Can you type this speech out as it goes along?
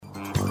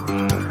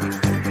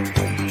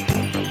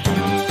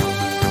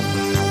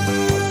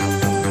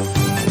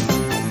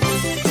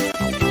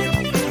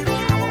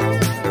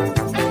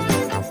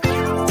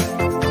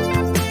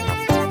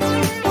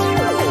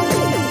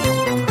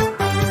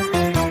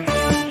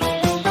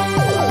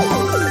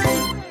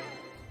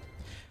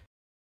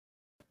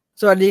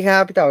สวัสดีครั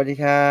บพี่เต่อสวัสดี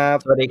ครับ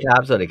สวัสดีครั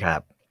บสวัสดีครั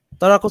บ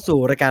ต้อนรับเข้าสู่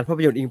รายการภาพ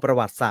ยนตร์อิงประ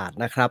วัติศาสตร์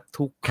นะครับ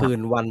ทุกคืน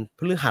ครับวันพ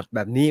ฤหัสแบ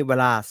บนี้เว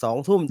ลา2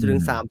ทุ่มจอืมนถึ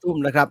ง3ทุ่ม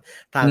นะครับ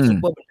ทางอืมซุป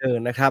เปอร์บันเทิง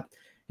นะครับ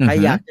ใครอือ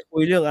ฮึอยากจะคุ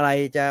ยเรื่องอะไร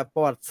จะปร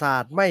ะวัติศา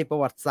สตร์ไม่ประ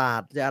วัติศาส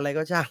ตร์จะอะไร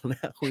ก็ช่างน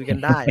ะคุยกัน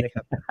ได้นะค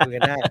รับคุยกั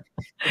นได้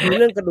จะคุย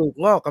เรื่องกระดูก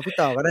งอกกับพี่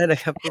ต่อก็ได้นะ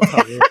ครับพี่ต่อ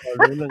มีความ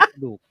รู้เรื่องกร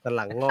ะดูกสันห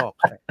ลังงอก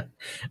ครับ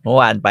เมื่อ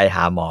วานไปห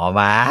าหมอ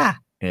มา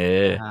เอ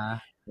ออะฮะ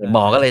หม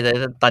อก็เลยอะฮะจะ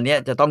ตอนเนี้ย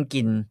จะต้อง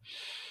กิน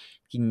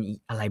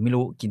อะไรไม่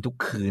รู้กินทุก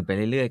คืนไป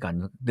เรื่อยๆก่อน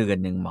สักเดือน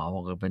หนึ่งหมอบ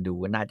อกมาดู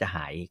ว่าน่าจะห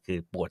ายคือ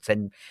ปวดเส้น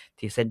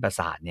ที่เส้นประ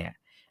สาทเนี่ย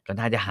ก็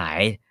น่าจะหา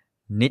ย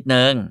นิดห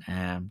นึ่ง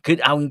คือ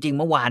เอาจริงๆ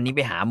เมื่อวานนี้ไ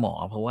ปหาหมอ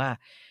เพราะว่า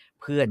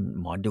เพื่อน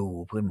หมอดู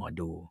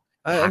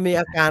ทัก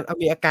มา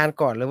มีอาการ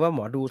ก่อนหรือว่าหม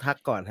อดูทัก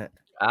ก่อนครับ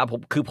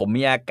ผม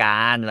มีอาก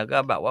ารแล้วก็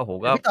แบบว่าผม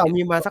ก็แต่พี่ต่อ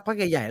มีมาสักพัก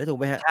ใหญ่ๆแล้วถูก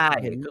ไหมครับใช่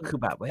เห็นก็คือ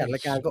แบบเฮ้จัย ดรา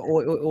ยการก็โ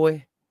อ๊ย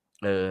ๆ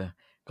ๆเออ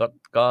ก็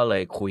ก็เล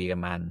ยคุยกับ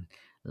มัน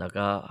แล้ว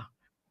ก็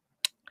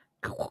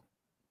คือ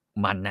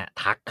มันน่ะ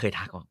เคย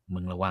ทักบอกมึ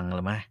งระวังแ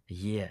ล้วมั้ยไอ้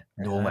เหี้ย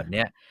อะดูฮะแบบเ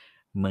นี้ย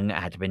มึง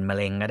อาจจะเป็นมะเ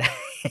ร็งก็ได้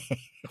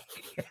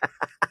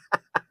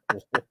โอ้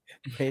โฮ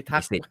ไม่ทั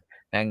ก มีสิทธิ์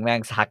แม่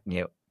งทักเ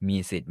งี้ยมี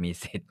สิทธิ์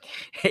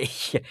ไ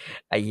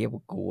อ้เหี้ยพ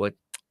วกกูก็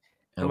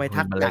ทำไมพอเป็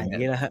ทักใหญ่นมะเร็งอ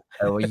ะงี้ล่ะครับ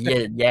เหี้ย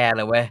แย่เ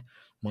ลยเว้ย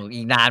บอก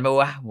อีกนานเปล่า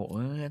วะบอก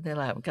นั่น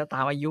แหละมันก็ต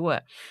ามอายุอ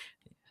ะ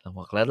เราบ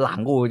อกแล้วหลัง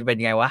กูจะเป็น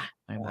ไงวะ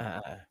แม่งบอก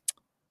อา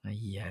ๆไอ้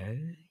เหี้ยเอ้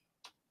ย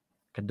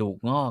กระดูก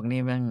งอกนี่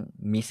แม่ง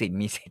มีสิทธิ์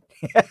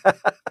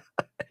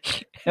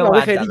เมื่อวานเราไ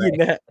ม่เคยได้จัดราย ยิน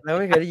นะครับเรา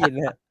ไม่เคยได้ยินน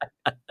ะครับ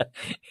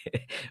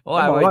เมื่อแล้วว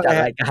านไปหมอว่าไงครับจัด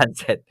รายการ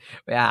เสร็จ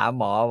ไปหา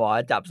หมอ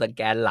จับสแ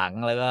กนหลัง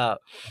แล้วก็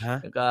อะฮะ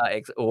แล้วก็เ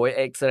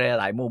อ็กซเรย์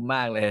หลายมุมม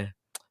ากเลย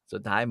สุ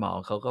ดท้ายหมอ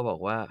เขาก็บอก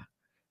ว่า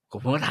ผ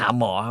มก็ถาม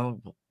หมอครับ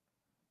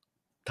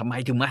ทำไม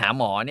ถึงมาหา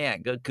หมอเนี่ย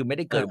ก็คือไม่ไ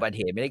ด้เกิดอุบัอาติเ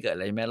หตุไม่ได้เกิดอะ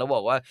ไรใช่ไหมแล้วบ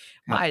อกว่า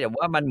ครับไม่แต่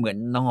ว่ามันเหมือน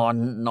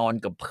นอน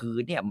กับพื้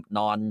นเนี่ยน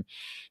อน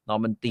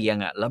บนเตียง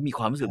อะแล้วมีค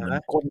วามรู้สึกเหมือนอะฮ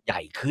ะก้นให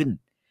ญ่ขึ้น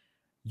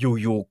อ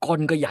ยู่ๆก้น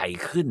ก็ใหญ่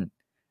ขึ้น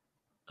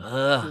เอ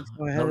อคือทำ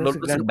ไมคเรารับรู้สึ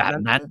กรู้สึกแบบ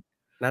นั้น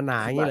หนา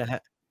ๆคือแบบ งี้เหรอครั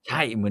บใ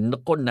ช่เหมือน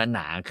ก้นหน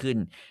าๆขึ้น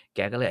แก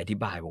ก็เลยอธิ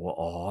บายบอกว่า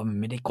อ๋อมัน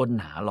ไม่ได้ก้น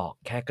หนาหรอก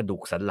แค่กระดู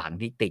กสันหลัง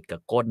ที่ติดกั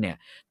บก้นเนี่ย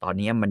ตอนเ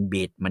นี้ยมัน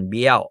บิดมันเ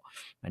บี้ยว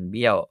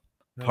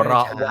เพมันก็เลยร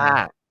าะชาว่า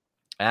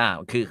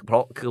คือ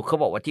เขา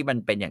บอกว่าที่มัน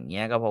เป็นอย่างเงี้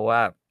ยก็เพราะว่า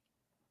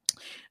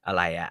อะไ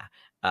รอะ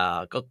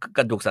ก็ก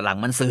ระดูกสันหลัง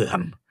มันเสื่อ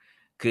ม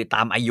คือต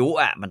ามอายุ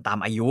อะมันตาม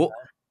อายุ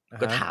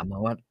ก็อะฮะถามมา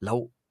ว่าแล้ว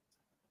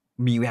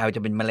มีแววจ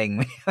ะเป็นมะเร็งไห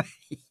ม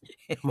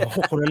หมอ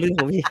คนละเรื่อง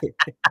พี่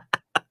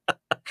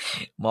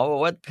หมอบอ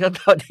กว่าก็เ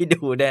ท่าที่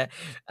ดูเนี่ย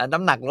น้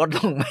ำหนักลดล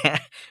งมา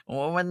ผม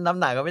ว่ามันน้ำ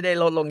หนักก็ไม่ได้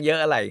ลดลงเยอะ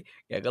อะไร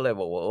แกก็เลย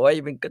บอกว่าโอ๊ย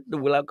มันก็ดู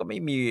แล้วก็ไม่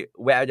มี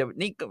แววจะ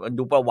นี่ก็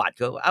ดูประวัติเ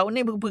ขาอ้าว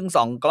นี่เพิ่ง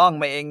ส่องกล้อง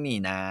มาเองนี่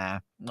นะ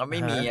มันอะไ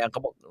ม่มีฮะอะเขา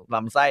บอกล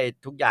ำไส้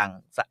ทุกอย่าง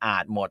สะอา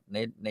ดหมดใน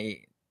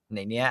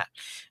เนี้ย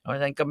เพราะฉ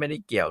ะนั้นก็ไม่ได้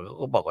เกี่ยวเขา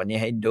ก็บอกว่าเนี่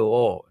ยให้ดู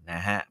น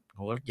ะครับเข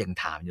าก็ยัง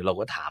ถามอยู่เรา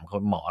ก็ถามค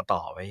นหมอต่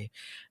อไป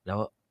แล้ว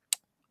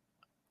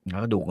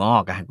กระดูกงอ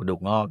กกระดูก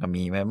งอกอะ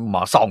มีไหมหม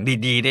อส่อง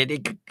ดีๆนี่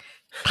คือ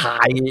ถ่า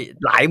ย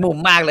หลายมุม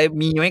มากเลย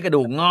มีไหมกระ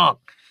ดูกงอก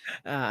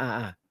อ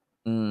าๆ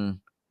ๆอืม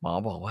หมอ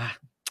บอกว่า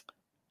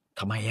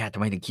ทำไม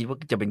ถึงคิดว่า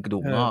จะเป็นกระดู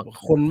กเอองอก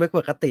คนไม่ป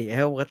กติค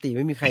รับปกติไ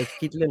ม่มีใคร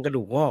คิดเรื่องกระ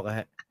ดูกงอกอะค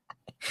รับ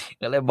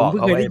ก็เลยผมเพิ่งเคยบอกเ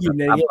ขาไปแบบตามได้ยินอะ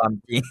ไรเงี้ยความ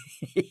จริง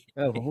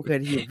ผมเพิ่งเคย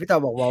ได้ยินพี่ต่อ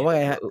บอกหมอว่าไ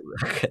งครับ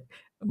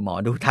หมอ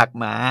ดูทัก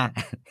มา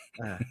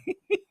อา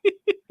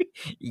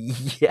เ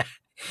หี้ย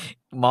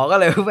หมอก็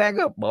เลยแม่ง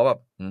ก็หมอแบบ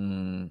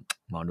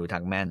หมอดูทั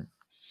กแม่น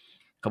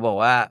เขาบอก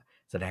ว่า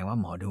แสดงว่า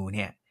หมอดูเ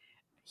นี่ย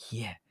เ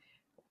หี้ย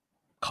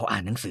เขาอ่า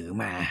นหนังสือ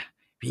มา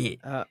พี่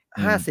เอ่อ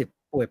อืม 50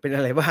ป่วยเป็นอ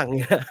ะไรบ้างเ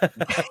นี่ย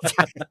ใ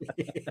ช่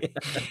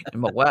มัน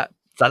บอกว่า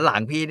สันหลั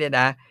งพี่เนี่ย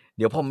นะเ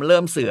ดี๋ยวพอมันเริ่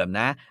มเสื่อม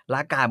นะร่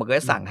างกายมันก็จ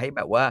ะสั่งให้แ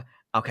บบว่า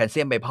เอาแคลเซี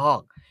ยมไปพอก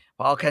พ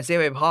อเอาแคลเซียม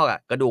ไปพอกอะ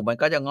กระดูกมัน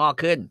ก็จะงอก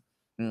ขึ้น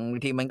บา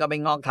งทีมันก็ไป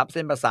งอกทับเ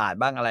ส้นประสาท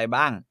บ้างอะไร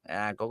บ้าง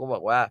เขาก็บอ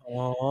กว่าอ๋อ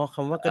ค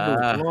ำว่ากเอระดู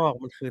กองอก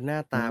มันคือหน้า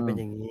ตาอืมเป็น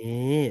อย่างงี้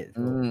อืโ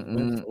อ้โฮผ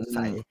มก็สง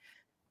สัยมๆ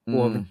ๆอืม กลั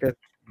วมันจะ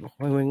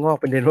มันงอก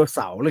เป็นไดโนเส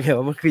าร์หรือไง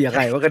ว่ามันคือยังไ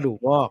งว่ากระดูก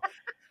งอก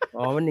อ๋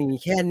อมันอย่างงี้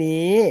แค่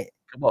นี้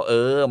เขาบอก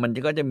มัน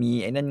ก็จะมี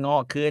ไอ้นั่นงอ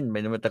กขึ้นเป็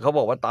นแต่เขาบ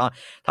อกว่า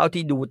เท่า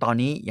ที่ดูตอน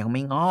นี้ยังไ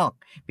ม่งอก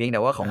เพียงแต่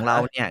ว่าของเราอะฮ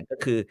ะเนี่ยก็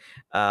คือ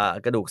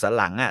กระดูกสัน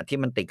หลังอะที่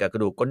มันติดกับกร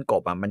ะดูกก้นก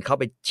บอะมันเข้า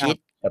ไปชิด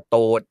ครับกับ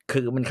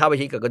คือมันเข้าไป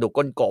ชิดกับกระดูก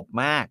ก้นกบ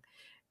มาก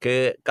คือ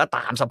ก็ต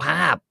ามสภ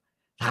าพ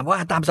ถามว่า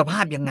ตามสภา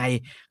พยังไง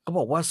เขาบ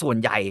อกว่าส่วน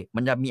ใหญ่มั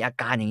นจะมีอา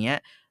การอย่างเงี้ย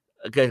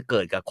เกิ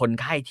ดกับคน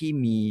ไข้ที่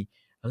มี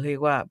เขาเรีย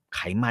กว่าไข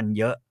มัน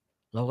เยอะ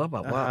เราก็แบ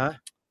บว่า อะฮะ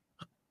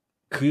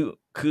คือ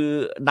คือ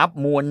นับ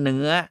มวลเ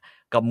นื้อ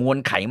กับมวล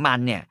ไขมัน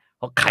เนี่ย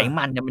พอไขอา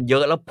มันเนี่ยมันเยอ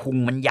ะแล้วพุง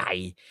มันใหญ่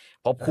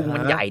พอพุงอะฮะมั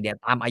นใหญ่เนี่ย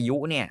ตามอายุ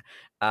เนี่ย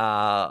อ่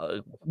า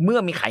เมื่อ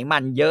มีไขมั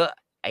นเยอะ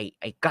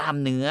ไอ้กล้าม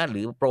เนื้อห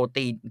รือโปร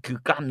ตีนคือ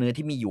กล้ามเนื้อ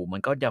ที่มีอยู่มั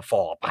นก็จะ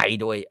ฝ่อไป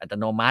โดยอัต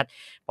โนมัติ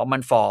พอมั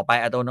นฝ่อไป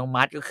อัตโน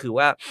มัติก็คือ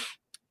ว่า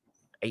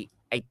ไ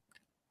อ้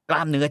กล้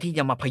ามเนื้อที่จ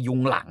ะมาพยุง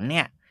หลังเ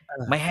นี่ยอ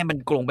าไม่ให้มัน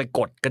ลงไปก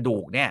ดกระดู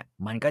กเนี่ย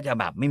มันก็จะ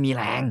แบบไม่มี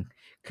แรง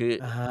คือ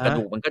อะฮกระะ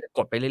ดูกมันก็จะก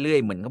ดไปเรื่อย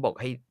ๆเหมือนเขาบอก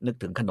ให้นึก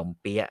ถึงขนม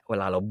เปี๊ยะเว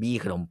ลาเราบี้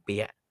ขนมเปี๊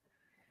ยะ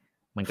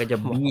มันก็จะ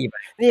หมอบี้ไป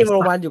นี่ไอ้สัตว์ โร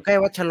งพยาบาลอยู่ใกล้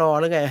วัดชะลอ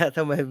หรือไงครับท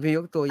ำไมไม่ย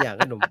กตัวอย่าง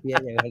ขนมเปี๊ยะ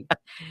อย่างงั้น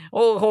โ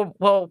อ้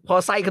พอ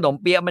ไส้ขนม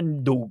เปี๊ยะมัน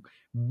ดูก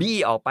บี้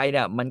ออกไปเ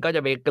นี่ยมันก็จ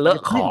ะไปเลมันอะจ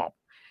ะปลิ้นขอบ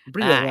ป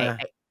ลิ้นออกมา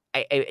ไ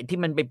อ้ที่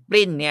มันไปป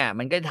ลิ้นเนี่ย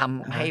มันก็จะอะท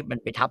ำให้ฮะมัน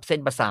ไปทับเส้น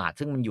ประสาท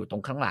ซึ่งมันอยู่ตร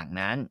งข้างหลัง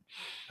นั้น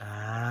อ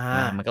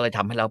มันาก็เลยท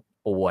ำให้เรา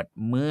ปวด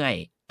เมื่อย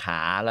ข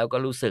าแล้วก็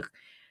รู้สึก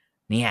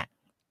เนี่ย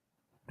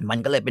มัน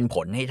ก็เลยเป็นผ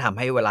ลให้ทำใ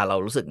ห้เวลาเรา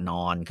รู้สึกน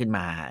อนขึ้นม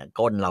า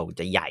ก้นเรา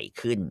จะใหญ่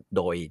ขึ้นโ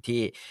ดย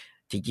ที่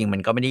จริงๆมั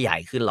นก็ไม่ได้ใหญ่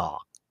ขึ้นหรอ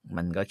ก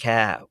มันก็แค่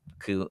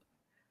คือ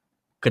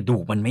กระดู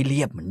กมันไม่เ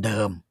รียบเหมือนเดิ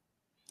ม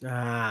อ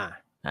า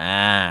อ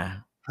า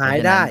เพหาย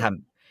ได้ราะฉะนั้น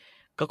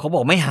ก็เขาบ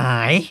อกไม่หา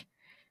ย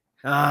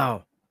อ้าว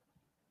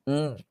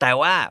แต่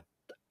ว่า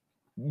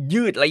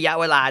ยืดระยะ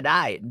เวลาไ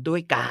ด้ด้ว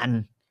ยการ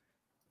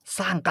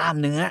สร้างกล้าม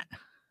เนื้อ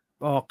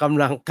ออกก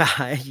ำลังกา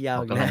ยเอาอีกแล้ว อ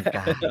อกกำลังก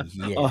ายเ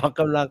หี้ ยออก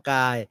กำลังก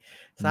าย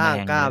สร้างแ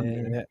ม่งกล้ามเอ้ยเ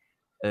นื้อ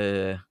เอ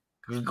อ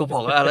คือก็บอ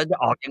กว่าแล้วจะ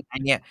ออกยังไง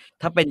เนี่ย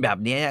ถ้าเป็นแบบ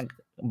เนี้ย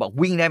บอก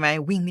วิ่งได้ไหม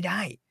วิ่งไม่ไ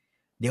ด้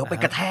เดี๋ยวอะฮะไป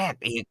กระแทก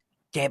อีก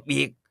เจ็บ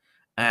อีก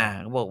อ้าว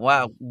เขาบอกว่า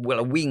เว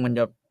ลาวิ่งมันจ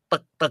ะ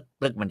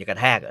มันจะกระ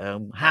แทก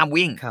ห้าม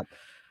วิ่งครับ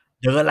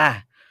เดินล่ะ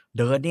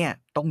เดินเนี่ย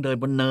ต้องเดิน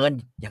บนเนิน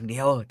อย่างเดี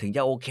ยวถึงจ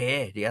ะโอเค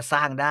ถึงจะส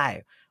ร้างได้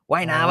ว่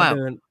ายอ๋อน้ำอะเ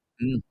ดิน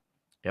อืม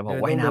แกบอกเดิ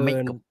นว่ายน้ำไม่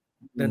ต้อง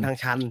เดินอืม เดินทาง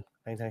ชัน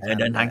ทางชัน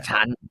เดินทาง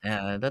ชัน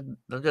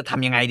แล้วจะท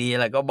ำยังไงดีอะ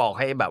ไรก็บอก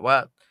ให้แบบว่า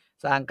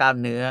สร้างกล้าม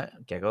เนื้อ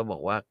แกก็บอ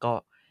กว่าก็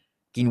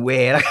กินเว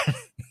ย์แล้วกัน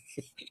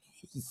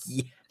เหี้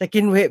ยแต่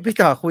กินเวย์พี่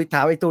ต่อคุยถ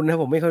ามไอ้ตุลนะ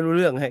ผมไม่ค่อยรู้เ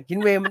รื่องครับกิน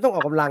เวย์มันต้องอ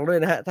อกกำลังด้วย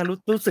นะครับถ้า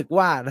รู้สึก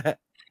ว่านะครับ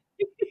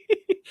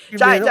กิน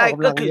ใเวย์ต้องช่ออกก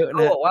ำลังๆก็คือเยอะนะครับเข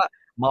าบอกว่า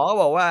หมอก็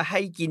บอกว่าให้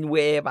กินเว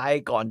ย์ไป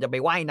ก่อนจะไป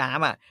ว่ายน้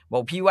ำอะบอ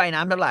กพี่ว่ายน้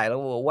ำเท่าไรเรา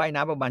บอกว่าย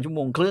น้ำประมาณชั่วโ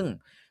มงครึ่ง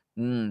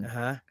อืม อะฮ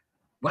ะ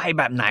ว่าย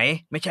แบบไหน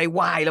ไม่ใช่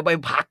ว่ายแล้วไป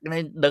พักใน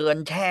เดิน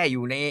แช่อ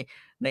ยู่ใน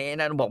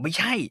นั้นบอกไม่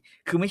ใช่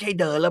คือไม่ใช่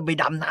เดินแล้วไป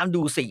ดำน้ำ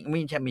ดูสิ่งไม่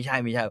ใช่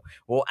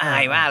โอ้โฮออา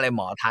ยมากาเลยห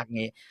มอทัก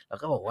งี้เรา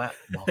ก็บอกว่า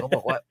หมอก็บ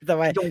อกว่าๆทำ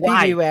ไมพี่ต้องว่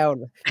าย พี่มีแววเห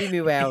รอพี่มี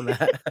แววเหรอ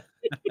ครับ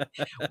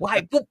ว่าย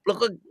ปุ๊บแล้ว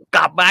ก็ก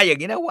ลับมาอย่าง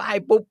งี้นะว่าย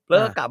ปุ๊บแล้วอ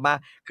าก็กลับมา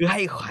คือให้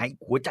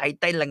หัวใจ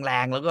เต้นแร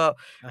งๆแล้วก็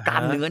อะฮะกล้า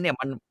มเนื้อเนี่ย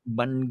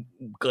มัน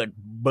เกิด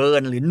เบิร์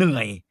นหรือเหนื่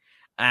อย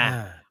อาอา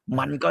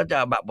มันก็จะ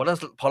แบบว่า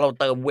พอเรา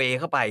เติม Whey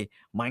เข้าไป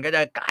มันก็จ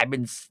ะกลายเป็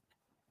น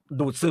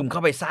ดูดซึมเข้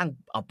าไปสร้าง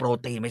เอาโปร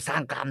ตีนไปสร้า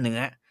งกล้ามเนื้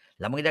อ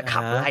แล้วมันก็จะอะฮะขั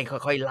บไล่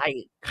ค่อยๆไล่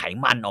ไข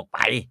มันออกไป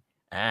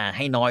ใ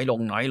ห้น้อยลง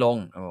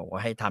เขาบอกว่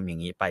าให้ทำอย่า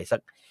งงี้ไปสั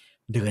ก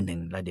เดือนหนึ่ง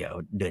แล้วเดี๋ยว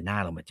เดือนหน้า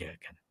เรามาเจอ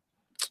กัน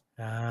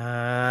อา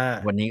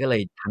วันนี้ก็เล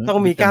ยทั้งต้อง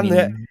วิตามิน มีกล้ามเนื้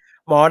อ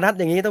หมอนัด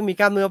อย่างงี้ต้องมี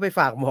กล้ามเนื้อไป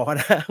ฝากหมอ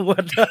นะงว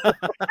ด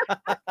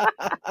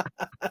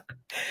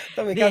ต้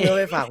องมีกล้านี่ มเนื้อ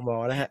ไปฝากหมอ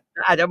นะครับ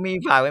อาจจะมี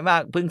ฝากไว้บ้า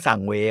งเพิ่งสั่ง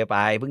Whey ไป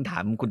เพิ่งถา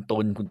มคุณตุ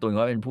ลเข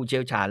าเป็นผู้เชี่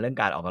ยวชาญเรื่อง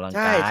การออกกำลังใ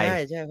ช่กาย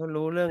ๆๆเขา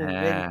รู้เรื่องอ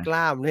เล่นกา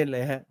ล้ามเล่นอะไร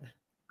ครับ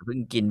เพิ่ง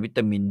กินวิต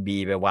ามิน B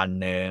ไปวัน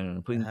หนึ่ง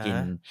เพิ่งอะฮะกิน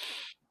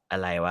อะ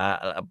ไรวะ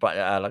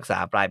รักษา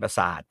ปลายประส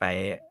าทไป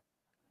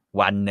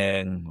วันหนึ่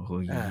งโอ้โฮ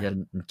อาจะ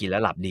กินแล้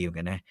วหลับดีเหมือน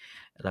กันนะ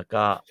แล้ว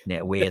ก็เนี่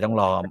ย Whey ต้อง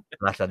รอ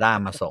Lazada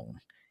มาส่ง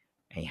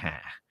ไอ้ห่า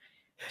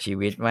ชี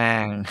วิตแม่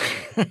ง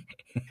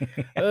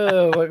เออ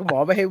หมอ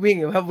ไม่ให้วิ่ง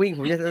ถ้าวิ่งผ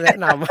มจะแนะ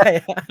นำให้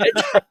ไม่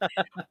ใช่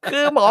คื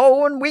อหมอบอกว่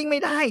ามันวิ่งไม่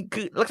ได้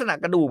คือลักษณะ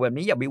กระดูกแบบ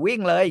นี้อย่าไปวิ่ง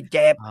เลยเ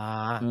จ็บอา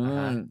อืมอะฮ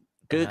ะ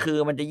อะฮะคือ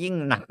มันจะยิ่ง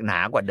หนักหนา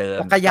กว่าเดิม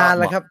จักรยาน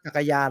ล่ะครับจัก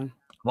รยาน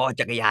บอก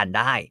จักรยานไ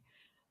ด้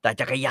แต่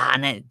จักรยาน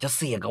เนี่ยจะเ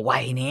สี่ยงกับวั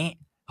ยนี้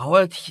เพราะว่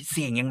าเ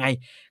สี่ยงยังไง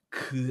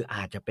คืออ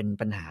าจจะเป็น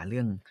ปัญหาเ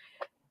รื่อง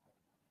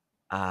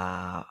อ่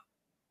า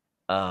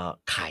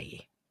ไข่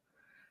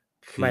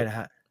คือทำไมล่ะค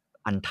รับ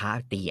อันทะ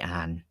ตีอ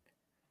าน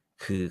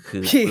คือ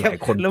พี่ครับหลาย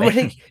คนเราเป็น ไม่ไ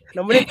ด้เร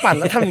าไม่ได้ปั่น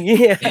แล้วทำอย่างงี้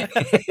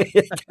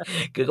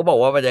คือเขาบอก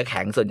ว่ามันจะแ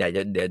ข็งส่วนใหญ่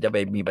เดี๋ยวจะไป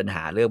มีปัญห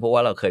าเรื่องเพราะว่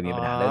าเราเคยอ๋อมี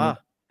ปัญหาเรื่อง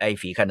ไอ้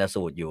ฝีชัน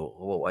สูตรอยู่เข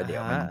าบอกว่าอะเดี๋ย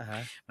วฮะ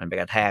มันไป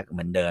กระแทกเห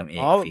มือนเดิม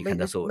อ๋ออีกฝีไม่ไม่ชั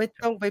นสูตรไม่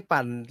ต้องไป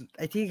ปั่นไ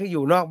อ้ที่เขาอ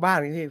ยู่นอกบ้าน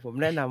พี่ผม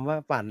แนะนำว่า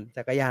ปั่น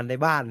จักรยานใน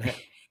บ้านครับ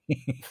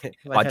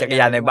ปั่นจักจักรยานร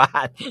ยานในบ้านในบ้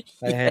าน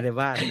จักรยานใน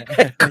บ้านครับ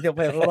ไม่ต้องไ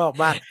ปข้างนอก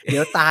บ้านเดี๋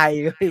ยวตายอี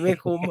กไม่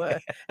คุ้ม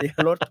เดี๋ยว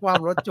รถคว่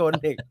ำรถชน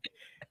อีก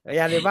จักร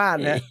ยานในบ้าน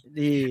ครับ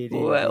ดีโ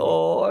อ้ยโอ๊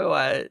ๆๆย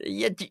ว่ะเ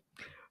หี้ย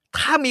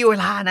ถ้ามีเว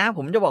ลานะผ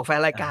มจะบอกแฟ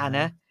นรายอะการ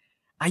นะฮะ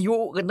อายุ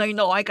กัน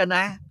น้อยๆกันน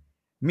ะ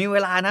มีเว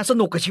ลานะส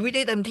นุกกับชีวิตไ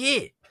ด้เต็มที่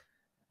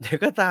เดี๋ยว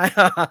ก็ตาย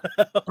ห่า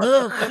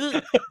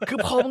คือ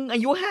พอมึงอ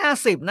ายุ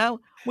50นะ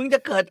มึงจะ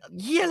เกิด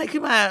เหี้ยอะไรขึ้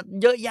นมา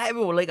เยอะแยะไป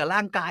หมดเลยกับร่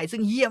างกายซึ่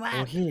งเหี้ยมา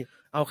กโอ้พี่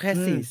เอาแค่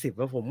อืม40แ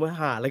ล้วผมว่า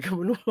หาอะไรก็ไ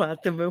ม่รู้มา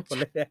เต็มไปหมด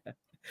เลยเนี่ย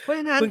เพราะฉ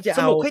ะนั้นเพิ่งจะ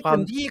เอาสนุกให้ความเต็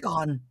มที่ก่อ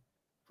น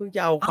เพิ่งจ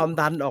ะเอาคอ้าววาม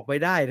ดันออกไป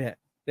ได้เนี่ย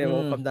อืโอ้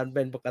ความดันมเ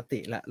ป็นปกติ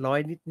แล้ว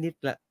100นิด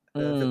ๆแล้ว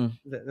อืแต่ม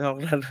แต่นอก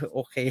นั้นโอ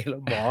เคแล้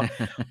วหม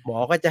อ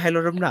ก็จะให้ล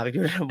ดน้ำหนักอ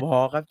ยู่นะหมอ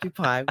ครับชิบ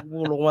หายกู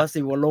ลงมา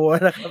10กว่าโลแล้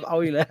วนะครับเอา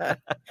อีกแล้ว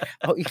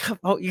เอาอีกครับ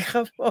เอาอีกค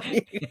รับเอา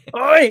อีกโ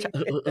อ๊ยใช่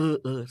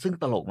ซึ่ง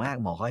ตลกมาก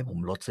หมอเขาให้ผม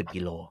ลด10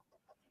กิโล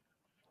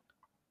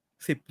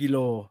10กิโล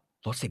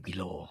ลด10กิ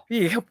โล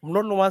พี่ครับผมล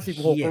ดลงมา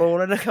16เหี้ยโล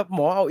แล้วนะครับหม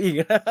อเอาอีก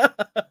นะ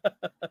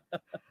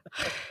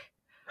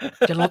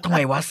จะลดทำไม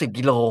วะ10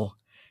กิโล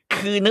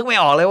คือนึกไม่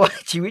ออกเลยว่า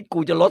ชีวิตกู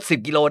จะลด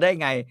10กิโลได้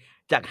ไง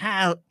จาก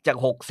5จาก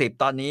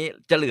60ตอนนี้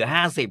จะเหลือ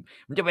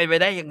50มันจะเป็นไป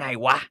ได้ยังไง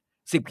วะ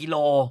 10 กิโล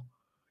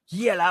เ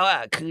หี้ยแล้วอ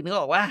ะคือนึก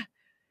ออกเปล่า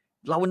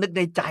เรานึกใ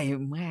นใจ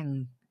แม่ง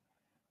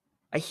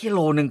ไอ้เหี้ยโล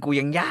หนึ่งกู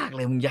ยังยากเ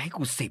ลยมึงจะให้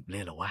กู10เล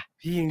ยเหรอวะ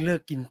พี่ยังเลิ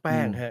กกินแป้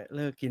งอืมครับเ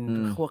ลิกกินอื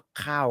มพวก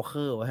ข้าวเ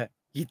ค้อครับ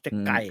กินแต่อื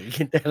ม ไก่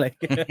กินแต่อะไร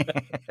กิน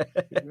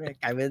แม่ง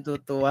ไก่เป็น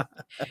ตัว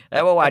แล้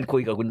วเมื่อวานคุ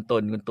ยกับคุณตุ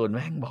ลแ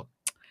ม่งบอก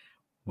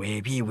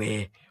พี่เ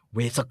ว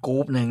ย์ส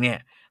กู๊ปหนึ่งเนี่ย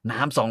น้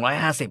ำ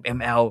250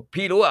 ml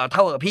พี่รู้เปล่าเท่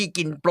ากับพี่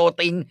กินโปร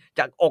ตีน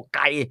จากอกไ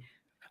ก่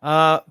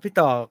พี่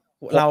ต่อ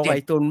เรากับ6-7ไ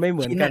อ้ตุลไม่เห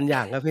มือนชิ้นน่ะกันอย่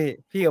างครับ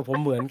พี่กับผม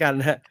เหมือนกัน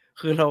ครับ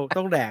คือเรา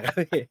ต้องแดกครับ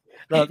พี่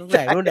เราต้องแด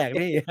กนู่นแดก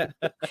นี่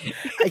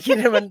ไอ้ที่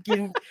นั่นมันกิน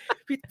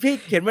พี่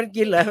เห็นมัน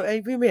กินเหรอไอ้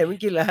พี่ไม่เห็นมัน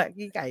กินเหรอ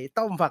กินไก่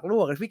ต้มผักล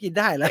วกพี่กิน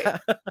ได้เหรอ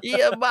เ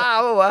หี้ยบ้า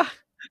เปล่าวะ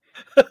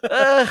เอ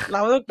อเร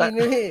าต้องแต่กินน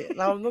ะพี่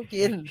เราต้อง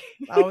กิน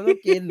เราต้อง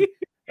กิน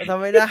เราท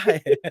ำไม่ได้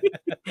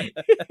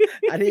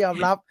อันนี้ยอม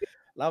รับ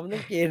เราต้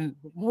องกิน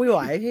ไม่ไหว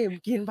พี่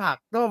กินผัก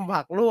ต้ม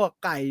ผักลวก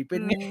ไก่เป็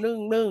น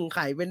นึ่งไ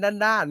ข่เป็น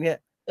ด้านๆเนี่ย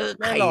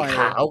ไม่อไข่ร่อยข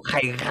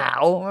า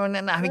ว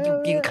นั่นน่ะเให้กิน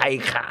ออไข่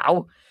ขาว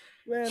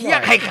ไม่อเหี้ยร่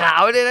อยไข่ขา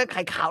วเนี่ยนะไ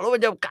ข่ขาวแล้วมั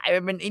นจะกลาย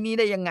เป็นไอ้นี่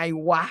ได้ยังไง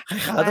วะไข่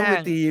ขาวต้องไปแม่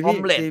งตีออพี่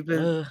มเลตตีเป็น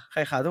ไ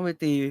ข่ขาวต้องไป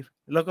ตี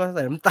แล้วก็ใ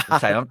ส่น้ำตาล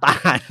ใส่น้ำตา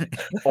ล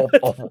อบ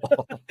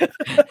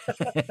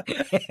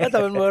แล้วแต่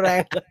มันเมอแร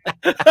ง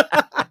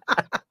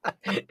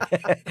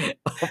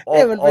อเ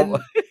นี่ยมันเป็น บ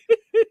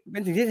เป็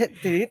นสิ่ง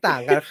ที่ต่า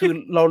งกันคือ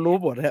เรารู้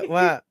หมดครับ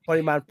ว่าป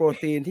ริมาณโปร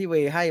ตีนที่เว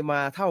ย์ให้มา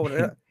เท่าแล้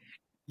ว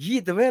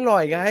แต่ไม่อร่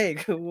อยไง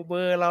คือเบ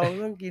อร์เรา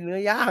ต้องกินเนื้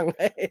อย่างไ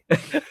ง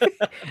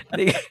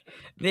นี่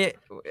นี่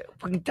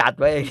เพิ่งจัด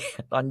ไว้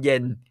ตอนเย็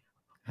น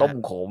ต้ม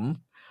ข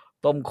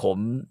ม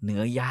เนื้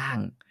อย่าง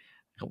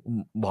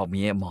บอกเ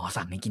มียหมอ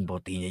สั่งให้กินโป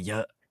รตีนเยอ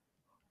ะ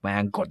ๆแม่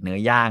งกดเนื้อ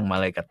ย่างมา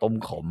เลยกับต้ม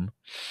ขม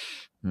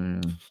อื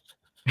ม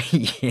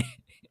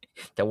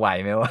จะไหว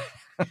ไหมวะ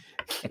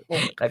โอ้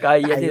แล้วก็ไอ้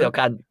เหี้ย ไก่ ที่สำ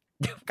คัญ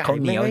ไก่ ข้าว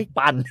เหนียว ไม่ให้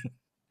ปั้น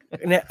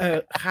เนี่ย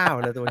ข้าว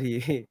นะตัวที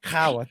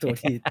ข้าวอะตัว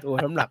ทีตัว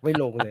น้ำหนักไม่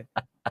ลงเลย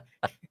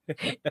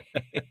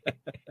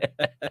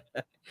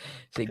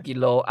 10 กิ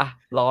โลอะ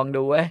ลอง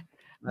ดูเว้ย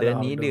เดือน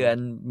นี้เดือน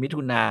มิ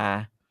ถุนา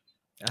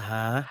อะฮ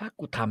ะ ถ้า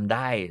กูทำไ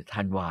ด้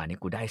ธันวานี่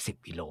กูได้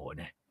10 กิโล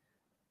นะ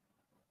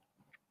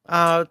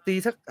ตี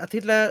สักอาทิ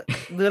ตย์ละ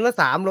เดือนละ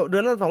3 โลเดื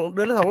อนละ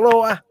2 โล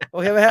อะโอ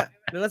เคไหมครับ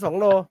เดือนละ2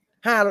 โล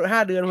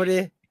5 เดือนพอดี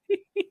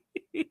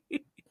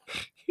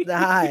ไ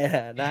ด้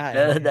ได้ ไ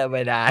ด้ไม่ได้ ไ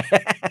ม่ได้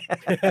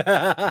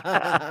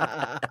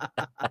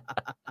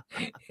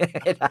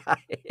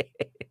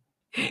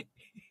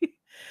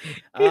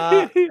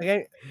งั้น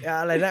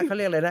อะไรนะเขาเ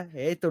รียกอะไรนะ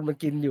ไอ้ตุลมัน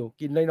กินอยู่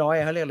กินน้อย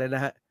ๆเขาเรียกอะไรน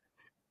ะฮะ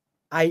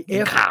กิน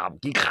IF ข่าว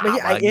ไม่ใช่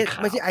กิน IS ข่า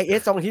ว ไม่ใช่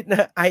IS 2 ฮิตน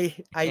ะ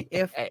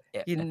IF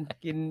กิน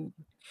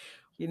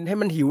กินให้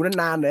มันหิว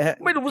นานๆหน่อยครับ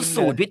ไม่รู้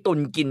สูตรพี่ตุล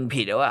กิน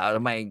ผิดหรือเปล่าท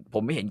ำไมผ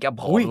มไม่เห็นแก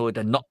ผอมเลยแ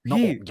ต่หน้า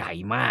อกใหญ่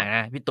มากน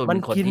ะพี่ตุลเป็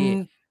นคนที่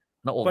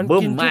หน้าอกบึ้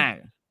มมาก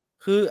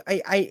คือไอ้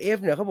IF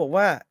เนี่ยเขาบอก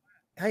ว่า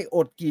ให้อ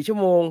ดกี่ชั่ว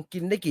โมงกิ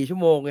นได้กี่ชั่ว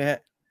โมงไงฮะ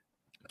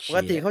ปก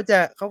ติเข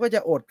าก็จะ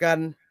อดกัน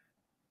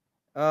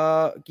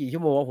กี่ชั่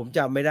วโมงผมจ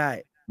ำไม่ได้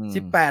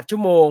18 ชั่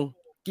วโมง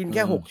กินแ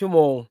ค่6 ชั่วโม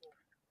ง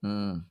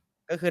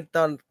ก็คือ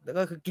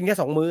กินแค่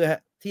2 มื้อฮ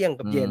ะเที่ยง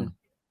กับเย็น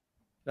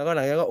แล้วก็ห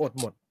ลังจากนั้นก็อด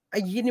หมดไอ้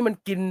ยี่นี่มัน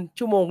กิน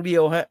ชั่วโมงเดี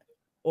ยวฮะ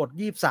อด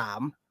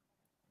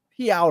23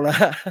พี่เอาเหรอ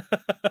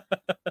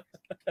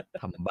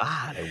ทำบ้า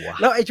เลยวะ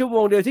แล้วไอ้ชั่วโม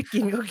งเดียวที่กิ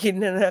นก็กิน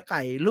นะไ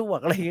ก่ลวก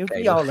อะไรอย่างเงี้ย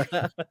พี่เอาเหรอ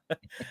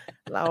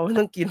เรา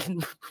ต้องกิน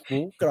หมู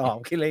กรอบ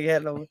กินอะไรเงี้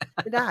ยเรา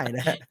ไม่ได้น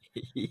ะ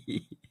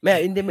แม่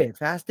intermittent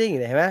fasting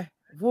เนี่ยเห็นไหม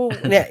ผู้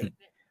เนี่ย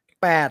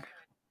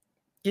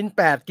กิน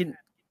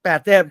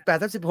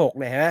8/16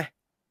เนี่ยเห็นไหม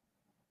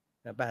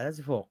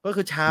8/16ก็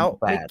คือเช้า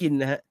ไม่กิน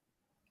นะฮะ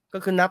ก็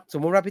คือนับส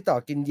มมุติว่าพี่ต่อ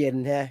กินเย็น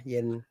ใช่ไหมเย็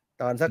น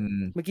ตอนสัก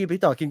เมื่อกี้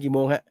พี่ต่อกินกี่โม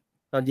งฮะ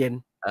ตอนเย็น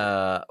6:30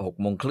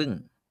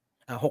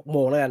 6 โม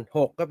งแล้วกัน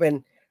6ก็เป็น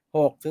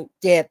6 ถึง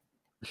 7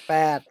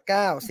 8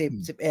 9 10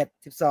 11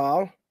 12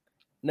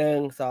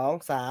 1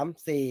 2 3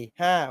 4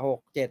 5 6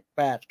 7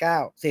 8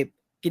 9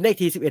 10กินได้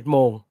ที11 โม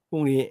งพรุ่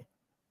งนี้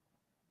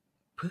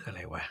เพื่ออะไ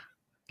รวะ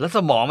แล้วส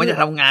มองมันจะ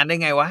ทำงานได้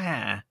ไงวะ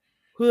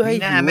เพื่อให้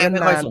หิวไ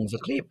ม่ค่อยส่งส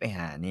คริปต์ไปห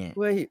านี่เ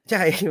พื่อใ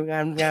ช่งา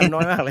นน้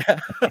อยมากเลย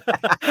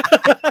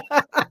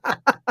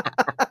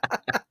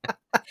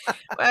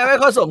ไม่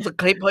ค่อยส่งส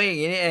คริปต์เพราะอย่า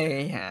งนี้นี่เอง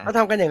เขาท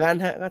ำกันอย่างนั้น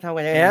ฮะก็ทำ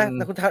กันอย่างนี้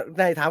นะคุณ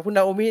ถามคุณน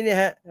าโอมิเนี่ย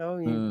ฮะเขา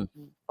มี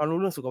ความรู้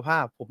เรื่องสุขภา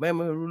พผมไ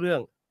ม่รู้เรื่อ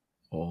ง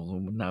โอ้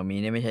คุณนาโอมิ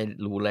เนี่ยไม่ใช่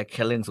รู้แ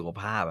ค่เรื่องสุข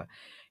ภาพอ่ะ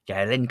แก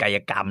เล่นกาย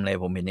กรรมเลย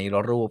ผมเห็นใน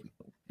รูป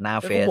หน้า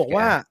เฟซบอก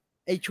ว่า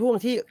ไอ้ช่วง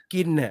ที่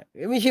กินเนี่ย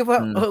ไม่ใช่ว่า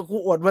กู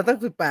อดมาตั้ง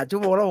18 ชั่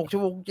วโมงแล้ว6 ชั่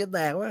วโมงจะแด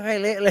กว่าให้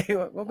เละเลย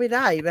ว่าไม่ไ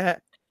ด้นะฮะ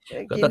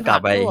ก็ต้องกลับ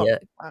ไป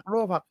ผักล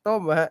วกผักต้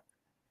มฮะ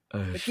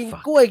กิน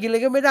กล้วยกินอะไร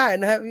ก็ไม่ได้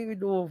นะฮะพี่ไป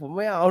ดูผมไ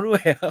ม่เอาด้ว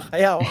ยใคร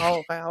เอา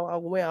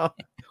กูไม่เอา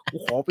กู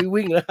ขอไป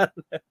วิ่งแล้ว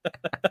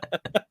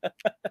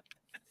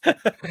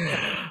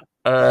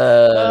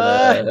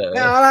ไ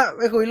ม่เอาละไ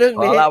ม่คุยเรื่อง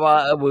นี้พอละว่า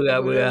เ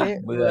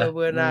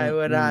บื่อนาย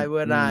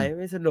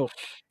ไม่สนุก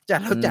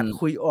เราจัด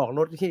คุยออกร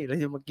ถที่เรา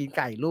จะมากินไ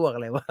ก่ลวกอ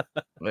ะไรวะ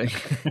ไ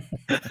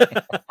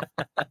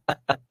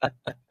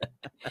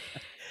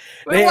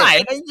ม่ไหว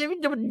นะ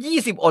จะมัน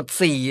20 อด 4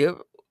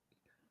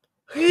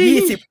 เฮ้ย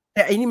20แ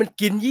ต่ไอ้นี่มัน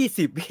กิน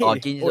20พี่อ๋อ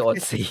กินโอดโอด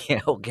สี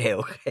โอเค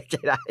ใ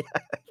ช้ได้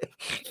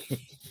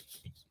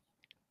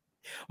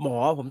หมอ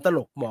ผมตล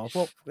กหมอพ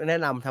วกแนะ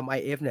นำทำ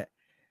IF เนี่ย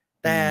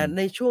อืแต่มใ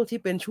นช่วงที่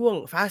เป็นช่วง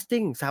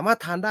fasting สามารถ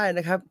ทานได้น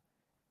ะครับ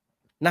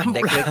น้ำเปล่า เ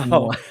ด็กเล็กนั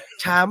ว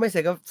ชาไม่ใส่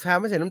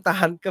น้ำตา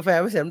ลกาแฟ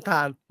ไม่ใส่น้ำต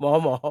าลหมอ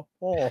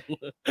พ่อ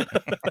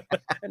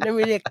อันนั้นไ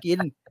ม่เรียกกิน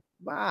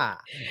บ้า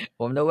ผ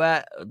มนึกว่า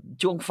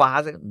ช่วงฟา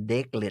สต์เด็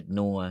กเล็ด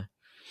นัว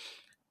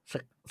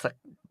สัก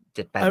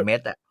7-8เออเม็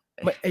ดอะ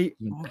ไม่ไอ้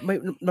กินไม่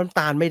น้ำต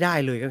าลไม่ได้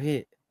เลยครับพี่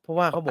เพราะ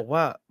ว่าเขาบอก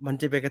ว่ามัน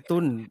จะไปกระ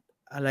ตุ้น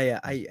อะไรอะ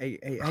ไอ้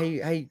ใ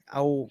ห้เอ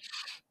า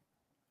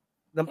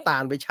น้ำตา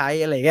ลไปใช้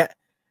อะไรอย่างเงี้ย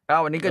อ้า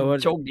ววันนี้ก็มั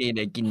นโชคดีเ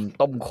นี่ยกิน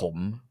ต้มขม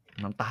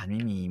น้ำตาลไ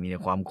ม่มีแต่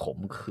ความขม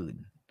ขื่น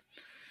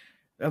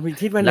มี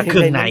คิดว่าและเค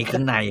รื่องในใน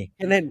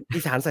น้ำในอี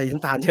สานใส่น้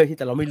ำตาลเยอะพี่แ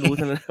ต่เราไม่รู้เ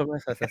ท่านั้นว่า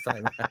ใส่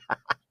มา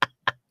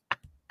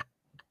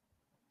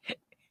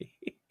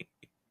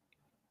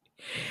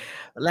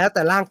แล้วแ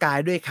ต่ร่างกาย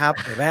ด้วยครับ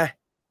เห็นไหม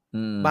อื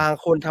มบาง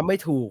คนทำไม่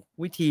ถูก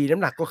วิธีน้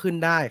ำหนักก็ขึ้น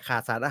ได้ขา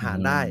ดสารอาอืหาร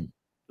ได้ม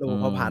ระอืบบ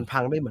เผามผลาญพั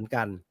งได้เหมือน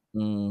กันอื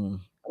ม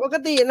ปก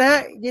ตินะครั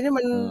บกินให้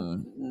มันอืม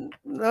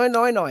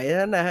น้อยๆหน่อยเท่า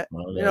นั้นนะครับ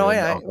เลยน้อยๆ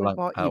อะให้ออกกำลังพ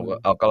ออิ่ม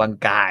ออกกำลัง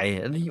กาย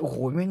อันนี้โอ้โฮ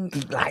แม่ง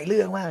อีกหลายเรื่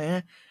องมากเลยน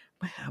ะไ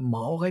ปหาหม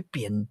อบอกให้เป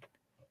ลี่ย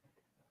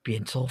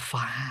นโซฟ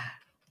า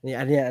นี่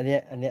อันเ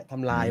นี้ยท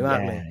ำลายอันนี้แย่มา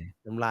กเลยเลย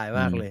ทำลายอืม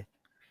มากเลย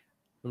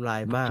ทำลา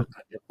ยมาก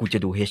กูจะ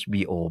ดู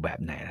HBO แบบ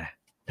ไหนล่ะ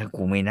ถ้า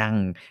กูไม่นั่ง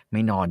ไ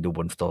ม่นอนดูบ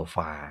นโซฟ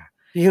า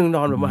พี่ยังน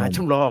อนแบบมนม หาจ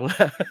ำลอง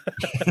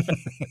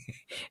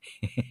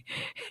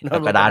นอเอา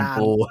กระนบนกระดาน ดาน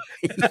ปู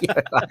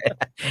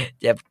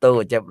เจ็บตู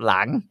ดเจ็บห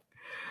ลัง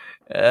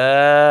เอ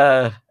อ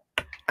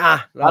อะ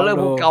ลแล้วเรื่องพ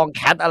องดูวกกองแ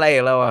คทอะไรข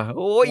องเราอะโ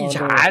อ๊ยอิจฉ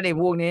าลองดูดิ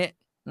พวกนี้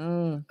อื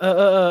มเออ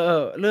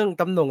ๆๆๆเรื่อง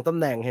ตำ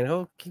แหน่งเห็นเขา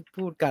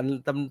พูดกัน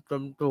ต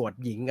ำรวจ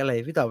หญิงอะไร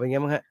พี่เต๋อเป็นไง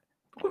บ้างครับ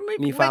คุณไม่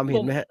มีคไม่ผมวามเห็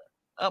นไหมครั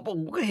บผม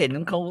ก็เห็น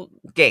เขา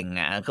เก่ง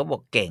อะเขาบอ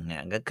กเก่งอ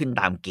ะก็ขึ้น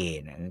ตามเก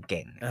ณฑ์อะก็เ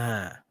ก่งอะอา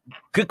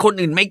คือคน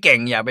อื่นไม่เก่ง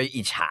อย่าไป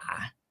อิจฉา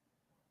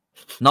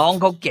น้อง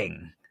เขาเก่ง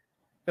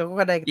เขา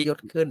ก็ได้อิ ยศ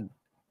ขึ้น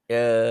เอ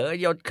อ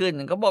ยศขึ้น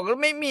เขาบอกว่า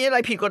ไม่มีอะไร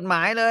ผิดกฎหม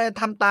ายเลย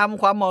ทำตาม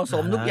ความเหมาะสอะฮ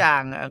ะมทุกอย่า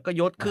งอะก็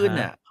ยศอะฮะขึ้น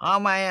อะอ้าวท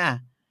ำไมอะ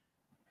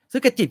ซึ่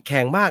งแกจิตแ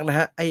ข็งมากนะค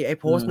รับไอ้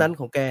โพอืมสต์นั้น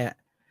ของแกอะ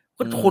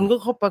ก็อืมคนก็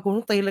เข้าไปคน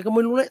ก็ตีอะไรก็ไ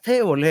ม่รู้เละเทะ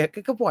หมดเลยแก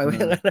ก็ปล่อยไว้อืม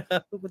อย่างงั้นนะครั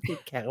บมันจิต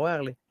แข็งมาก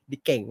เลย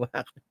เก่งมา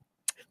ก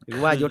ถึง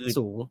ว่าคือยศ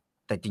สูง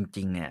แต่จ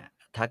ริงๆเนี่ย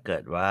ถ้าเกิ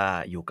ดว่า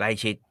อยู่ใกล้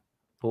ชิด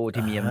ผู้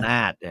ที่อะฮะมีอำน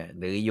าจ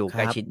หรืออยู่ครับใก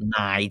ล้ชิดน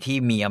ายที่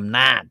มีอำน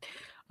าจ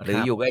หรือค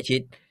รับอยู่ใกล้ชิ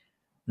ด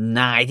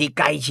นายที่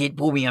ใกล้ชิด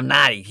ผู้มีอำน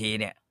าจอีกที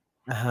เนี่ย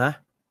อะฮะ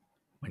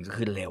มันก็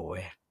ขึ้นเร็วเ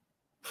ว้ย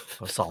เข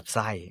าสอดไ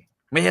ส้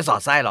ไม่ใช่สอ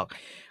ดไส้หรอก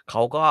เข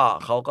า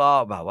ก็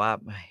แบบว่า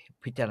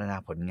พิจารณา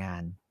ผลงา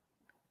น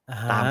อะ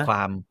ฮะตามคว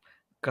าม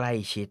ใกล้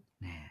ชิด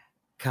นะ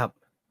ครับ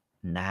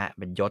นะครับเ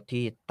ป็นยศ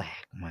ที่แต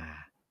กมา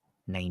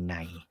ใน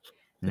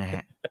นะค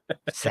รับ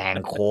แซง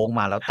โค้ง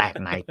มาแล้วแตก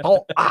ในโป๊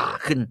ะ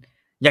ขึ้น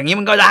อย่างงี้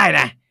มันก็ได้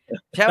นะ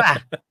ใช่เปล่า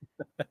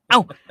อ้า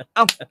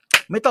ว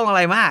ไม่ต้องอะไ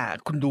รมาก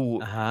คุณดู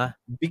อะฮะ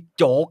บิ๊ก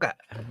โจ๊กอะ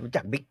รู้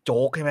จักบิ๊กโ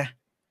จ๊กใช่ไหม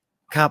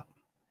ครับ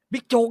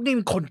บิ๊กโจ๊กนี่เ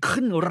ป็นคน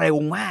ขึ้นเร็ว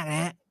มากน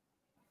ะครับ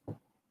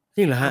จ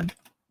ริงเหรอครับ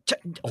ช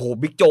โอ้โฮ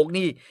บิ๊กโจ๊ก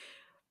นี่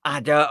อา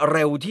จจะเ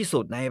ร็วที่สุ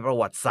ดในประ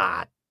วัติศา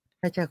สตร์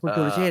ใช่ๆคุณเอ่อ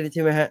สุรเชษฐ์นี่ใ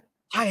ช่ไหมครับ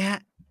ใช่ครับ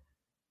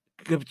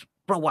คือ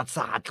ประวัติศ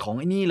าสตร์ของไ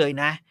อ้นี่เลย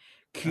นะ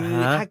คืออะฮ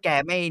ะถ้าแก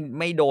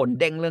ไม่โดน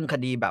เด้งเรื่องค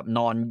ดีแบบน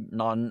อน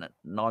น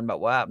อนแบ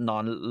บว่านอ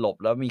นหลบ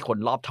แล้วมีคน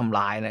รอบทำ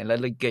ร้ายอะไรแล้ว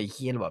แกเ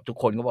หี้ยแบบทุก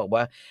คนก็บอกว่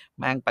า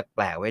แม่งแป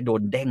ลกๆเว้ยโด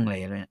นเด้งเลย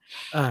อะไรเนี่ย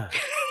อา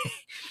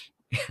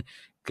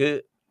คือ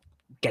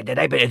แกจะไ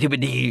ด้เป็นอธิบ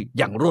ดี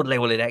อย่างรวดเร็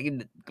วเลยนะ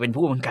เป็น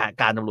ผู้บัญชา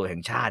การตำรวจแห่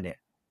งชาติเนี่ย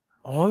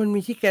อ๋อมันมี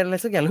ที่แกอะไร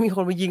สักอย่างแล้วมีค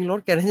นมายิงรถ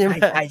แกนั่นใช่ไหม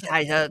ใช่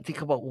ๆๆๆที่เ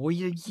ขาบอกโอ้โฮ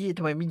เหี้ยท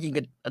ำไมไม่ยิง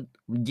กัน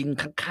ยิง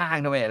ข้าง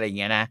ๆทำไมอะไรอย่าง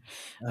เงี้ยนะ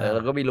อาเร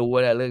าก็ไม่รู้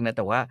นะเรื่องนั้นแ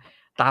ต่ว่า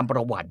ตามปร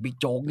ะวัติบิ๊ก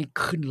โจ๊กนี่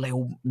ขึ้นเร็ว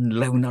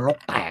นรก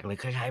แตกเลย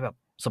คล้ายๆแบบ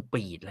ส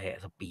ปีดเลยอะ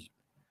สปีด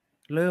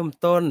เริ่ม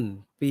ต้น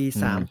ปีอื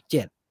ม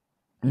37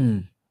อืม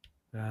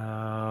อ๋อ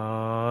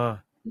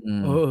อื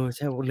มเออๆใ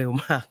ช่โอ้เร็ว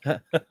มากครับ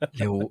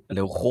เ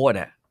ร็วโคตร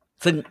อะ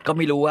ซึ่งก็ไ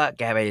ม่รู้ว่า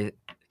แกไ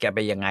ป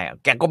ยังไงอะ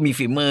แกก็มี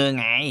ฝีมือ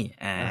ไง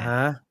อาอะฮ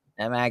ะใ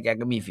ช่ไหมแก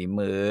ก็มีฝี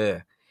มือ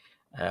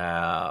เอ่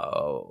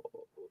อ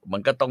มั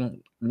นก็ต้อง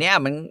เนี่ย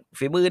มัน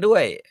ฝีมือด้ว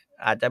ย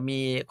อาจจะมี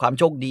ความ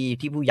โชคดี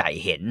ที่ผู้ใหญ่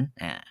เห็น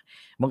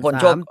บางคน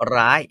โชค3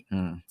 ร้าย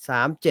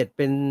37เ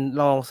ป็น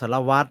รองสาร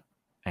วัตร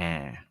อา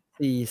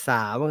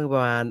43ก็คือปร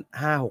ะมาณ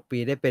5-6ปี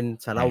ได้เป็น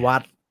สารอาวั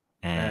ตร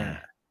อาอา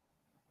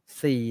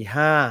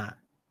45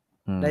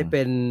อืมได้เ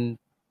ป็น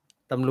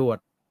ตำรวจ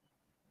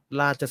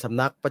ราชสำ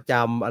นักประจ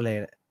ำอะไร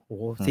โอ้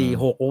โฮอืม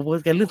46โอ้โฮ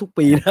แกเลื่อนทุก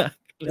ปีนะ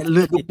เลื่อนทุกปีเ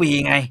ลือกทุกปี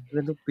ไงเลื่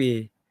อนทุกปี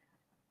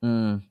อื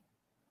ม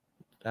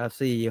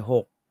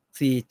46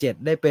 47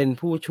ได้เป็น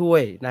ผู้ช่ว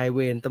ยนายเว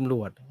รตำร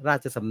วจรา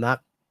ชสำนัก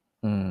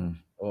อืม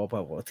โอ้แบ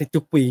บว่าทุ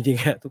กปีจริง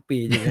ๆครับทุกปี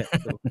จริงๆครับ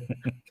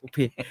ทุก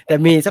ปีแต่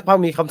มีสักพัก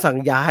มีคำสั่ง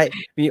ย้าย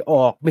มีอ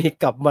อกมี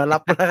กลับมารั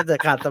บราช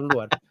การตำร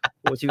วจ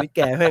โอ้ชีวิตแ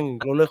กแม่ง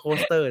roller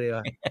coaster เลย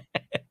ว่ะ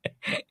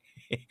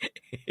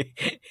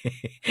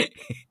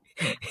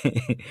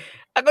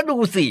ก็ ก็ดู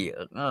สิ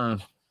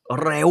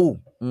เร็ว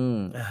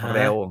เ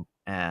ร็ว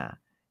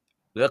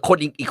หรือคน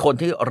อีกคน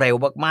ที่เร็ว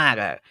มาก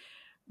ๆอ่ะ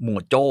หมว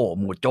ดโจ้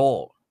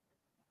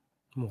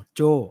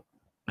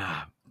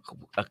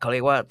เขาเรี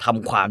ยกว่าท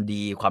ำความ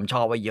ดีความช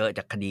อบไว้เยอะจ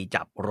ากคดี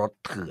จับรถ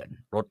เถื่อน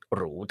รถห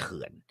รูเ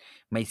ถื่อน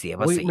ไม่เสีย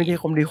ภาษีไม่ได้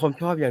ความดีความ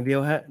ชอบอย่างเดียว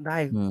ฮะได้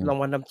ราง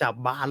วัลนำจับ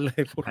บานเล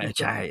ยพูด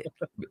ใช่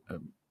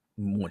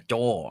หมวดโ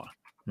จ้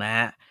นะฮ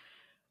ะ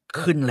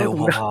ขึ้นเร็ว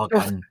พอๆ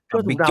กันกั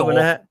บบิ๊กโจ๊ก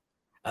นะฮะ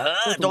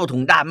โจ้ถุ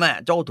งดำอ่ะ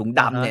โจ้ถุง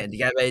ดำเนี่ย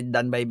แกไป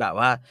ดันไปแบบ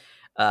ว่า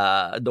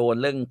โดน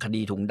เรื่องค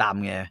ดีถุงด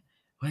ำไง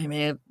ไ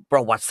ม่ปร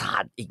ะวัติศา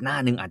สตร์อีกหน้า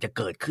นึงอาจจะ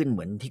เกิดขึ้นเห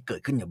มือนที่เกิ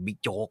ดขึ้นกับบิ๊ก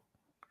โจ๊ก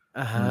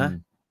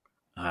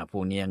พ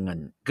วกนี้เงิน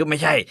คือไม่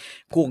ใช่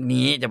พวก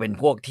นี้จะเป็น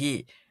พวกที่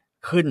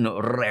ขึ้น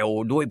เร็ว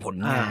ด้วยผล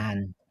งาน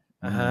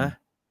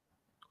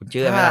คุณเ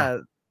ชื่อไหมล่ะ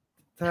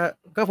ถ้า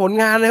ก็ผล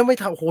งานเลยไม่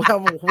ทำโห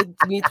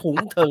มีถุง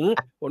ถึง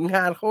ผลง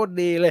านโคตร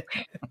ดีเลย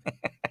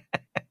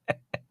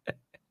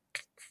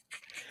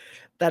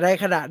แต่ใน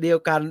ขณะเดียว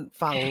กัน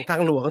ฝั่งทา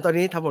งหลวงตอน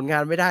นี้ทำผลงา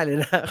นไม่ได้เลย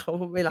นะเขา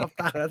ไม่รับ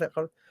ตังค์แล้วแต่เข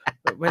า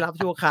ไม่รับ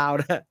ชั่วคราว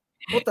นะ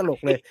โคตรตลก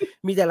เลย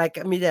มีแ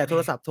ต่โท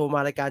รศัพท์โทรมา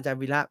รายการอาจารย์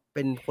วีระเ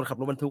ป็นคนขับ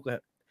รถบรรทุกอ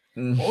ะ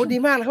โอ้ดี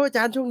มากเลยครับอาจ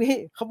ารย์ช่วงนี้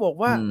เขาบอก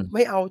ว่าไ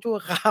ม่เอาชั่ว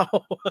คราว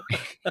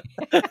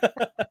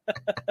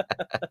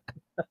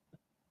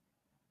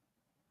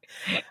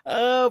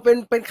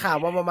เป็นข่าว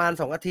มาประมาณ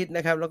2 อาทิตย์น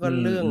ะครับแล้วก็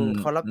เรื่อง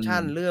คอร์รัปชั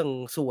นเรื่อง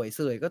สวยเ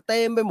สื่อยก็เต็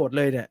มไปหมดเ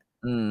ลยเนี่ย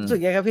รู้สึก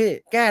ไงครับพี่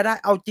แก้ได้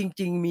เอาจ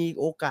ริงๆมี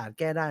โอกาส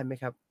แก้ได้ไหม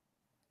ครับ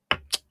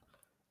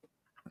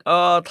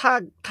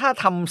ถ้า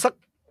ทำสัก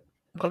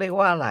เขาเรียก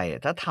ว่าอะไร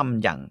ถ้าท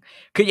ำอย่าง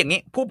คืออย่าง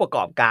นี้ผู้ประก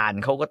อบการ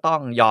เขาก็ต้อ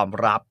งยอม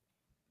รับ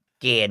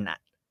เกณ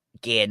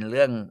ฑ์เ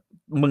รื่อง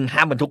มึงห้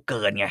ามบรรทุกเ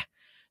กินไง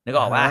นึก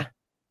ออกป่ะ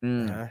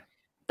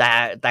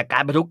แต่กา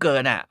รบรรทุกเกิ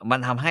นอ่ะมัน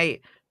ทำให้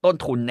ต้น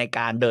ทุนในก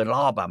ารเดินร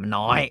อบอ่ะมัน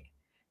น้อย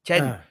เช่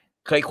น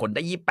เคยขนไ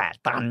ด้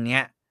28 ตันเ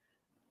นี้ย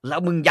แล้ว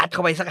มึงยัดเข้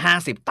าไปสัก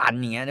50 ตัน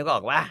อย่างเงี้ยนึกอ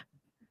อกป่ะ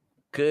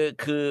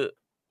คือ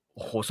โ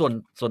อ้โห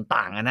ส่วน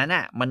ต่างอันนั้น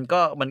น่ะมันก็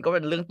เ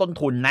ป็นเรื่องต้น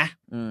ทุนนะ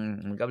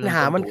มันก็ปัญห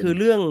ามันคือ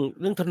เรื่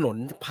องถนน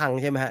พัง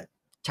ใช่ไหมฮะ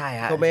ใช่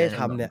ฮะก็ไม่ได้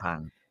ทำเนี่ยพัง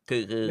คื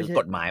อ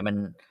กฎหมายมัน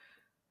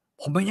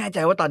ผมไม่แน่ใจ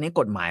ว่าตอนนี้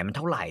กฎหมายมันเ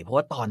ท่าไหร่เพราะ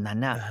ว่าตอนนั้น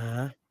น่ะ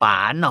ป๋า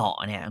เหนาะ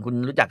เนี่ยคุณ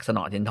รู้จักสน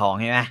อเทียนทอง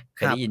ใช่ไหมเค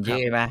ยได้ยินชื่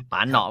อไหมป๋า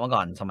เหนาะเมื่อก่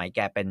อนสมัยแก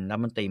เป็นรัฐ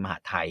มนตรีมหา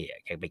ดไทย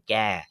แกไปแ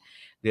ก้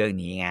เรื่อง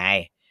นี้ไง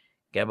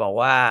แกบอก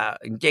ว่า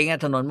จริง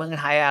ๆถนนเมือง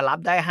ไทยรับ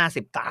ได้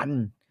50 ตัน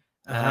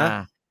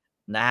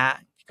นะฮะ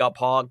ก็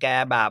พอแก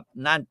แบบ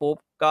นั่นปุ๊บ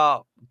ก็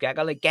แก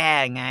ก็เลยแก้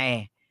ไง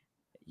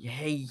ใ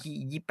ห้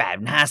28 เ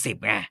ป็น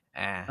50ไง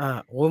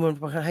โอ้ยมัน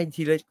ให้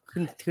ทีละ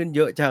ขึ้นเ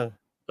ยอะจัง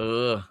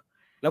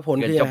แล้วผล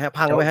คือยังไงฮะ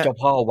พังไหมฮะเจ้า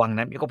พ่อวัง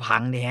นั้นก็พั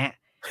งดิฮะ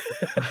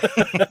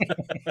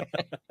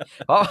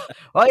เพราะ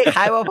ค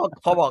ล้ายว่า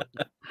พอบอก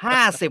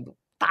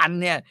50 ตัน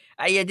เนี่ย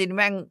ไอ้ยาจินแ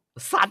ม่ง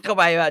ซัดเข้า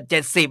ไปว่า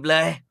70เล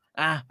ย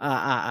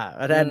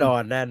แน่น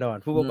อน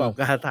ผู้ประกอบ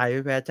การไทยไ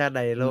ม่แพ้ชาติใด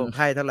ในโลกใ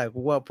ห้เท่าไหร่กู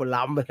ว่าผล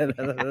ล้ำ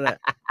นั่นแหละ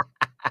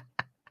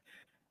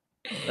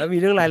แล้วมี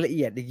เรื่องรายละเ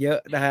อียดอีกเยอะ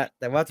นะฮะ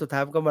แต่ว่าสุดท้า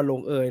ยมันก็มาล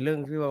งเอยเรื่อง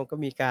ที่ว่ามันก็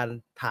มีการ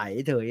ถ่าย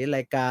เถยร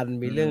ายการ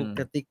มีเรื่องส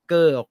ติ๊กเก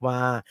อร์ออกมา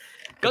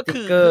ก็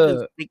คือ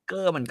สติ๊กเก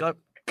อร์มันก็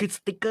คือส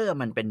ติ๊กเกอร์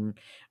มันเป็น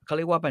เขาเ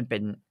รียกว่ามันเ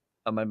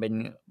ป็น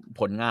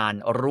ผลงาน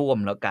ร่วม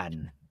แล้วกัน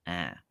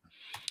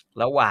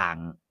ระหว่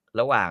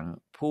าง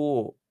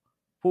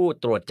ผู้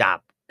ตรวจจับ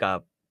กับ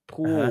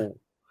ผู้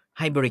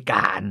ให้บริก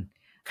าร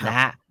นะ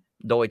ฮะ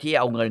โดยที่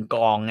เอาเงินก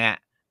องเนี่ย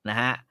นะ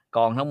ฮะก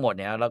องทั้งหมดเ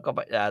นี่ยแล้วก็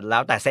แล้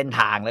วแต่เส้น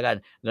ทางแล้วกัน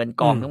เงิน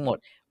กองทั้งหมด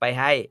ไป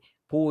ให้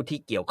ผู้ที่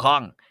เกี่ยวข้อ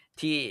ง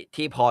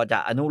ที่พอจะ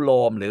อนุโล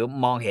มหรือ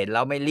มองเห็นแ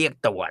ล้วไม่เรียก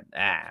ตรวจ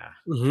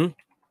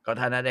ก็เ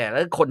ท่านั้นแหละแล้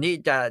วคนที่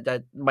จะ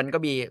มันก็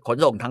มีขน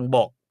ส่งทางบ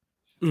ก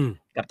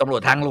กับตำรว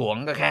จทางหลวง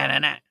ก็แค่นั้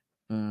นน่ะ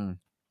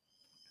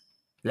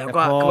แล้ว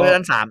ก็เพราะฉะ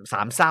นั้นส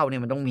ามเศร้าเนี่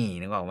ยมันต้องมี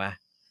นึกออกไหม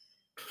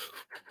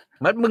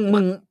มันมึ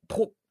งพ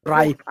วกไตร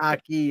ภา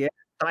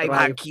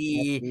คี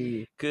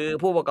คือ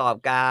ผู้ประกอบ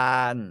กา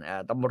ร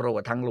ตำรว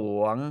จทางหล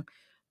วง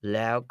แ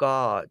ล้วก็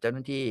เจ้าห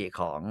น้าที่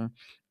ของ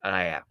อะไร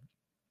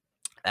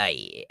ไ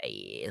อ้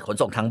ขน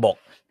ส่งทางบก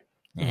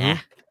นะ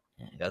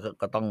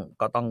ก็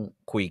ต้อง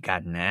คุยกั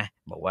นนะ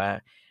บอกว่า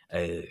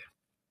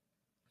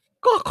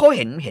ก็เขาเ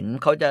ห็น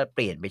เขาจะเป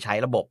ลี่ยนไปใช้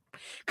ระบบ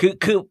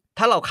คือ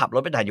ถ้าเราขับร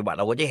ถไปต่างจังหวัด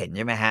เราก็จะเห็นใ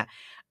ช่ไหมฮะ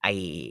ไอ้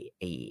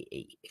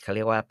เขาเ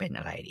รียกว่าเป็น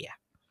อะไรเดีย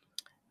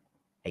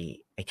ไ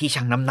อ้ที่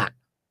ชั่งน้ำหนัก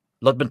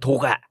รถบรรทุ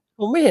ก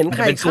ผมไม่เห็นใ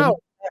ครเข้า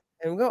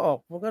มันก็ออก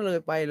มันก็เลย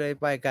ไ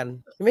ปกัน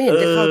ไม่เห็น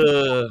จะเข้า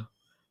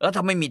แล้วถ้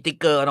าไม่มีติ๊ก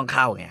เกอร์ต้องเ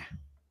ข้าไง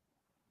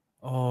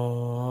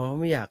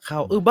ไม่อยากเข้า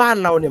บ้าน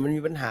เราเนี่ยมัน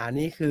มีปัญหา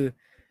นี้คือ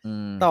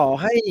ต่อ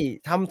ให้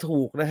ทำถู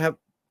กนะครับ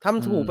ท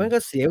ำถูกมันก็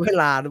เสียเว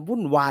ลาวุ่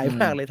นวาย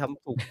มากเลยท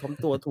ำถูกท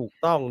ำตัวถูก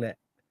ต้องเนี่ย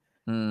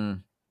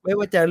ไม่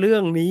ว่าจะเรื่อ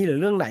งนี้หรือ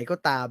เรื่องไหนก็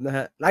ตามนะฮ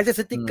ะหลังจาก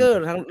สติ๊กเกอร์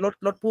ทั้ง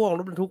รถพ่วงร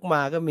ถบรรทุกม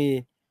าก็มี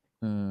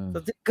อืมส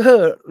ติกเกอ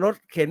ร์รถ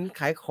เข็น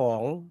ขายขอ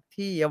ง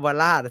ที่เยาว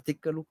ราชสติก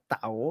เกอร์ลูกเ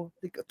ต๋าส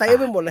ติกเกอร์เต็มอา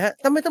ไปหมดเลยครับ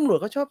ทำไมตำรวจ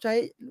เขาชอบใช้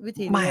วิ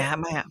ธีนี้ครับ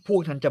ไม่ครับพว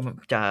กนั้นจะ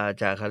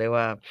เขาเรียก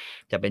ว่า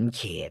จะเป็นเ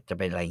ขตจะ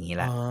เป็นอะไรอย่างงี้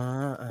อ๋อแล้ว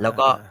อแล้ว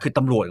ก็าๆๆคือต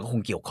ำรวจก็ค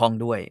งเกี่ยวข้อง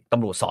ด้วยต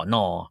ำรวจสน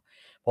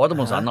เพราะว่าอะฮะตำ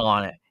รวจสน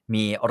เนี่ย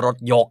มีรถ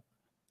ยก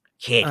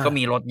เขตอาก็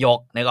มีรถยก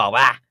นึกออกเป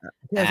ล่า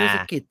ที่เอาอาเทศ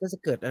กิจ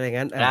อะไร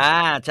งั้นอาอา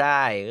ใช่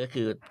ก็คื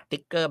อสติ๊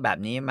กเกอร์แบบ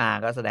นี้มา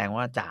ก็แสดง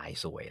ว่าจ่าย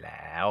สวยแล้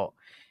ว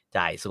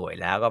จ่ายสวย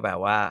แล้วก็แบบ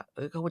ว่า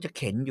เขาก็จะเ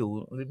ข็นอยู่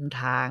ริมท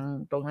าง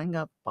ตรงนั้น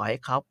ก็ปล่อยให้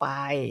เขาไป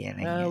อะไร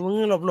อย่างเงี้ย มึง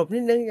หลบๆนิ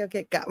ดหนึ่งอย่าเก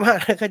ะกะมาก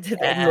เขาจะเ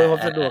อออำนวยควา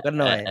มสะดวกกัน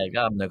หน่อย ๆๆๆก็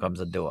อำนวยความ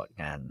สะดวก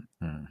กัน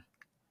อืม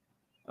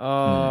เอ่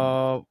อืม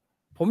อ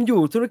ผมอ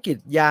ยู่ธุรกิจ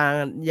ย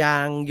า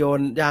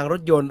งร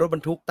ถยนต์รถบร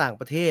รทุกต่าง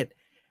ประเทศ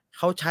เ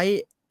ขาใช้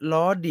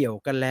ล้อเดี่ยว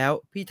กันแล้ว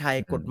ที่ไทย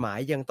อืมกฎหมาย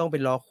ยังต้องเป็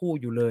นล้อคู่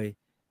อยู่เลย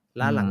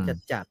ล้าอืหลังม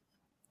จัด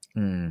อื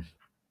ม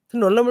ๆถ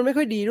นนเรามันไม่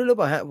ค่อยดีด้วยหรือเ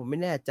ปล่าครับผมไม่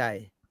แน่ใจ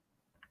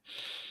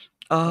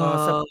เอ่เอ่อ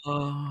ส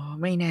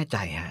ไม่แน่ใจ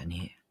ครับอัน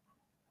นี้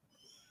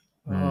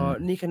อืม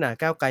นี่ขนาด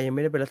ก้าวไกลยังไ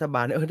ม่ได้เป็นรัฐบา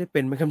ลนะได้เป็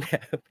นไหมครับเนี่ย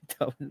พี่จ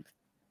อม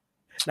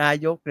นา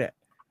ยกเนี่ย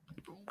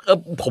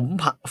ผม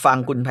ฟัง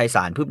คุณไพศ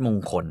าลพืชมง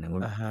คล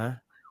อะฮะ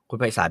คุณ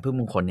ไพศาลพืช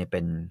มงคลเนี่ยเ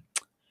ป็น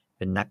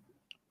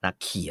นัก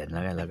เขียนแ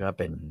ล้วกันแล้วก็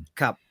เป็น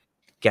ครับ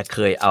แกเค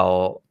ยเอา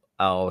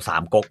สา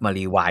มก๊กมา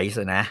revise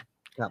อะนะ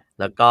ครับ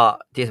แล้วก็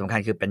ที่สำคัญ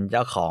คือเป็นเจ้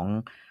าของ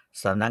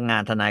สำนักงา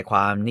นทนายคว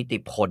ามนิติ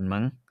พล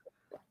มั้ง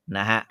น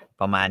ะครับ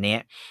ประมาณนี้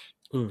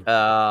อืม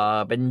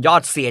เป็นยอ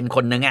ดเซียนค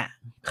นหนึ่งอะ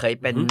เคย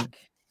เป็นอือฮึ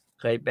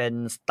เคยเป็น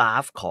สตา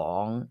ฟขอ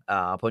ง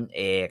พลเ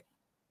อก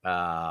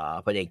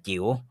พลเอก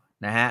จิ๋ว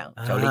นะครับอ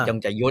าชวลิตยง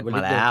ใจยุทธว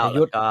ลิตยงมาแล้วใจ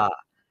ยุทธแล้วก็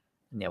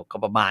เนี่ยก็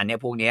ประมาณเนี้ย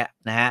พวกเนี้ย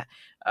นะครับ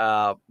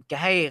แก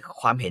ให้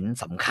ความเห็น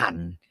สำคัญ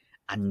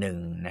อันหนึ่ง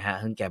นะครับ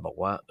ซึ่งแกบอก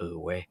ว่าเ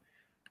ว้ย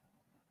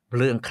เ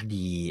รื่องค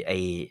ดีไอ้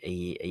ไอ้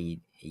ไอ้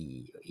ไ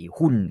อ้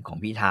หุ้นของ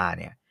พิธา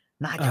เนี่ย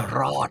น่าอาจะร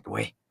อดเ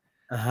ว้ย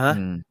อะฮะอื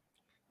ม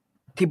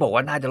ที่บอกว่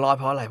าน่าจะรอด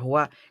เพราะอะไรเพราะ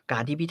ว่ากา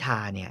รที่พิธา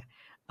เนี่ย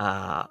อ่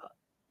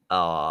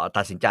า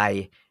ตัดสินใจ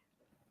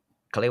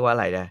เขาเรียกว่าอะ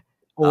ไรนะ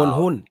โอน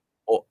หุ้น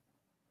โอะ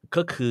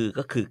ก็คือ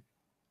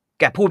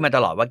แกพูดมาต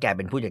ลอดว่าแกเ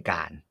ป็นผู้จัดก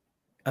าร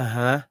อะฮ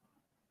ะ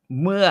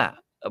เมื่อ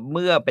เ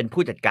มื่อเป็น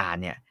ผู้จัดการ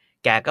เนี่ย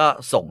แกก็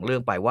ส่งเรื่อ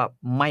งไปว่า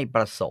ไม่ป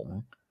ระสงค์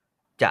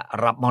จะ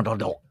รับมร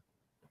ดก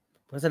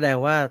ก็แสดง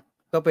ว่า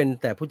ก็เป็น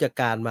แต่ผู้จัด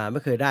การมาไ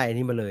ม่เคยได้อัน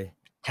นี้มาเลย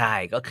ใช่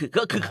ก็คือ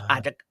อา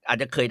อาจ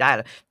จะเคยได้แ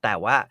ล้วแต่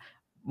ว่า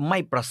ไม่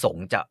ประสง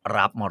ค์จะ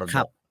รับมรค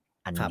รับดก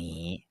อันครับ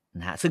นี้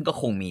นะครับซึ่งก็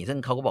คงมีซึ่ง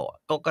เขาก็บอกว่า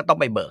ก็ต้อง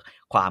ไปเบิก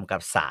ความกั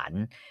บศาล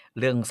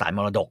เรื่องศาลม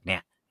รดกเนี่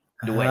ย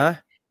ด้วยอะฮะ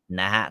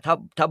นะครับ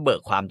ถ้าเบิ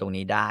กความตรง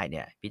นี้ได้เ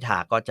นี่ยพิธา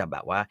ก็จะแบ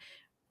บว่า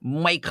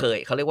ไม่เคย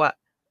เขาเรียกว่า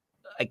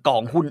ไอ้กอ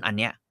งหุ้นอัน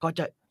เนี้ยก็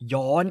จะ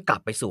ย้อนกลั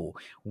บไปสู่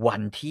วั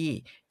นที่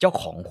เจ้า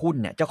ของหุ้น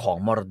เนี่ยเจ้าของ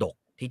มรดก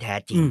ที่แท้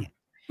จริอืมงเนี่ย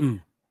อืม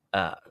เ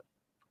อ่อ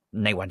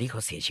ในวันที่เขา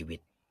เสียชีวิต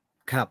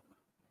ครับ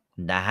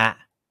นะฮ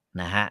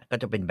ะก็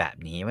จะเป็นแบบ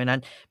นี้เพราะฉะนั้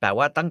นแปล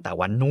ว่าตั้งแต่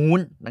วันนู้น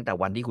ตั้งแต่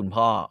วันที่คุณ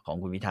พ่อของ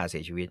คุณพิธาเสี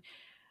ยชีวิต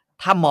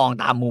ถ้ามอง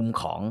ตามมุม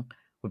ของ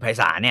คุณไพ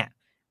ศาลเนี่ย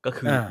ก็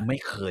คืออาไม่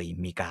เคย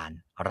มีการ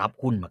รับ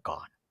หุ้นมาก่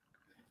อน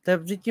แต่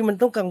จริงๆมัน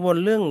ต้องกังวล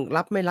เรื่อง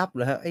รับไม่รับเห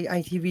รอครับไอ้ไอ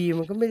ทีวี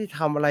มันก็ไม่ได้ท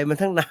ำอะไรมา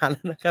ตั้งนานแ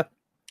ล้วนะครับ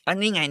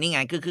นี่ไง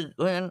คือเพ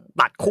ราะฉะนั้น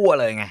ตัดขั้ว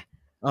เลยไง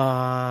อ๋อ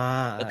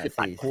ก็คือ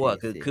ตัดขั้ว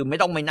คือ444คือไม่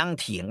ต้องไปนั่ง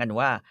เถียงกัน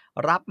ว่า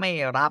รับไม่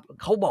รับ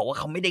เขาบอกว่า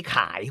เขาไม่ได้ข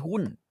ายหุ้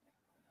น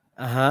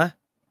อะฮะ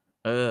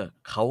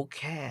เขาแ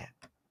ค่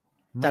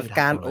ไม่จัดรับ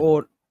การโอมรดก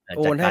นโอจัด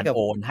การนให้กับโอ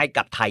นให้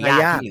กับทายาททา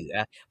ยาทที่เหลือ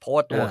เพราะ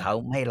ว่าตัวอาเขา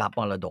ไม่รับ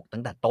มรดกตั้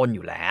งแต่ต้นอ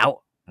ยู่แล้ว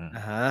อืม อ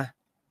ะฮะ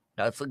แ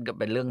ล้วซึ่งก็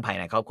เป็นเรื่องภาย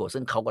ในครอบครัว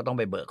ซึ่งเขาก็ต้อง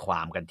ไปเบิกคว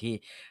ามกันที่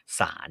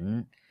ศาล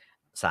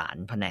ศาล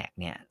แผนก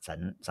เนี่ย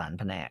ศาล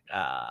แผนก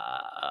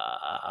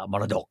ม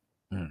รดก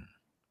อืม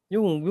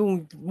ยุ่ง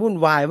วุ่น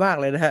วายมาก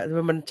เลยนะครับทำไ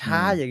มมันอืช้า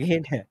มอย่างงี้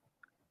เนี่ย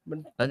มัน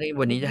แล้วนี่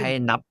วันนี้จะมันให้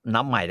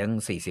นับใหม่ตั้ง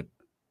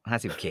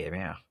40-50K ไหม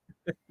อะ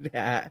เนี่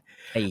ยครับ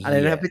ไอ้เหี้ยอะไร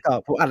นะครับพี่ต่อ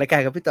ผมอัดรายการ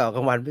กับพี่ต่อกล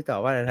างวันพี่ต่อ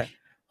ว่าอะไรนะครับ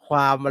คว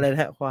ามอะไรน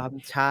ะครับความ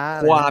ช้าอ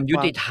ะไรนะความยุคว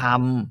ามติธรร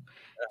ม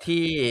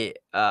ที่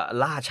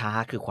ล่าช้า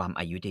คือความ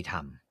อายุติธร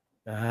รม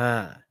อา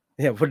เ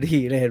นี่ยพอดี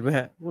เลยเห็นไหมค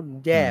รับหุ้น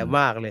อืแย่มม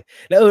ากเลย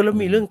แล้วอื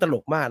มมีเรื่องตล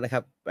กมากนะค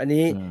รับอัน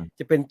นี้อืม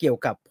จะเป็นเกี่ยว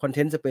กับคอนเท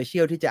นต์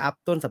Special ที่จะอัป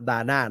ต้นสัปดา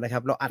ห์หน้านะครั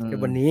บเราอัดอืมกัน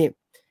วันนี้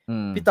อื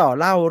มพี่ต่อ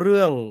เล่าเ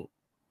รื่อง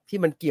ที่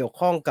มันเกี่ยว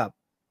ข้องกับ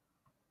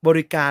บ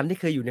ริการที่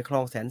เคยอยู่ในคล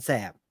องแสนแส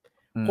บ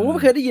อืผมก็ม ไ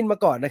ม่เคยได้ยินมา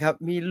ก่อนนะครับ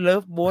มี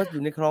Love Boat อ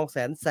ยู่ในคลองแส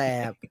นแส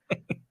บ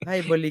ให้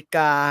บริก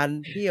าร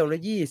เที่ยวละ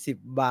20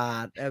 บา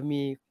ท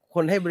มีค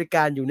นให้บริก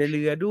ารอยู่ในเ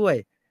รือด้วย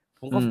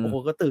ผมก็อืมโอ้โฮ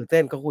ก็ตื่นเต้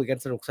นก็คุยกัน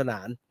สนุกสนา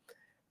น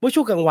เมื่อ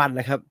ช่วงกลางวัน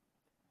นะครับ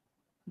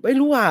ไม่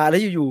รู้หาอะไร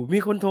อยู่ๆมี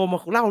คนโทรมา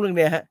เล่าเรื่องเ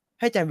นี้ยครับ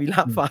ให้อาจารย์วีร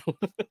ะอืมฟัง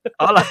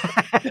อ๋อเหรอ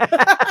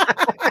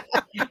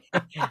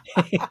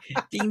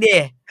จริงดิ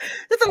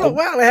ก็ตผมลก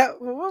มากเลยครับ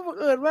ผมว่าบัง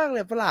เอิญมากเล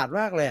ยประหลาด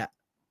มากเลยอะ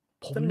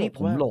ผมตลนี่กมากผ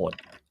มโหลด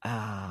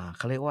เ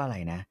ขาเรียกว่าอะไร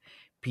นะ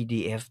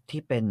PDF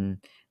ที่เป็น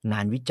งา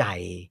นวิจัย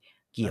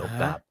เกี่อะฮ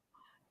ะ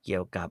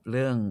ยวกับเ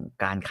รื่อง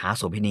การค้าโ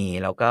สเภณี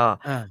แล้วก็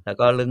อา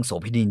เรื่องโส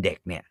เภณีเด็ก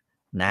เนี่ย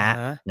นะ อะฮ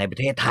ะ ในประ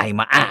เทศไทย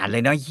มาอ่านเล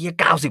ยนะเหี้ย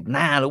90 ห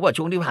น้ารู้เปล่า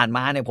ช่วงที่ผ่านม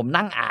าเนี่ยผม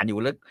นั่งอ่านอยู่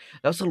แ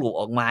ล้วสรุป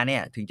ออกมาเนี่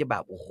ยถึงจะแบ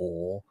บโอ้โฮ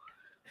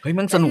เฮ้ยแ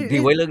ม่งสนุกดี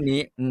เว้ยเรื่อง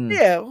นี้เ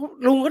นี่ย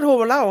ลุงก็โทร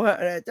มาเล่าครับ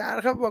อาจาร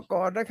ย์ครับเมื่อ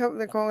ก่อนนะครับใ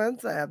นคลองแสน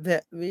แสบเนี่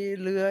ยมี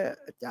เรือ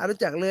อาจารย์รู้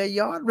จักเรือ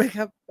ยอชต์ไหมค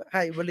รับใ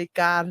ห้บริ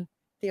การ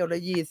เที่ยวละ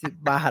20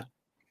 บาท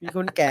มีค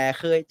นแก่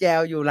เคยแจ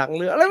วอยู่หลังเ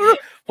รืออะไรไม่รู้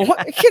ผมว่า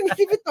ไอ้แค่นี้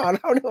ที่พี่ต่อเ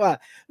ล่านี่หว่า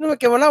นึกว่า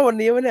แกมาเล่าวัน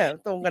นี้วะเนี่ย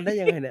ตรงกันได้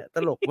ยังไงเนี่ยต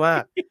ลกมา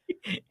ก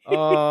เอ่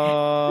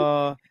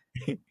อ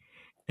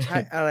ใช่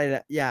อะไรเ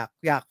นี่ยอ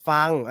ยาก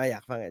ฟังอย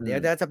ากฟังเดี๋ยว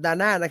สัปดาห์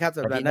หน้านะครับ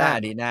สัปอาทิตย์หน้าดาห์หน้าอ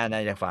าทิตย์หน้าน่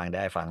าจะฟังไ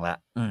ด้ฟังแล้ว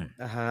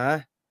อะฮะ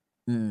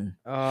อืม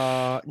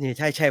นี่ใ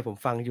ช่ๆผม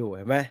ฟังอยู่เ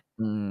ห็นไหม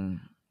อืม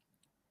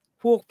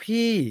พวก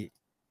พี่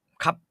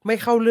ครับไม่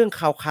เข้าเรื่อง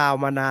คาว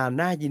ๆมานาน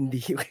น่ายิน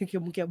ดี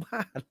แกบ้า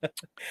เหรอ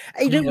ไ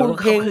อ้ทำไมเรื่องบุญเราต้อง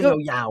เข้าเพลงก็เครื่อง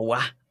ยาวๆว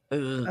ะเอ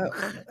อเอ่อ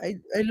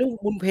ไอ้เรื่อง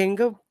บุญเพลง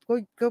ก็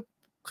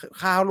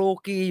คาวโล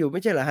กีอยู่ไ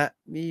ม่ใช่เหรอครับ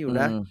มีออืยู่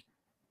นะม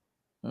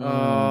อืเอ่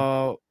ม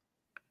อ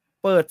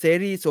เปิดเส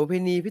รีโสเภ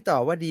ณีพี่ต่อ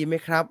ว่าดีไหม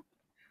ครับ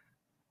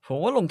ผม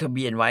ว่าลงทะเ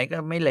บียนไว้ก็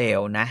ไม่เล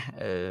วนะ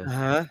อะ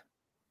ฮะ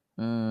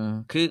อืม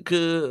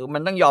คือมั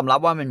นต้องยอมรับ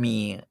ว่ามัน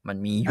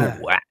มีออายู่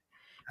อะ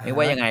อะไม่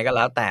ว่าฮะยังไงก็แ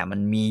ล้วแต่มัน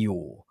มีอ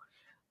ยู่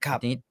ครั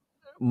บทีนี้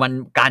มัน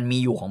การมี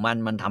อยู่ของ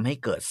มันทำให้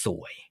เกิดส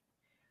วย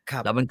ครั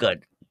บแล้วมันเกิด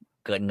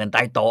เงินใ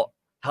ต้โต๊ะ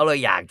ถ้าเรา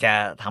อยากจะ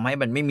ทำให้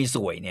มันไม่มีส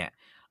วยเนี่ย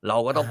เรา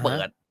ก็อะฮะต้อง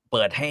เ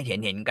ปิดให้เ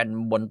ห็นกัน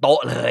บนโต๊ะ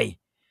เลย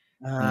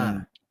อาอืม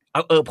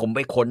ผมไป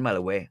ค้นมาเล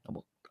ยเว้ยเขาบ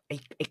อก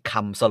ไอ้ค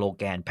ำสโล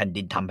แกนแผ่น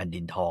ดินทำแผ่น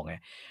ดินทองเนี่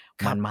ย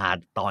ครับมันมา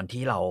ตอน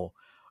ที่เร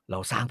า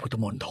สร้างพุทธ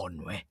มณฑล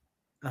เว้ย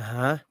อะฮ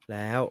ะแ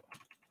ล้ว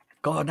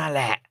ก็นั่นแ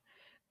หละ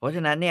เพราะฉ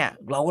ะนั้นเนี่ย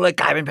เราก็เลย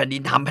กลายเป็นแผ่นดิ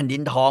นทำแผ่นดิ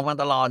นทองมา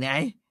ตลอดไง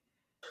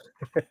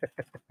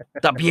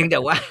แต่เพียงแต่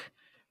ว่า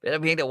แต่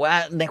เพียงแต่ว่า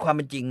ในความเ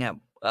ป็นจริงอะ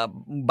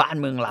บ้าน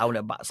เมืองเราเ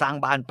นี่ยสร้าง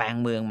บ้านแปลง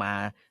เมืองมา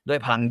ด้วย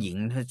พลังหญิง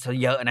เสีย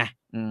เยอะนะ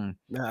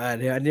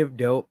เดี๋ยวอันนี้เ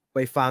ดี๋ยวไป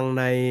ฟัง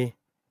ใน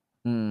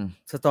อืม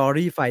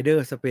Story Finder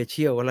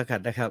Special ก็แล้วกั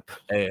นนะครับ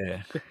เออ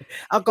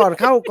เอาก่อน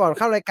เข้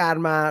ารายการ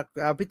มา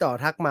พี่ต่อ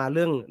ทักมาเ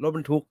รื่องรถบ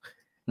รรทุก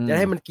อืมจะใ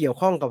ห้มันเกี่ยว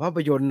ข้องกับภาพ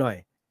ยนตร์หน่อย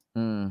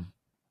อืม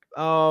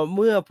เ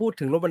มื่อพูด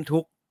ถึงรถบรรทุ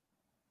ก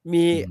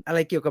มีอืมอะไร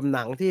เกี่ยวกับห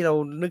นังที่เรา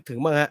นึกถึง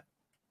บ้างครับ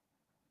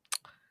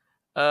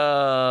เอ่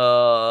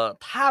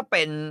ถ้าเ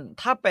ป็น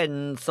ถ้าเป็น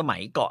สมั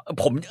ยก่อน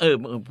ผม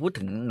พูด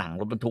ถึงหนัง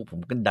รถบรรทุกผม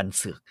ก็ดันเ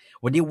สือก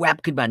วันนี้แว็บ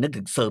ขึ้นมานึก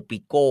ถึง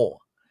Serpico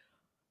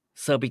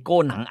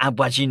หนัง Al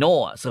Pacino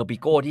อะ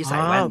Serpico ที่อ๋อใส่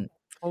แว่น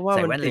เพราะว่าใ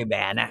ส่แว่น มันติด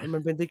Ray-Ban น่ะ มั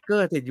นเป็นสติกเกอ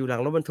ร์ติดอยู่หลั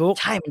งรถบรรทุก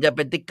ใช่มันจะเ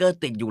ป็นสติกเกอร์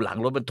ติดอยู่หลัง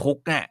รถบรรทุก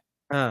เนี่ย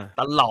อา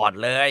ตลอด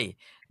เลย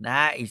นะ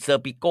ไอ้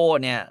Serpico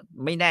เนี่ย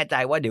ไม่แน่ใจ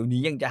ว่าเดี๋ยว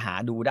นี้ยังจะหา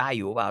ดูได้อ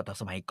ยู่หรือเปล่าแต่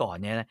สมัยก่อน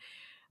เนี่ยนะ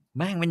แ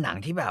ม่งเป็นหนัง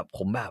ที่แบบผ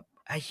มแบบ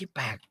ไอ้เหี้ยแป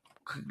ลก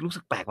คือรู้สึ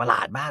กแปลกประหล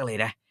าดมากเลย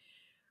นะ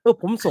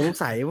ผมสง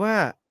สัยว่า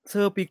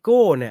Serpico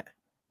เนี่ย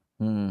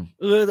อืม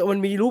มัน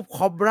มีรูป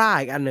Cobra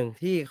อีกอันหนึ่ง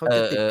ที่เขาเอจ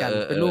ะติดกัน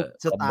เป็นรูป อๆ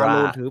ๆๆ Cobra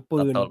Stallone ถือ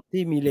ปืนต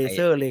ที่มีเลไอ้เซ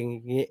อร์เล็งอ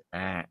ย่างงี้อ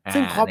า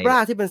ซึ่ง ใน Cobra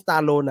ที่เป็น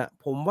Stallone อะ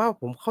ผมว่า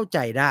ผมเข้าใจ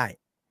ได้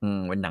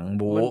เป็นหนัง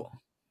บู๊มัน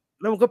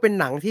แล้วมันก็เป็น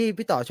หนังที่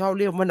พี่ต่อชอบเ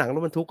รียกว่าหนังร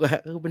ถบรรทุกอะครั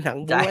บคือเป็นหนัง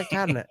บู๊ใช่ แอก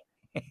ชันอะ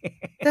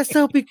แต่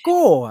Serpico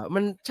อะมั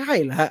นใช่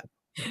เหรอครับ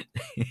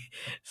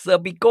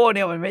Serpico เ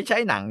นี่ยมันไม่ใช่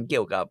หนังเ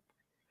กี่ยวกับ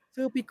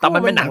แต่ Serpico มั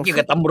นเป็นหนังมันหนังเกี่ยว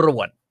กับตำร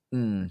วจ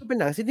ก็เป็น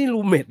หนัง Sidney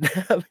Lumet นะค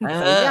รับเป็นเ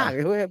หนังยากออ อ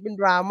ยู่เว้ยเป็น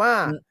drama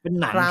เป็น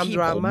หนัง crime ที่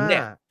ผม drama เนี่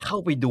ยเข้า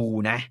ไปดู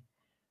นะ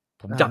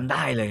ผมอาจำไ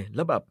ด้เลยแ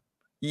ล้วแบบ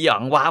หยอ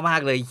งว้ามา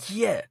กเลยเ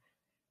หี้ย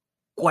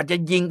กว่าจะ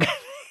ยิงกัน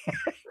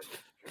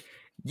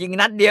ยิง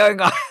นัดเดียวเอง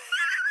เหรอ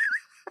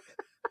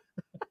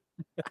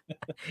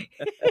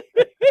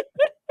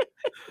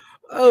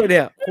เ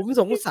นี่ยผม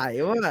สงสัย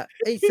ว่า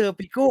ไอ้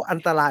Serpico อัน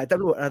ตรายต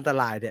ำรวจอันต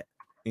รายเนี่ย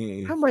เออ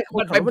ทำไมคน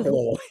มันไปโผล่ ขับรถบรรทุ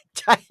ก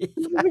ใช่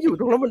ทำไมมาอยู่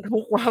ตรงรถบรรทุ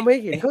กวะไม่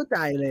เห็นเข้าใจ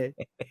เลย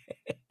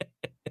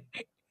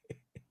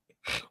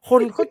ค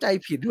นเข้าใจ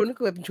ผิดว่านึ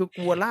กว่าเป็น Che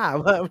Guevara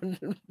ว่ามัน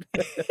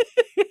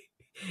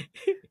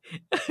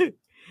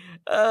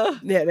เออ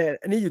เนี่ย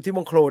อันนี้อยู่ที่บ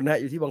างโคลนนะครับ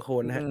อยู่ที่บางโคล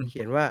นนะครับอืมเ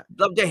ขียนว่า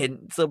เราจะเห็น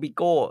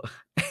Serpico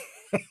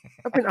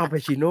ถ้าเป็น Al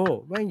Pacino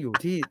แม่งอยู่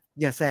ที่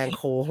อย่าแซงโ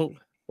ค้ง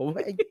ผมว่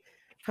า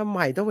ทำไม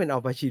ต้องเป็น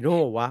Al Pacino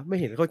วะไม่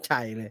เห็นเข้าใจ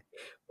เลย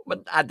มัน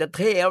อาจจะเ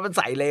ท่แล้วมันใ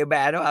ส่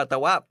Ray-Ban หรือเปล่าแต่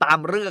ว่าตาม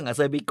เรื่องอะ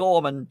Serpico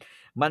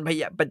มันพ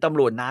ยาเป็นตำ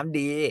รวจน้ำ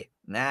ดี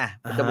นะ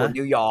เป็อะฮะนตำรวจ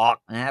นิวยอร์ก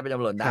นะครับเป็นต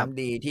ำรวจครับน้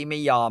ำดีที่ไม่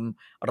ยอม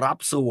รับ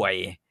สวย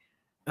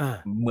อา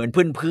เหมือน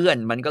เพื่อน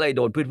ๆมันก็เลยโ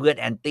ดนเพื่อน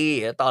ๆ Anti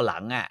แล้วตอนหลั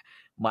งอะ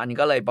มัน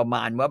ก็เลยประม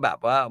าณว่าแบบ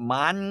ว่า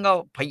มันก็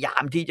พยายา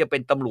มที่จะเป็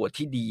นตำรวจ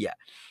ที่ดีอะ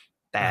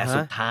แต่อะฮะ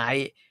สุดท้าย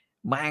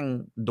แม่ง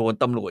โดน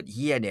ตำรวจเ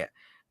หี้ยเนี่ย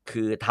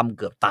คือทำเ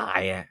กือบตาย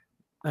อะ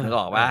อานึกอ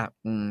อกเปล่า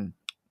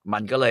ๆมั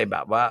นก็เลยแบ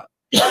บว่า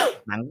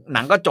ห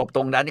นังก็จบต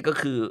รงนั้นก็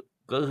คื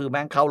อแ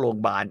ม่งเข้าโรง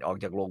บาลออก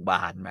จากโรงบ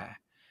าลมา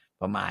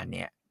ประมาณเ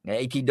นี้ยไ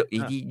อ้ที่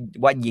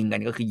ว่ายิงกั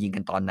นก็คือยิงกั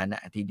นตอนนั้นน่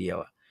ะทีเดียว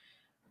อะ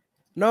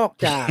นอก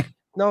จาก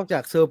นอกจา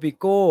ก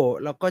Serpico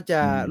เราก็จ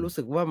ะอืมรู้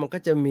สึกว่ามันก็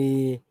จะมี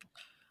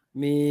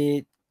มี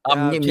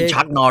Che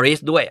Chuck Norris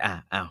ด้วย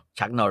อ้าว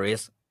Chuck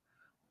Norris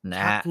น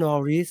ะครั Chuck บ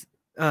Norris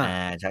อา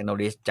Chuck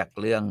Norris จาก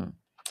เรื่อง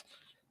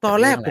ตอน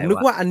แรกอะไรวะผมนึก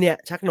ว่าอันเนี้ย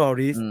Chuck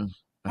Norris อืม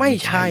มันไม่ไม่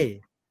ใช่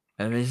ใช่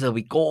มันเป็นเซอร์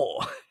วิโก้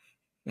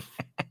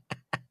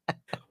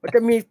มันจ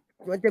ะมี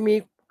มันจะมี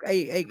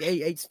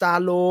ไอ้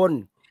Stallone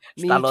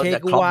มี Stallone Che กั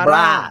บ Cobra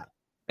Guevara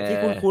เอที่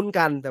อคุ้นๆ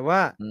กันแต่ว่า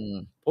อืม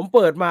ผมเ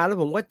ปิดมาแล้ว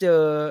ผมก็เจ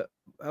อ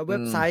อืเว็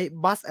บมไซต์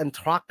Bus and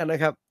Truck อะน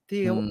ะครับ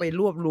ที่อืเขาไปม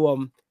รวบรวม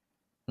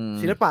อืม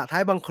ศิลปะท้า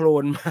ยบังโคล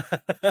นมา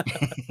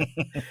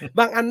บ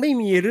างอันไม่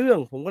มีเรื่อง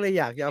ผมก็เลย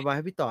อยากจะเอามาใ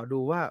ห้พี่ต่อดู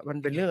ว่ามัน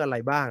เป็นเรื่องอะไร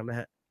บ้างนะ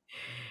ครับ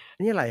อั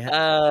นนี้อะไรคเอ่รั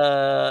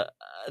บ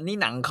อนี่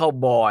หนังคาว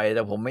บอยแ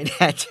ต่ผมไม่แ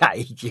น่ใจ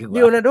จริงๆว่า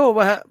Leonardo เป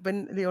ล่าครับเป็น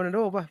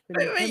Leonardo เปล่าเป็น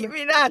ไม่ใช่ไหมไ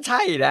ม่น่าใ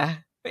ช่นะ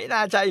ไม่น่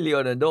าใช่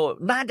Leonardo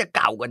น่าจะเ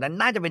ก่ากว่านั้น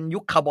น่าจะเป็นยุ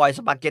คคาวบอยส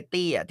ปาเกต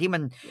ตีอะที่มั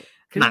น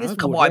หนั Clint ง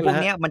คาว Eastwood บอยนั่นเหรอครับพวก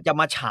เนี้ยมันจะ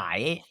มาฉาย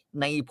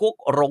ในพวก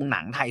โรงห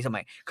นังไทยสมั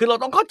ยคือเรา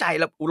ต้องเข้าใจ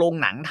แล้วโรง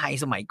หนังไทย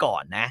สมัยก่อ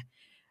นนะ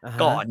อะ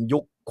ก่ฮะอนยุ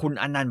คคุณ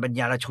อนันต์ปัญ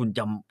ญารชุน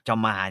จะ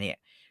มาเนี่ย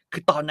คื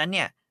อตอนนั้นเ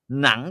นี่ย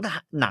หนัง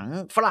หนัง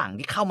ฝรั่ง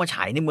ที่เข้ามาฉ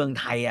ายในเมือง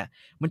ไทยอะ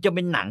มันจะเ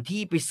ป็นหนัง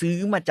ที่ไปซื้อ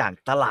มาจาก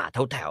ตลาด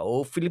แถว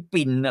ๆฟิลิป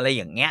ปินส์อะไร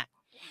อย่างเงี้ย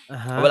อะ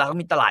ฮะเวลาเขา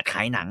มีตลาดข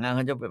ายหนังอะเข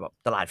าจะเป็นแบบ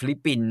ตลาดฟิลิป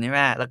ปินส์ใช่ไห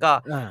มแล้วก็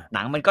อาห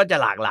นังมันก็จะ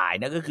หลากหลาย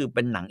นะก็คือเ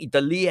ป็นหนังอิต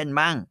าเลียน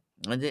บ้าง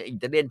มันจะอิ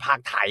ตาเลียนภาค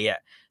ไทยอะ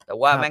แต่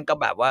ว่าครับแม่งก็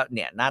แบบว่าเ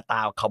นี่ยหน้าตา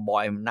คาวบอ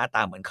ยหน้าต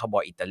าเหมือนคาวบอ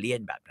ยอิตาเลียน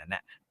แบบนั้นน่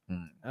ะอื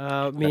ม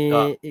มีแล้วก็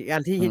อีกอั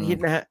นที่อืมฮิต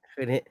ๆนะครับ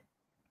คืนนี้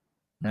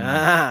อือ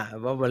า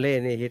ม Bombole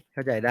นี่ฮิตเข้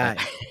าใจได้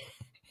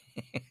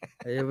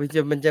อา มั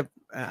นจะ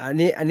อัน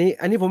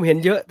นี้ผมเห็น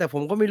เยอะแต่ผ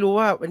มก็ไม่รู้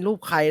ว่าเป็นรูป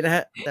ใครนะค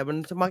รับแต่มัน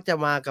มักจะ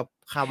มากับ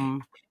ค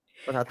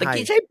ำภาษาไทยตะ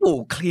กี้ใช่ปู่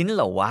คลินต์เ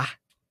หรอวะ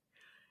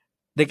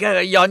เดี๋ยวก็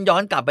ย้อ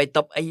นกลับไปต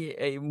บไ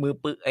อ้มือ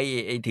ปืน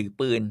ไอ้ถือ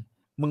ปืน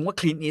มึงว่า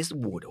Clint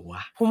Eastwood เหรอว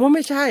ะผมว่าไ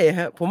ม่ใช่ค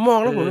รับผมมอง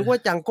เอแล้วผมอนึกว่า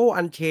Django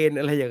Unchained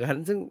อะไรอย่างงั้น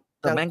ซึ่ง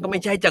แต่แม่งก็ Django ไ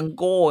ม่ใช่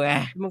Django ไง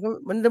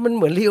มันเ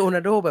หมือน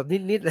Leonardo แบบ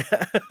นิดๆนะ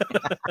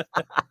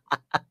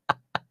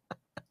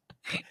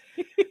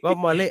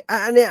Bombole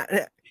อันเนี้ย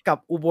กับ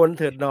อุบล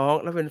เถิดน้อง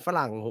แล้วเป็นฝ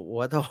รั่งหั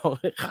วทอง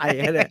ใคร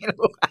ครับเนี่ยไม่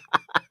รู้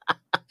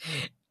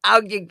เอา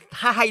จริง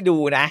ถ้าให้ดู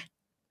นะ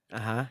อ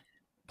ะฮะ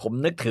ผม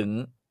นึกถึง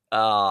เ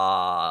อ่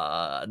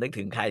นึก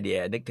ถึงใครดี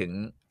อะนึกถึง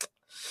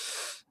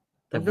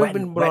แต่มันต้องเ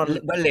ป็นบลอนด์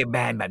แว่น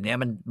Ray-Ban แบบเนี้ย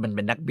มันเ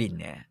ป็นนักบิน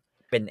เนี่ย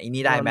เป็นไอ้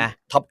นี่ได้ไหม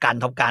Blonde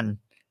Top Gun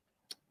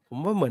ผม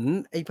ว่าเหมือน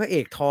ไอ้พระเอ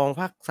กทอง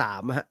ภาค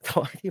3อะครับท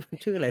องที่มัน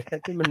ชื่ออะไรนะ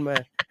ที่มันมา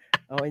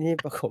เอาไอ้นี่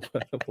ประกบ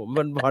ผม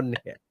บอลๆเ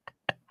นี่ย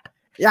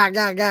ยาก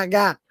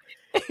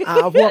เอ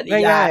าพวกอัน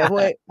นี้ยากง่ายๆอะ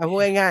เอาพวก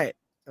ง่าย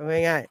ๆเอา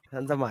ง่ายๆทั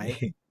นสมัย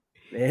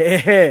นี่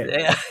เออ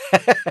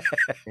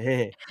นี่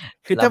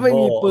คือถ้าไม่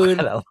มี Lambo ปืน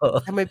Lambo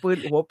ถ้าไม่ปืน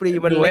หัวปลี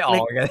มันดูเไม่ออล็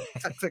กกเหมือนกัน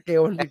ๆสเกล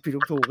มันผิด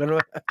ๆถูกๆกัน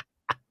ว่า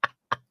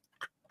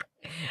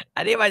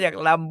อันนี้มาจาก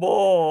Lambo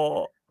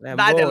น่า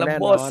Lambo จะ แน่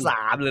Lambo นอน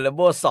 3หรือ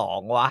Lambo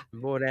 2วะ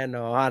Lambo แน่น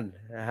อน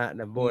นะครับ อื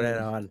Lambo มแน่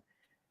นอน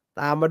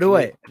ตามมาคือด้ว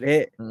ยนี่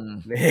อืม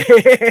นี่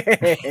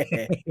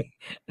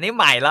อันนี้ใ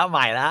หม่แล้ว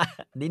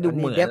อันนี้ดูเห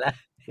Johnny มือน Depp แล้ว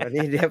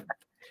Johnny Depp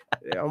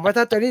เอามา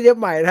ถ้า Johnny Depp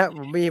ใหม่นะครับผ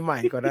มมีใหม่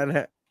กว่านั้นค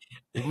รับ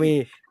ผมมี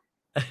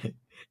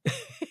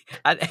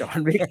อัน John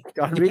Wick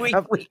John Wick วิกค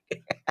รับวิก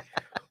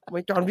ทำไม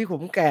John Wick ผ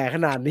มแก่ข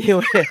นาดนี้ว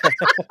ะเนี่ย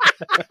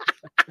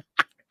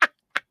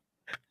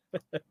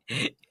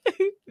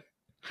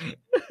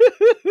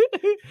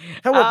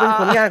ทั้งหมดเป็น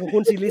ผลงานของคุ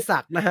ณศิริศั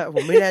กดิ์นะครับผ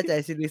มไม่แน่ใจ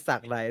ศิริศัก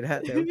ดิ์ไหนนะครับ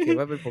แต่ก็เขียน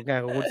ว่าเป็นผลงาน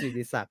ของคุณศิ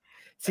ริศักดิ์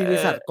เอศิริ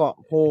ศักอดิ์เกาะ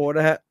โพน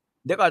ะครับ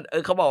เดี๋ยวก่อน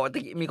เขาบอกว่าตะ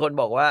กี้มีคน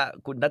บอกว่า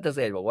คุณนัทเศ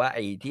รษฐ์บอกว่าไ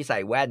อ้ที่ใส่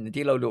แว่น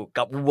ที่เราดู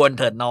กับอุบล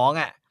เถิดน้อง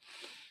อะ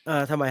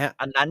ทำไมครับ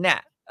อันนั้นเนี่ย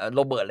โร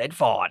เบิร์ต เรด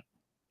ฟอร์ด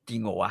จริ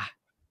งเหรอวะ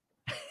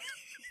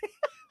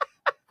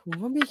ผม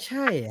ว่าไม่ใ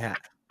ช่ครับ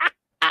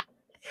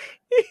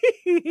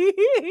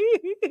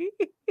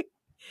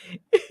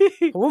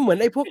ผมว่าเหมือน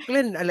ไอ้พวกเ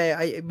ล่นอะไรไ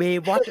อ้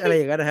Baywatch อะไร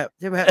อย่างงั้นนะครับ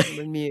ใช่ไหมครับ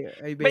มันมี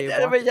ไอ้ ไม่ใช่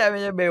Baywatch ไม่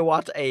ใช่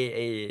Baywatch ไ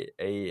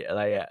อ้อะไ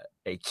รอะ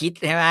ไอ้คิด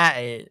ใช่ไหมไ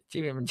อ้ชื่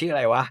อมันชื่ออะ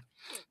ไรวะ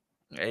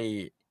ไอ้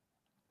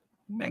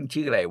แม่ง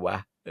ชื่ออะไรวะ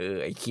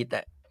ไอ้คิดอ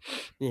ะ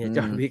นี่ อืม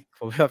John Wick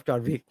ผมชอบ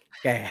John Wick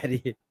แก่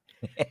ดี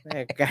แม่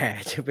งแก่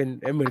จะเป็น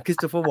เหมือน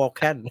Christopher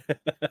Walken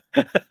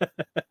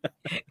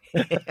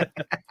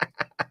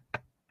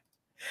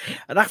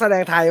นักแสด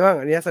งไทยบ้าง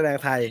อันนี้นักแสดง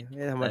ไทยไ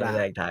ม่ธรรมดาแส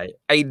ดงไทย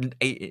ไอ้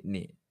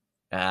นี่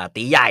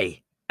ตีใหญ่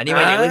อันนี้ม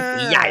าจากเรื่อง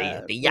ตีใหญ่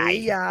ตีใหญ่ตี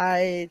ใหญ่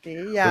ตี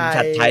ใหคุณญ่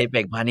ชัดชัยเป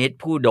ล่งพานิช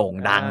ผู้โด่ง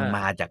ดังอาม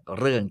าจาก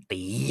เรื่อง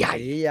ตีใหญ่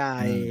ตีใหญ่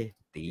อืม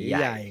ตีใหญ่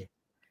ตีใหญ่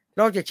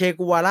นอกจาก Che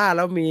Guevara แ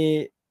ล้วมี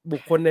บุ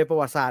คคลในประ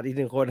วัติศาสตร์อีก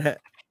1คนครับ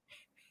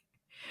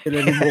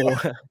Geronimo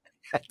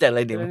เจ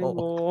ริญนิโม Geronimo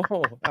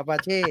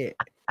Apache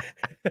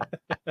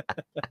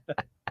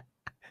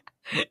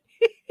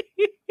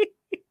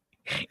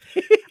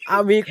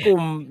มีก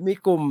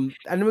ลุ่ม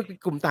อันนี้มันเป็น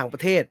กลุ่มต่างปร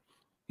ะเทศ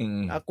อื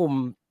มกลุ่ม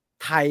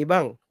ไทยบ้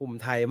างกลุ่ม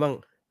ไทยบ้าง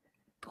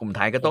กลุ่มไท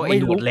ยก็ต้องไอ้ผมไม่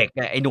รู้หนวดเหล็กไ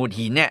งไอ้หนวด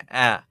หินเนี่ย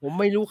ผม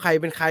ไม่รู้ใคร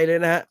เป็นใครเลย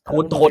นะครับโท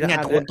นต้องดูทีละไง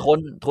อันครับ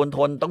โท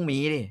นต้องมี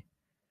ดิ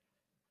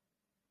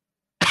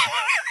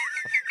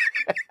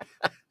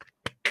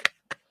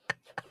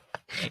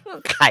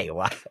ใคร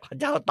วะพระ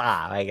เจ้าตา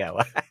อะไรกัน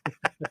วะ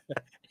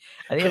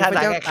อันนี้ท่าพร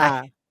ะเจ้าทางคล้ายตา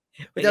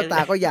พระเจ้าตา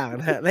ก็อย่าง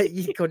นะครับและ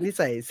อีคนที่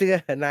ใส่เสื้อ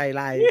ใน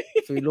ลาย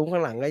สุยรุ้งข้า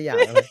งหลังก็อย่าง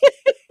นะครับ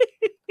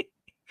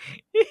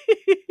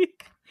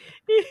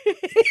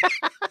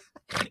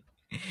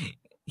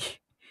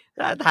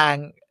ท่าทาง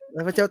แ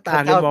ล้วพระเจ้าตาพ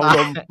ระนี่เจ้าตา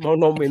มอง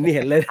นมเ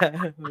ห็นเลยนะ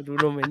ดู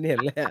นมเห็น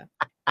เลยอะ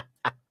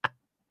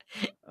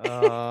เอ่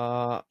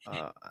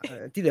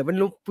ที่เหลือเป็น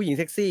รูปผู้หญิง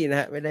เซ็กซีนะ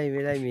ครับไม่ได้ไ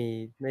ม่มี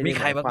ได้หมายความ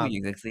ใครบ้างผู้หญิ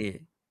งเซ็กซี่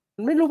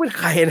ไม่รู้เป็น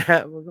ใครนะครั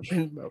บมันก็เป็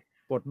นแบบ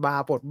ปลดบา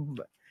ร์ปลด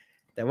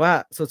แต่ว่า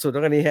สุดๆต้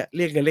องอันนี้ครับเ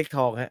รียกเงินเรียกท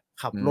องครับ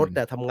ขับรถแ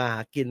ต่ทำงานห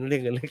ากินเรีย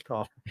กเงินเรียกท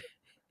อง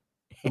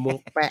เมือง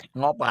แปะ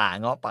ง้อป่า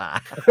ง้อป่า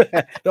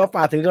ดอป่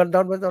าถึงดอนด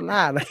อลล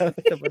าร์นะไ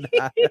ม่ธรรมด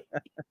า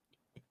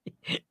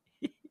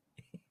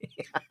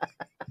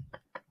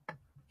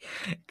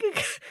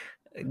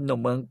หนุ่ม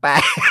เมืองแป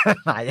ะ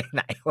มาจากไ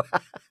หนวะ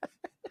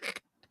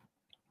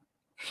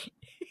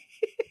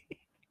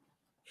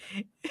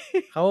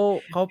เ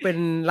ขาเป็น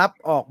รับ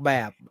ออกแบ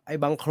บไอ้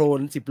บังโครน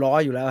10 ล้อ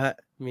อยู่แล้วครับ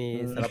มี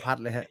สารพัด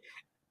เลยครับ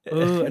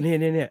อันนี้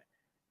เนี่ย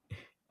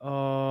เอ่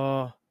อ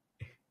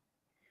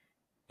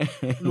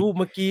รูป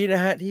เมื่อกี้น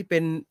ะฮะที่เป็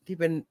น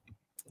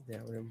เดี๋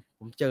ยวผ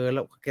มเจอแล้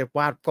วแก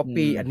วาดก๊อบ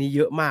ปี้อันนี้เ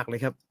ยอะมากเลย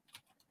ครับ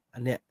อั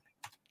นเนี้ย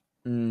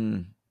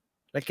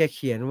แล้วแกเ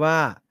ขียนว่า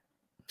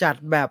จัด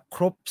แบบค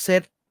รบเซ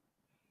ต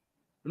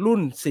รุ่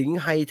นสิงห์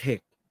ไฮเทค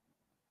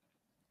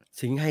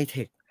สิงห์ไฮเท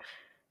ค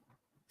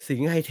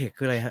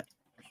คืออะไรฮะ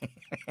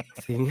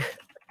สิงห์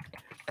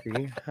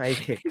ไฮ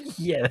เทค เ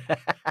หี้ย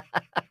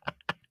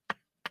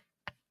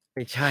ไ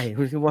ม่ใช่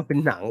คุณคิดว่าเป็น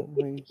หนัง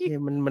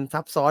มัน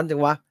ซับซ้อนจั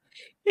งวะ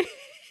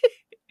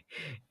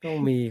ต้อง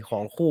มีขอ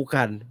งคู่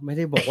กัน ไม่ไ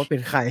ด้บอกว่าเป็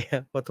นใครครั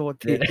บขอโทษ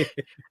ที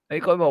ไอ้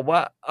คนบอกว่า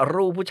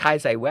รูปผู้ชาย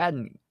ใส่แว่น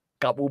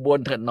กับอุบล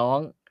เถิดน้อง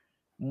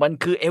มัน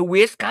คือเอล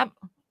วิสครับ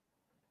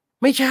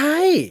ไม่ใช่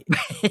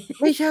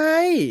ไม่ใช่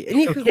อัน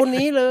นี้คือคน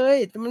นี้เลย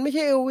แต่มันไม่ใ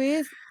ช่เอลวิ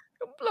ส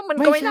แล้วมัน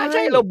ก็ไม่น่าใ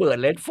ช่โรเบิร์ต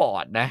เรดฟอ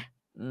ร์ดนะ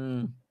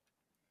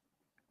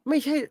ไม่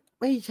ใช่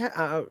เอ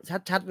า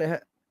ชัดๆเลยฮ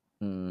ะ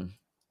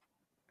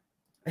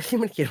ไอ้ที่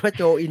มันเขียนว่าโ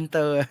จอินเต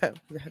อร์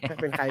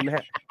เป็นใครไหมฮ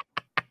ะ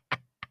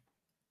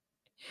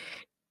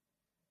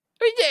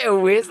ไม่ใช่เอล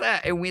วิสอะ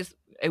เอล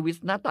วิส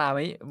หน้าตาไ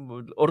ม่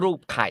รูป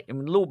ไข่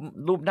มัน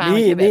รูปหน้าไ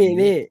ม่ นี่ ใช่แบบ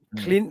นี้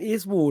คลินต์อี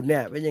สต์วูดเนี่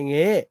ยเป็นอย่าง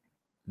งี้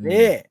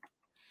นี่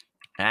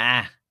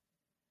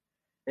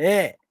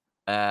นี่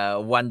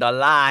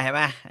$1ใช่ไห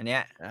มอันเนี้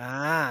ย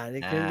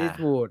นี่คลินต์อีส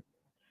ต์วูด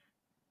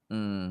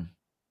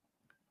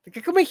แต่แก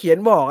ก็ไม่เขียน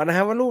บอกนะค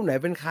รับว่ารูปไหน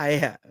เป็นใคร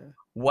อะ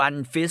One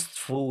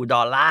Fistful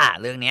Dollar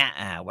เรื่องเนี้ย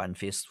One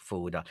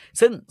Fistful Dollar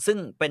ซึ่ง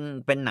เ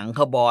ป็นหนังค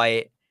าวบอย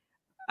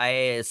ไอ้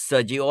เซอ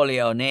ร์จิโอเล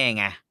โอเน่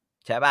ไง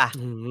ใช่ป่ะ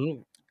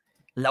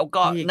แล้ว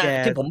ก็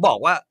ที่ผมบอก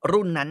ว่า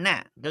รุ่นนั้นน่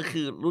ะก็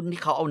คือรุ่น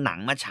ที่เขาเอาหนัง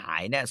มาฉา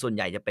ยเนี่ยส่วนใ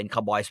หญ่จะเป็นค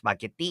าวบอยสปา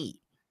เกตตี้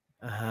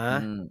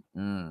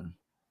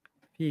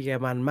พี่แก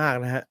มันมาก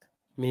นะฮะ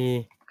มี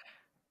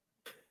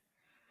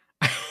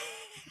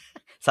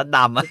ซัดด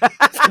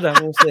ำซัดด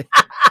ำฮูเซน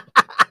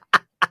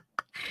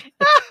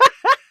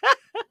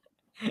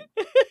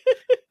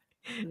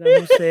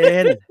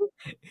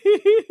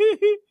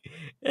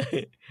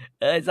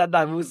ซัดด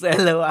ำฮูเซน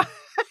เลยว่ะ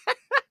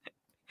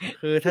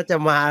คือถ้าจะ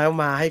มาต้อง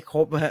มาให้คร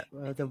บฮะ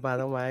จะมา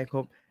ต้องมาให้คร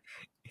บ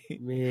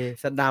มี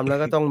ซัดดำแล้ว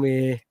ก็ต้องมี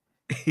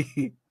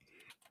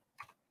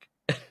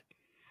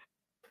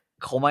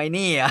โคไม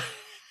นี่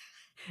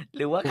ห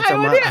รือว่าใคร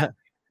วะเนี่ย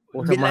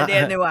บินลาเด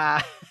นนี่ว่า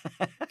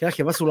ก็เ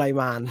ขียนว่าสุไล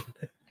มาน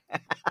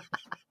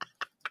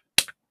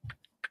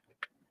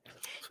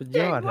สุดย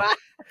อด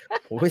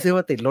ผมไม่ซื้อม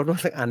าติดรถ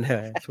สักอันเล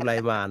ยสุไล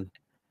มาน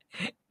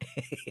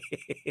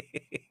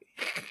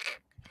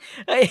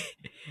เฮ้ย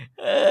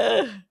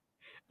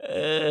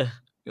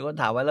มีคน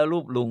ถามว่าแล้วรู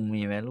ปลุง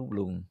มีไหมรูป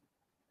ลุง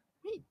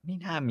ไม่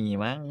น่ามี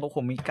มั้งเขาค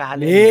งไม่กล้าเ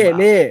ล่น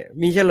นี่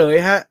มีเฉลย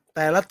ฮะแ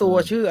ต่ละตัว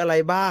ชื่ออะไร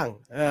บ้าง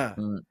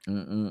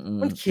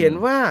มันเขียน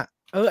ว่า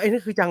ไอ้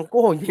นี่คือจังโ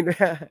ก้จริงๆด้วย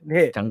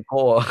นี่จังโ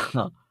ก้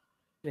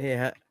นี่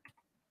ฮะ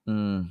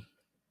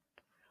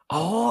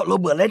โร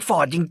เบิร์ต เรดฟอ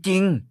ร์ดจริ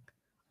ง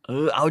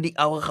ๆเอ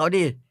าเขา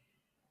ดิ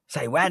ใ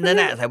ส่แว่นนั่น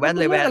แหละใส่แว่น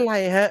เลยแว่นอะไร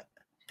ฮะ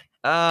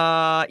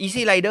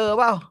Easy Rider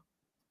เปล่า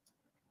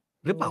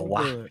หรือเปล่าว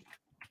ะ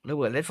โรเ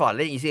บิร์ต เรดฟอร์ดเ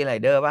ล่น Easy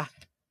Rider ป่ะ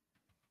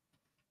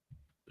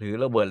หรือ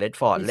โรเบิร์ต เรด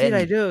ฟอร์ดเล่น Easy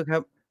Rider ครั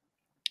บ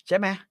ใช่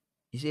ไหม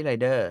Easy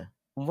Rider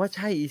ผมว่าใ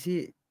ช่ Easy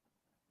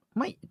ไ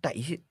ม่แต่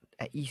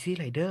Easy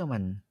Rider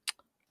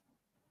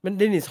มันเ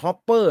ดนิสฮอป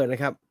เปอร์นะ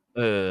ครับ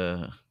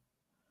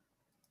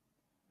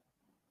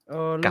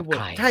กับใ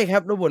ครใช่ครั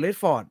บโรเบิร์ต เรด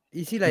ฟอร์ด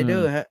Easy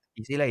Rider ฮะ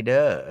Easy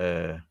Rider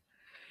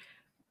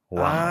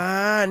ว้า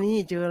นี่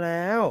เจอแ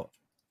ล้ว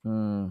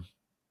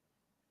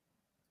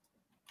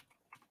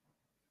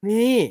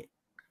นี่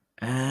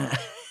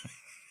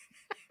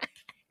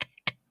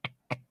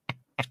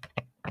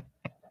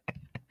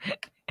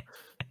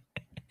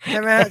ใช่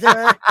ไหมใช่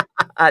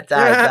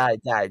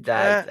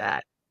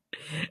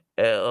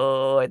โอ้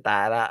ยตา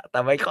ยละแต่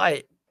ไม่ค่อย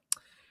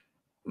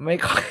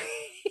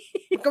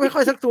ก็ไม่ค่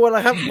อยสักตัวแล้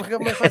วครับมันก็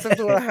ไม่ค่อยสัก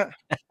ตัวแล้วฮะ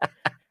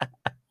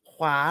ข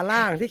วา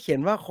ล่างที่เขีย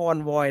นว่าคอน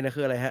วอยนะ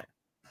คืออะไรฮะ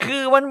คื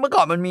อเมื่อก่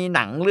อนมันมีห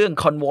นังเรื่อง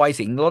คอนวอย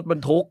สิงรถบรร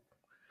ทุก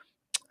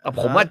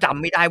ผมว่าจ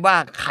ำไม่ได้ว่า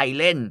ใคร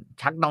เล่น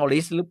ชักนอริ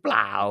สหรือเป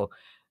ล่า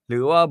หรื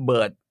อว่าเ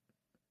บิร์ด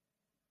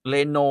เร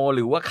โนห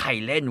รือว่าใคร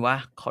เล่นวะ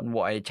คอนว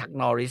อยชัก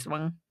นอริส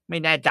มั้งไม่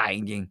แน่ใจจ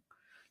ริง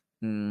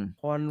อืม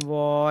คอนว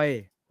อย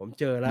ผม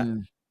เจอแล้วอืม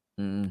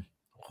อืม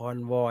คอน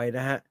วอยน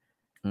ะครับ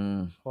อืม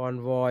คอน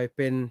วอยเ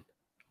ป็น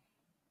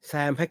แซ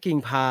ม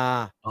Peckinpah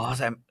อ๋อแ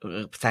ซม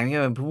นี่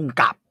เป็นผู้ก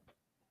ำกับ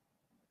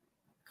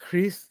ค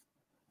ริส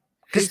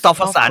คริสโตเฟ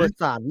อร์สัน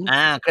Christopherson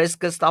คริ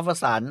สโตเฟอ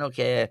ร์สันโอเ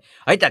ค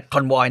เฮ้ยแต่ค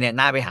อนวอยเนี่ย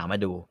น่าไปหามา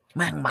ดูแ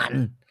ม่งมัน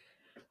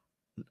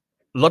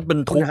รถบร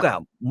รคุณฮะทุกอะ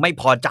ไม่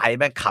พอใจ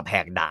แม่งขับแห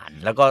กด่าน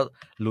แล้วก็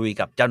ลุย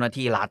กับเจ้าหน้า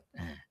ที่รัฐ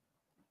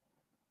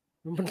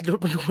มันรถ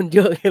บรรทุกมันเย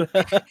อะไงล่ะ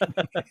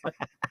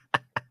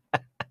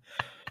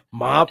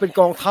มาเป็น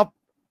กองทัพ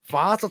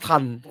ฟ้าสะทั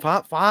น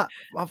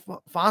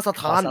ฟ้าส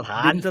ถานขอสถ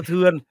านดินสะเทื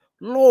อน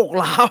โลก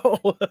ร้าว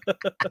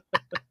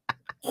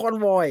คอน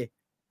วอย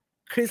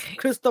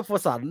คริสโตเฟอ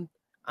ร์สัน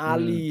อาอื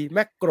มลีแม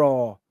c กรอ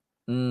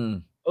อืม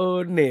เออ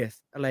ร์เนส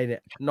อะไรเนี่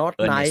ยนอต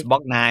ไนท์ Ernest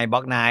Borgnine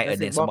แอส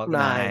ซิ Ernest บ็อกไน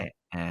Borgnine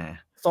อา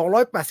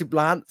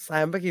280,000,000แซ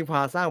ม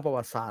Peckinpah สร้างประ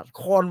วัติศาสตร์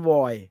คอนว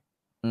อย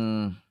อื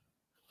ม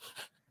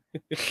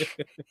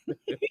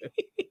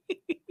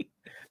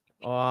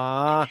อ๋อ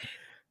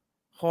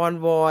คอน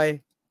วอย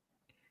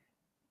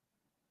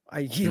ไอ้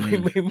เหี้ยอืม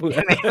ไม่เหมือ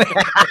น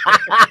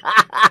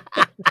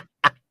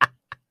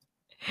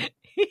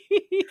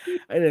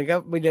ไอ้นั่นก็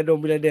บิล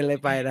ลาเดนอะไร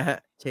ไปนะครับ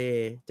เช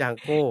จัง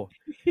โก้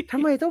ทำ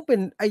ไมต้องเป็น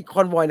ไอ้ค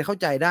อนวอยเนี่ยเข้า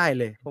ใจได้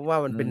เลยเพราะว่า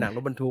มันอืมเป็นหนังร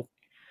ถบรรทุก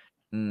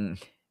อืม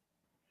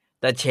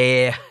แต่เช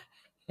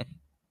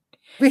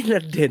บิลลา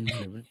เดนเ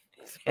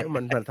นี่ยมั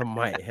นทำไ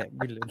มครับ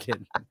บิลลาเดน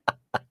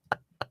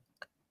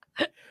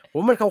ผม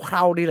ว่ามันเคร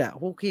าๆดีแหละ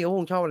พวกพี่เขาค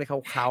งชอบอะไรเ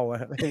คราๆอะ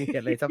ครับไม่มี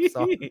อะไรซับ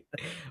ซ้อน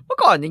เมื่อ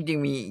ก่อนจริง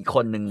ๆมีอีกค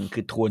นหนึ่งคื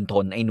อทวนท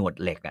นไอ้หนวด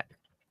เหล็กอะ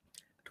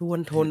ทวน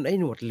ทคือนไอ้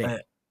หนวดเหล็ก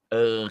เอ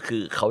อคื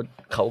อ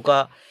เขาก็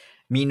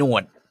มีหนว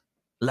ด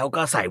แล้ว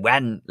ก็ใส่แว่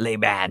น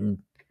Ray-Ban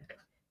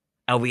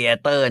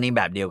Aviator นี่แ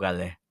บบเดียวกัน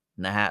เลย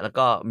นะครับแล้ว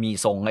ก็มี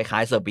ทรงคล้า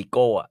ยๆ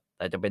Serpico อะแ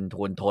ต่จะเป็นท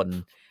วนทน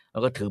แล้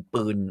วก็ถือ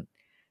ปืน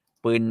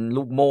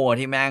ลูกโม่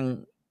ที่แม่ง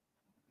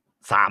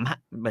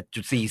แบบ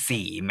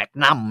.44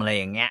 Magnum อะไร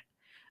อย่างเงี้ย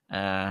เอ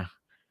อ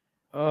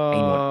เอ่ไอ้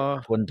หนวด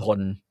อทวนทน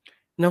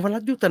นวรั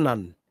ตน์ยุคตนัน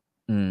ท์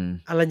อืม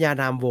อรัญญา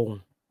นามวงศ์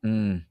อื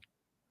ม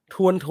ท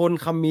วนทน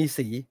คำมีศ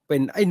รีเป็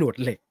นไอ้หนวด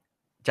เหล็ก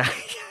ใช่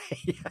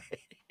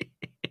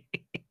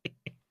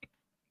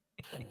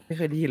ไม่เ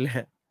คยได้ยินเลยค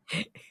รับ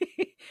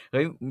เ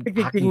ฮ้ยจ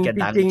พักนี้แก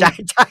ดังริงใ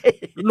ช่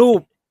ๆรูป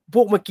พ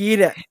วกเมื่อกี้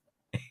เนี่ย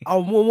เอา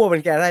มั่วๆเป็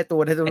นแกได้ตั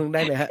วใดตัวหนึ่งไ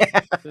ด้เลยครับ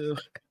คือ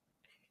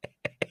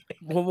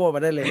มั่วๆม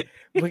าได้เลย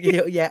เมื่อกี้เ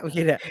ยอะแยะเมื่อ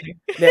กี้เนี่ย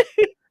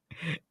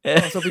ๆเออ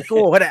เอา Serpico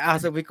ก็ได้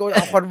Serpico เ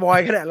อา Convoy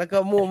ก็ได้แล้วก็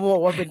มั่ว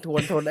ๆว่าเป็นทว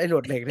นทนไอ้หน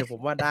วดเหล็กเนี่ยผ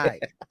มว่าได้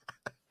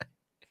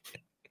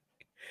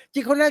จ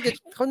ริงเขาน่า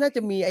จ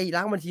ะมีไอ้ล้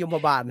างบัญชียม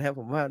บาลนะครับ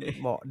ผมว่า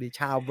เหมาะดี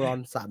ชาว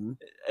Bronson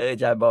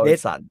ใช่บริ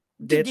Death ษัท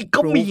จ Death ริงๆ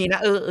ก็มี Proof น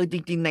ะจ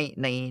ริงๆ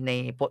ใน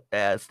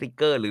สติกเ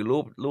กอร์หรือรู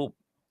ป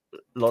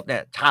รถเนี่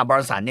ยชา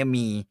Bronson เนี่ย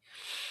มี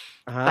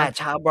อะฮะแต่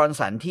ชา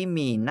Bronson ที่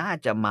มีน่า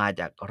จะมา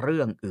จากเ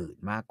รื่องอื่น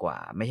มากกว่า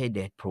ไม่ใช่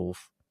Death Proof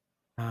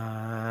อา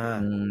อื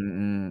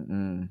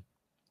มๆ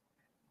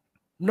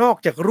ๆนอก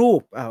จากรู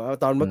ปเอา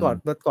ตอนอืมเมื่อ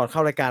ก่อนเข้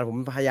ารายการผม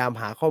พยายาม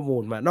หาข้อมู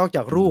ลมานอกจ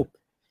ากอืมรูป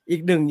อี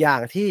กหนึ่งอย่า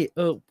งที่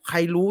ใคร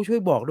รู้ช่วย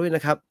บอกด้วยน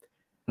ะครับ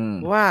อืม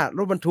ว่าร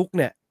ถบรรทุก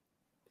เนี่ย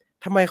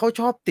ทำไมเขา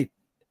ชอบติด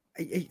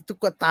ไอ้ตุ๊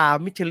กตา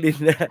Michelin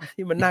เนี่ย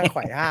ที่มันนั่งไข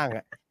ว่ห้างอ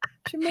ะ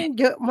ที่แม่ง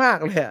เยอะมาก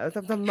เลยอะ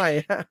ทำไม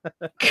อะ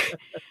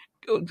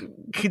ก็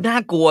คือน่า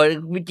กลัว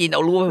พี่จีนเอ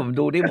ารูปให้ผม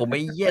ดูดิผมไ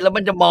อ้เหี้ยแล้ว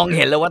มันจะมองเ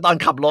ห็นเลยว่าตอน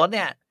ขับรถเ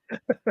นี่ย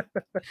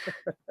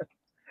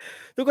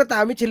ตุ๊กตา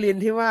Michelin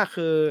ที่ว่า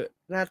คือ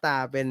หน้าตา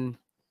เป็น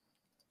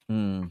อื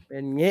ม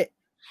งี้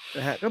น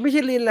ะครับก็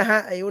Michelin แหละครั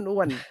บไอ้อ้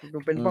วนๆดู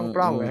เป็นอืป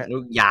ล้องๆอะครับมๆลู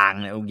กยาง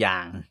เนี่ยลูกยา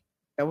ง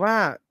แต่ว่า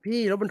พี่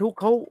รถบรรทุก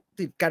เขา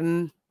ติดกัน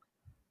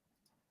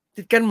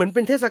เหมือนเ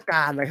ป็นเทศก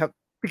าลน่ะครับ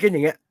ติดกันอย่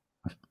างเงี้ย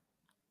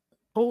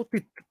เขาติ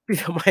ด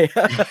ทำไมอ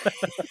ะ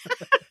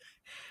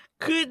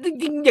คือจ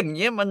ริงๆอย่างเ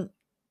งี้ย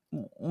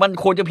มัน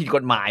ควรจะผิดก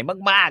ฎหมาย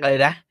มากๆเลย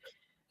นะ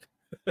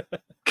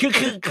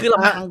คืออ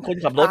าลำพังคน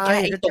ขับรถแค่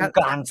เห็นไอ้ตรงชัดก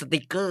ลางสติ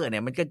กเกอร์เนี่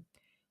ยมันก็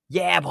แ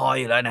ย่พอ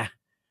อยู่แล้วนะ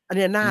ๆอันเ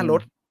นี้ยหน้าอืมร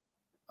ถ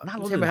หน้า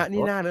รถใช่ไหมครับนี่หรือห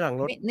ลังรถหน้าหรือหลัง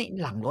รถนี่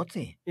หลังรถ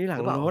สินี่หห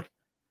รือเปล่าลังรถ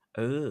เ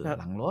ออครับ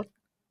หลังรถ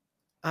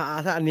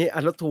ถ้าอันนี้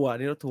รถทัวร์อัน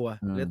นี้รถทัวร์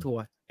อืม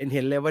เ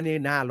ห็นเลยว่านี่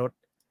หน้ารถ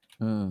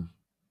อืม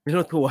นี่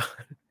รถทัวร์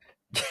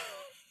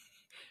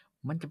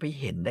มันจะไป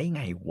เห็นได้ไ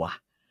งวะ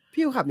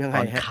พี่เขาขับยังไงค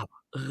รับ ตอนขับ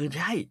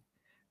ใช่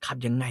ขับ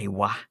ยังไง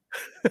วะ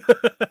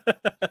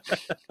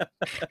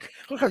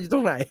เขาขับอยู่ตร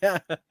งไหนอะ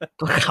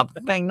ก็ขับ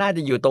แม่งน่าจ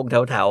ะอยู่ตรง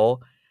แถว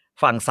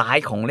ๆฝั่งซ้าย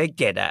ของเลข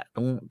7อะ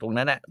ตรง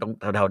นั้นน่ะตรง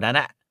แถวๆนั้น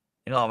น่ะ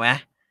นึกออกไหม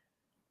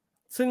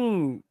ซึ่ง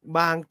บ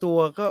างตัว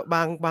ก็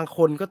บางค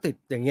นก็ติด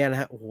อย่างเงี้ยนะ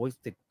ครับโอ้โฮ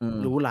ติดอื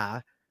ม หรูหรา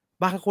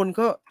บางคน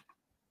ก็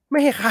ไม่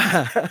ให้ค่า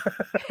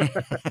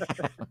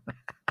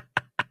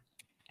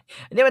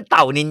อันนี้มันเต่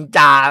านินจ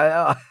าไปเป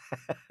ล่า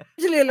ไม่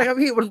ใช่เรียนอะไรครับ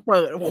พี่มันเ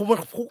ปิดโอ้โฮมัน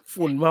คลุก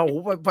ฝุ่นมาโอ้โฮ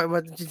ไปมา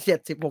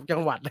76จั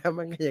งหวัดนะครับ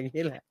มันก็อย่าง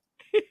งี้แหละ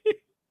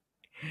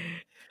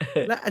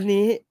และอัน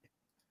นี้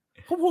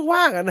เขาคง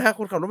ว่ากันนะครับ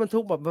คนขับรถบรรทุ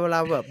กแบบเวลา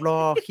แบบรอ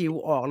คิว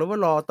ออกหรือว่า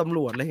รอตำร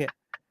วจอะไรเงี้ย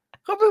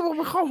เขาไป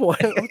มาเคาะหัว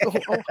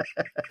เอา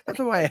ท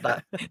ำไมตอะ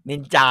นิ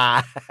นจา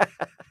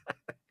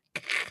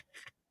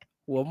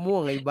หัวม่ว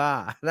งไอ้บ้า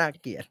น่า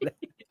เกลียด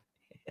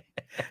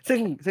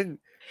ซึ่ง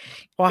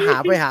พอหา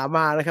ไปหาม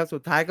านะครับสุ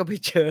ดท้ายก็ไป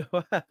เจอ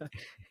ว่า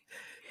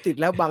ติด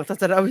แล้วบางทั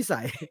ศนวิ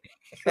สัย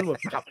ตำรวจ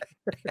ปรับ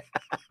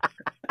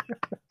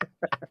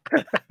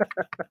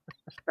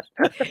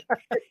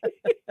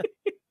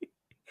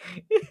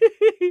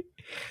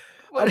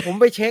ผม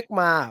ไปเช็ก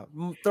มา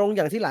ตรงอ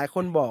ย่างที่หลายค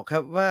นบอกครั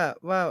บว่า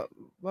ว่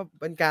า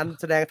เป็นการ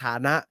แสดงฐา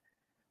นะ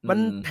มัน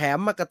แถม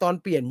มากับตอน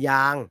เปลี่ยนย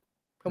าง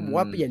เขาบอก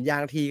ว่าเปลี่ยนยา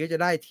งทีก็จะ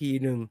ได้ที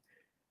หนึ่ง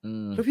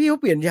แล้วพี่เขา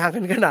เปลี่ยนยางกั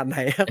นขนาดไหน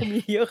อะเขามี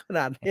เยอะขน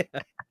าดเนี้ย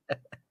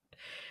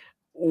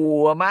อู่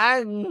อะมั้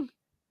ง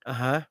อะ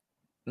ฮะ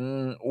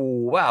อู่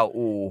เปล่า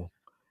อู่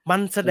มั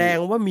นแสดง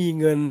ว่ามี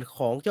เงินข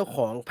องเจ้าข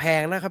องแพ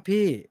งนะครับ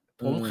พี่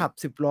ผมขับ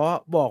10ล้อ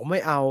บอกไม่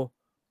เอา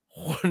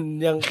คน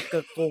ยังกร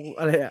ะโกง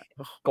อะไรอะ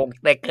กง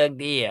เต็กเครื่อง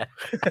ดีอะ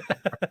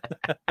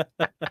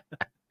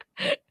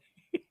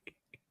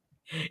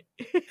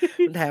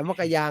มันแถมมา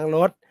กับยางร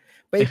ถ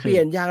ไปเปลี่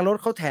ยนยางรถ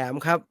เขาแถม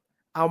ครับ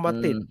เอามา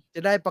ติดจ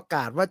ะได้ประก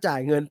าศว่าจ่าย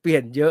เงินเปลี่ย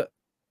นเยอะ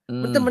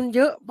มันเ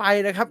ยอะไป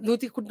นะครับ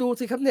คุณดู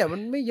สิครับเนี่ยมั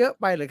นไม่เยอะ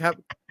ไปเหรอครับ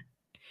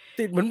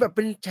ติดเหมือนแบบเ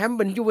ป็นแชมป์เห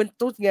มือนยูเวน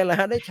ตุสไงล่ะ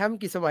ครับได้แชมป์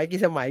กี่สมัยเ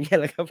งี้ย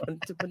แหละครับ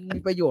มันมี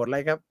ประโยชน์อะไร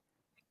ครับ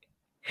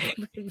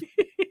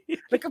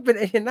แล้วก็เป็น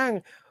ไอ้นั่ง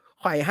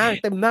ไขว่ห้าง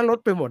เต็มหน้ารถ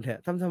ไปหมดอะ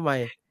ทำไม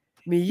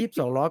มี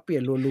22ล้อเปลี่ย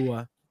นรัว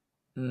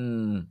อื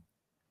ม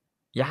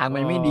ยางๆมั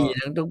นไม่ดี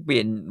ต้องเปลี่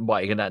ยนบ่อ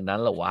ยขนาดนั้น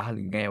เหรอวะห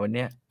รือไงวะเ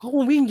นี่ยเขาค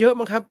งวิ่งเยอะ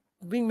มั้งครับ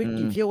วิ่งไม่อืม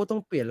กี่เที่ยวก็ต้อ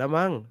งเปลี่ยนแล้ว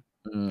มั้ง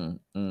อืม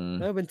อืมแ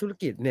ล้วเป็นธุร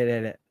กิจเนี่ย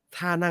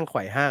ท่านั่งไข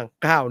ว่ห้าง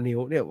9นิ้ว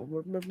เนี่ย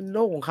มันเป็นโล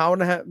กของเขา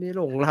นะครับไม่ใช่โ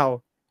ลกของเรา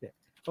เนี่ย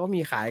เขาก็มี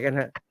ขายกัน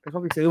ครับแล้วเข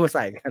าไปซื้อมาใ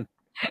ส่กัน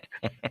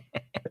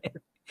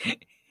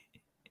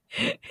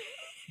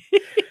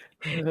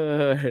เอ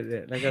อเ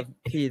นี่ยแล้วก็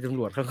พี่ตำ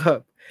รวจเขาก็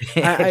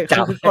ไอ้จั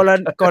บ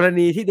กร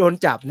ณีที่โดน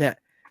จับเนี่ย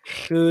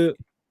คือ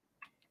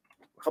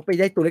เขาไป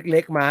ได้ตัวเล็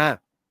กๆมา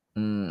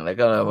แล้ว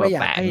ก็เขาก็มาอย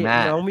ากให้แปะข้างหน้า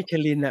น้องมิช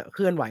ลินน่ะเค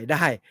ลื่อนไหวไ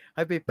ด้ใ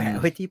ห้ไปอืแปะ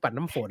ไว้มที่ปัด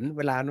น้ำฝนเ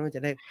วลานั้นมันจ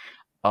ะได้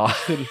อ๋อ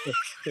ขึ้น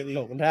ขึ้นล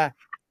งได้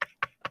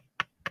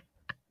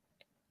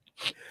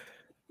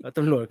แล้วต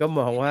ำรวจก็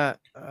มองว่า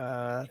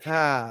ถ้า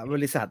บ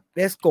ริษัท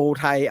Nesco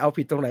ไทยเอา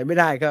ผิดตรงไหนไม่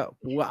ได้ก็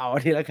กูเอาอั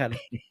นนี้แล้วกัน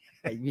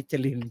ไอ้มิช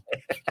ลิน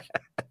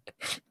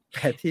แป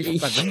ะที่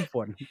ปัดน้ำฝ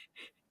น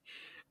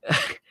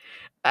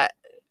อะ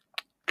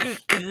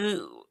คือ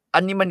อั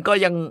นนี้มัน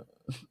ยัง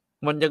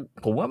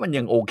ผมว่ามัน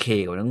ยังโอเค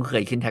กว่านะคุณเค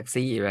ยขึ้นแท็ก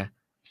ซี่ไหม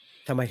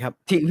ทำไมครับ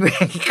ที่แม่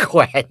งแข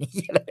วนเ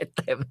หี้ยอะไรเ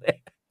ต็มเลย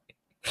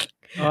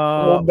โ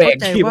อ้เบรเข้า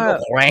ใจกทีมันว่าก็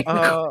แขวน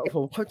ผ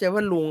มเข้าใจว่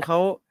าลุงเขา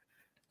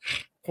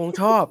คง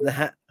ชอบนะ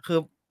ครับคือ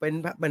เป็น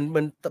พเหมือนเป็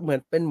นเห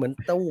มือน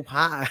ตู้พ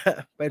ระอะ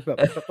เป็นแบบ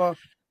แล้วก็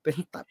เป็น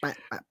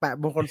แปะ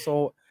บนคอนโซ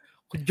ล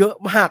คือเยอะ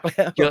มากเลย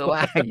ครับ เยอะม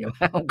ากเยอะม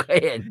ากผมเคย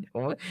เห็นผ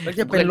มแล้วผมเคย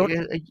จะเป็นรถ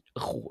เฮ้ยโ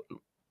อ้โฮ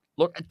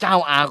รถเจ้า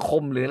อาค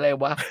มหรืออะไร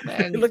วะแม่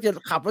ง แล้วจะ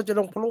ขับแล้วจะ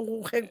ลงโพลง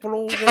เค้ง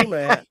หน่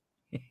อยครับ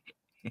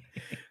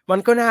มัน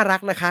ก็น่ารั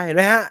กนะคะเห็นไ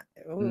หมครับ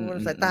อืมัน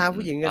สายตา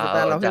ผู้หญิงมๆๆๆอ้ากับสายต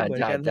าวจเราไม่เหมือ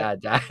นกันครั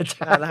บ้า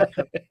ๆน่ารักค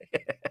รับ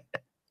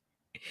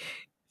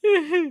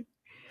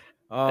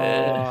ๆเอ่เอ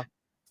ออ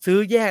ซื้อ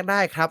แยกได้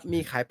ครับมี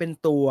ขายเป็น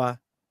ตัว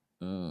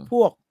อืมพ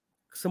วก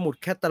สมุด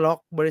แคตตาล็อก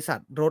บริษัท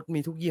รถมี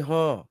ทุกยี่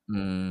ห้อ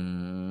อื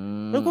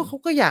แล้วก็มเขา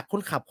ก็อยากค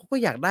นขับเขาก็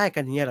อยากได้กั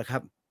นอย่างเงี้ยแหละครั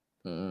บ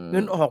อืเงิ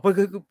นออกมไป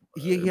คือ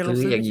เฮียเราซื้อ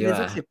ซื้อ อย่างงี้ Michelin มา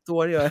สัก10ตัว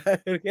ดีกว่าอะ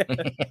ไรเงี้ย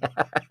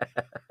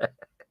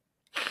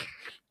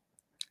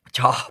ช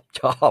อบ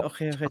ชอบโอเค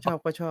ๆชอบ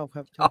ก็ชอบค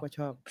รับชชอบอบก็ช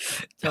อบ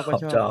ชชอบก็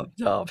ชอ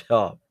บ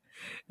อบ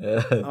เอ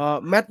อ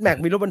Mad Max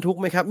มีรถบรรทุก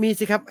ไหมครับมี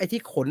สิครับไอ้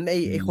ที่ขนไ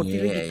อ้คนมีที่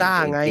เล่นกีตา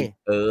ร์ไง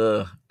ไอ้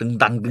ตึง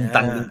ตัง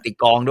อาตี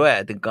กลองด้วย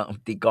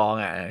ตีกลอง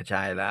อะเออใ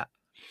ช่แล้ว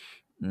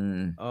อืม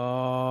เอ่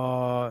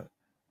อ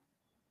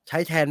ใช้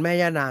แทนแม่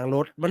ย่านางร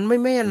ถมันไม่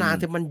แม่ย่านาง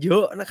สิอืมมันเยอ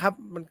ะนะครับ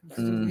มัน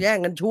อืม แย่ง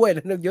กันช่วยน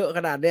ะเยอะข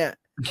นาดเนี้ย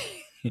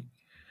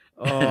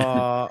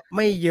ไ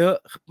ม่เยอะ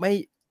ไ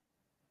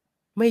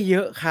ม่เย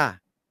อะค่ะ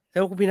แสด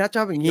งว่าคุณพีนัทช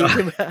อบอย่างงี้ใ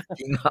ช่ไหม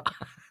จริงเหรอ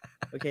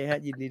โอเคครับ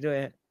ยินดีด้วย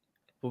ครับ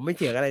ผมไม่เ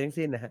ถียงอะไรทั้ง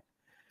สิ้นนะครับ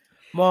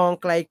มอง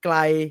ไกล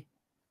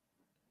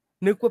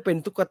ๆนึกว่าเป็น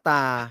ตุ๊กต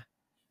า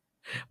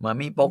มา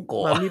มิโปโก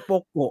ะ มามิโป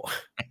โกะ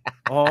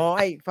อ๋อไ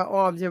อ้ผ้า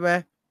อ้อมใช่ไหม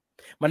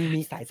มัน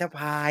มีสายสะพ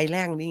ายแ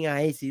ร่งนี่ไง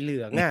สีเหลื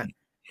องอะ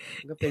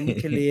มันก็เป็น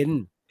Michelin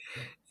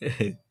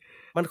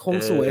มันคเอง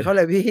สวยเขาอแห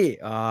ละพี่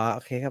อ๋อโอ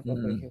เคครับอื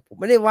มผม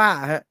ไม่ได้ว่า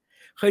ครับ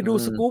เคยอืดู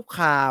สกู๊ปม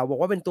ข่าวบอก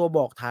ว่าเป็นตัวบ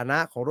อกฐานะ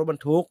ของรถบรร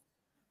ทุก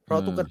เพอืรา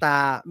ะตุ๊กมตา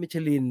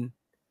Michelin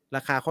ร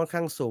าคาค่อนข้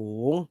างสู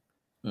ง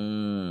อื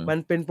มมัน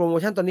เป็นโพรโม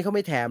ชันตอนนี้เขาไ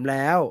ม่แถมแ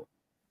ล้ว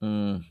อื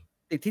ม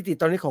ติด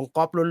ตอนนี้ของ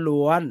ก๊อป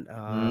ล้วนๆ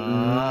อ๋ออื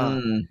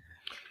ม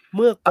เ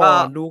มื่อเออก่อ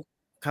นดู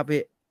ครับ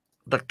พี่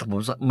แต่ผ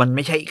มมันไ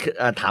ม่ใช่คือ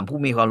ถามผู้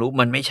มีความรู้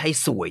มันไม่ใช่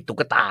สวยตุ๊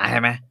กตาใช่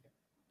ไหม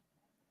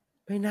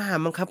ไม่น่า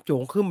มั้งครับโจ่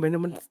งครึ่มไปน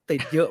ะมันติ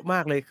ดเยอะมา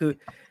กเลยคือ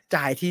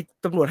จ่ายที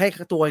ตำรวจให้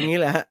ตัวอย่างงี้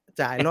แหละครับ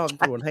จ่ายรอบ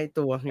ตำรวจให้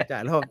ตัวจ่า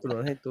ยรอบตำรว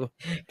จให้ตัว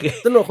คือ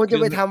ตำรวจควรจะ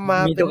ไปมีทำมา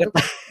เป็นตุ๊กต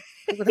า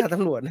ตุ๊กตาต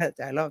ำรวจนะครับ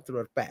จ่ายรอบตำร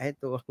วจแปะให้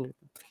ตัว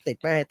ติด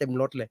แม่งให้เต็ม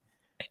รถเลย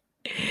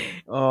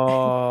เอ่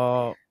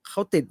เข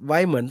าติดไว้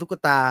เหมือนตุ๊ก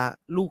ตา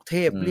ลูกเท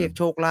พอืมเรียก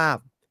โชคลาภ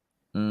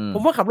อืมผ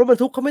มว่าขับรถบร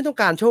รทุกเขาไม่ต้อง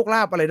การโชคล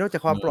าภอะไรนอกจา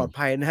กคอืวามปลอดม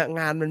ภัยนะครับ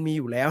งานมันมี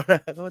อยู่แล้วนะ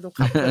เขาก็ต้อง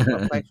ขับกันขั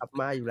บไปขับ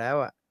มาอยู่แล้ว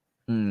อะ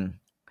อืม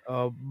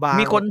บาง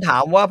มีคนถา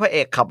มว่าพระเอ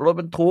กขับรถ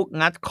บรรทุก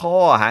งัดข้อ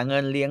หาเงิ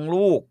นเลี้ยง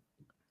ลูก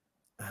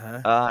อะฮะ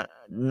เอ่อ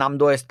นำ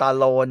โดย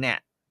Stallone เนี่ย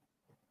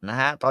นะ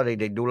ครับตอนเ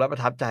ด็กๆดูแล้วปร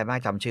ะทับใจมาก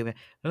จำชื่อไม่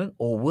เรื่อง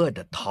Over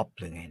the Top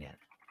หรือไงเนี่ย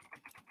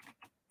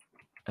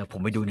ผม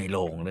ไปดูในโร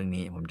งเรื่อง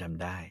นี้ผมจ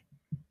ำได้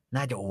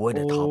น่าจะ Over โอ้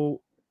the Top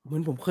เหมือ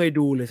นผมเคย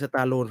ดูเลย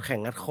Stallone แข่ง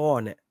งัดข้อ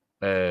เนี่ย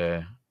เออ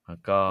แล้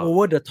วก็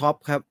Over the Top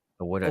ครับ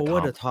Over the Over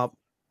the Top Top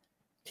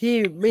ที่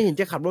ไม่เห็น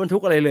จะขับรถบรรทุ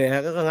กอะไรเลยครั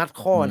บก็งัด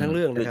ข้ออืมทั้งเ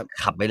รื่องคือนะครับ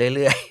ขับไปเ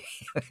รื่อย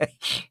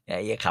ๆไอ้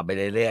เหี้ยขับไป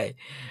เรื่อยๆ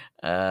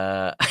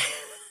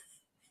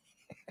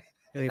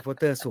โปส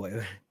เตอร์สวยเ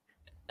ว้ย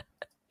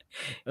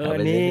ขับอัน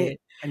นี้ไปเรื่อย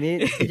อันนี้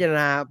พิจาร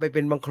ณาไปเ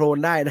ป็นบางโคลน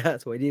ได้นะครับ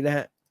สวยดีนะค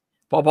รับ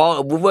ๆพอๆ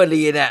กับ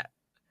Wolverine เนี่ย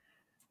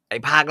ไอ้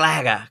ภาคแร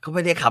กอะเขาไ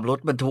ม่ได้ขับรถ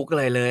บรรทุกอะ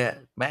ไรเลยอะ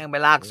แม่งไป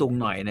ลากซุง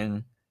หน่อยหนึ่ง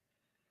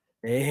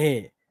นี่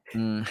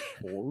อืม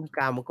โอ้โฮก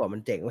ล้ามเมื่อก่อนมั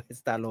นเจ๋งเว้ย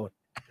Stallone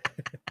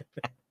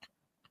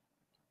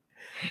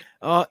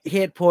เห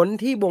ตุผล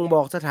ที่บ่งบ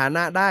อกสถาน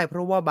ะได้เพร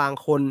าะว่าบาง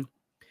คน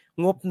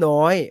งบ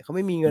น้อยเขาไ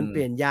ม่มีเงิอืมนเป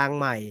ลี่ยนยาง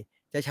ใหม่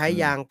จะใช้อื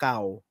มยางเก่า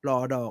รอ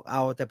ดอกเอ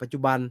าแต่ปัจจุ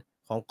บัน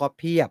ของก๊อป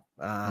เพียบ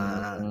อืม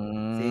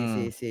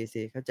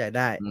ซีเข้าใจไ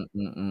ด้อื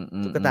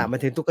ตุ๊กตามๆๆๆๆหมา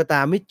ยถึงตุ๊กตา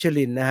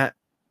Michelin นะครับ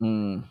อื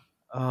ม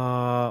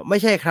ไม่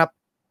ใช่ครับ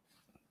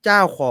เจ้า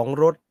ของ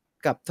รถ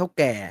กับเฒ่าแ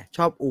ก่ช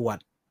อบอวด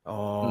อ๋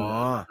อ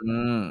อื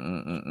มอื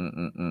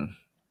มๆๆๆ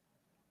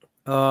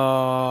ๆเอ่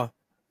อ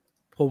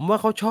ผมว่า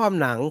เขาชอบ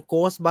หนัง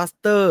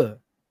Ghostbusters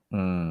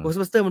อืม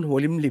Ghostbusters มันหัว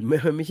หลิม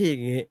ๆมันไม่ใช่อย่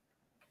างงี้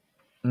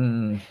อื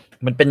ม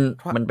มันเป็นเ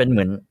พราะ มันเป็นเห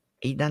มือน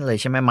ไอ้นั่นเลย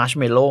ใช่ไหม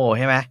Marshmallow ใ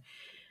ช่ไหม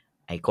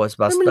ไอ้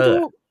มัน Ghostbuster ก็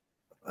อะ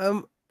เอ่อ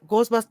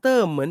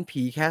Ghostbusters เหมือน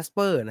ผี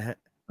Casper นะครับ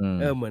อืม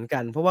เหมือนกั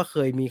นเพราะว่าเค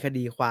ยมีค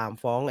ดีความ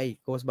ฟ้องไอ้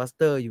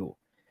Ghostbusters อยู่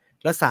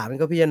แล้วศาล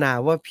ก็พิจารณา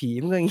ว่าผี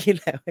มันก็อย่างงี้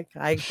แหละค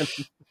ล้ายๆกัน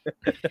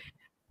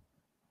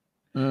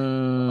อื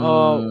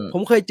ผ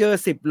มมเคยเจอ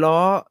10ล้อ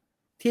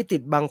ที่ติ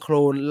ดบังโคล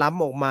นล้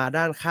ำออกมา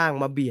ด้านข้าง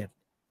มาเบียด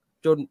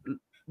จน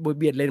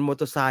เบียดเลนมอเ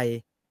ตอร์ไซค์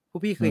พว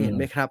กพี่เคอืมยเห็นไ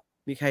หมครับ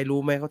มีใครรู้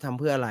ไหมเขาทำ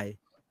เพื่ออะไร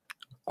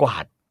กวา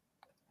ด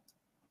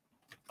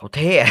เอาเ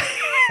ท่อะ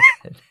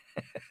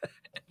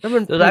แล้วมั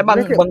นสุดท้ายบางไ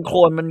ม่ใช่บางโคล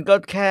นมันก็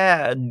แค่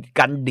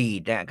กันดี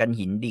ดอะกัน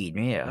หินดีดไ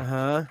ม่ใช่เหรออะฮ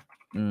ะ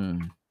อืม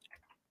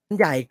มัน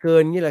ใหญ่เกิ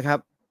นงี้เหรอครับ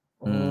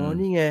อ๋ออืม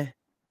นี่ไง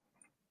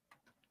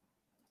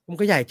มัน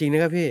ก็ใหญ่จริงน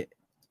ะครับพี่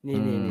นี่อื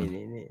มๆ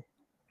ๆ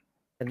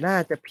ๆ แต่น่า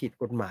จะผิด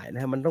กฎหมายน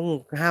ะครับมันต้อง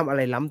ห้ามอะไ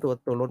รล้ำตั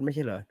วรถไม่ใ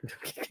ช่เหรอ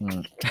อืม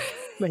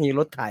ไม่งี้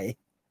รถไถ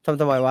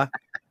ทำไมวะ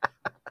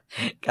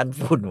กัน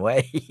ฝุ่นไว้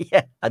เหี้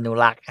ยอนุ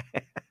รักษ์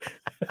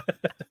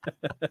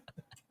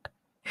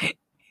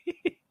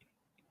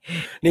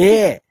นี่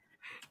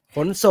ข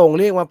นส่ง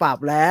เรียกมาปรับ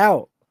แล้ว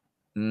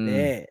อืม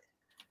นี่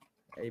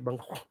ไอ้บาง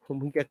คน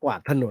มึงจะกวาด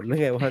ถนนหรือ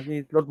ไงวะนี่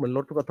รถเหมือนร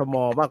ถกทม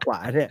มากกว่า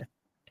เนี่ย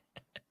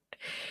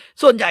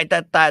ส่วนใหญ่แ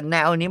ต่แน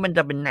วนี้มันจ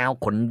ะเป็นแนว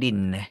ขนดิน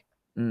นะ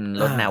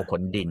รถอาแนวข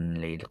นดิน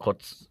หรือ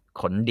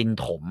ขนดิน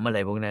ถมอะไร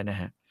พวกนั้นนะ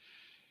ครับ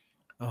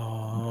อ๋อ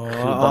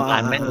คืออ๋อบางอั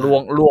นแม่งร่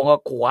วงก็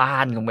กว้า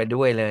นลงไป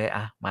ด้วยเลยอ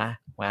ะมา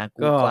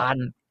กูก็กว้าน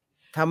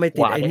ถ้าไม่ก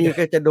วาดให้ ติดไอ้นี่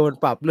ก็จะโดน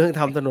ปรับเรื่อง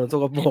ทำถนนส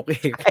กปรก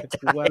อีก ใช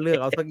กูว่าเลือก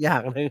เอา่สักอย่า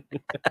งหนึ่ง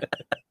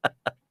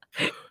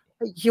ไ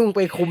อ้ที่มึงไ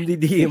ปคุม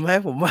ดีๆไหม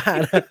ผมว่า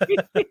นะ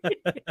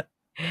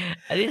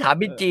อันนี้ถาม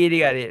พี่จีเออดี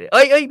กว่าดิเ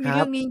ฮ้ยครับ มีเ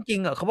รื่องนี้จริ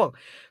งๆเหรอเขาบอก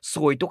ส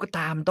วยตุ๊กต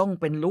ามันต้อง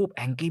เป็นรูป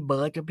Angry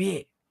Bird ครับพี่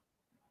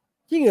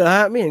จริงเหรอค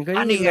รับไม่เห็นเคยไ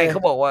ด้ยินี่นเลย ไงเข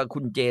าบอกว่าคุ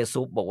ณเจ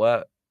ซุปบอกว่า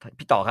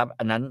พี่ต่อครับ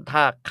อันนั้นถ้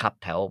าขับ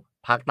แถว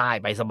ภาคใต้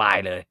ไปสบาย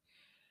เลย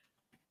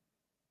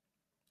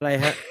อะไร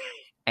ครับ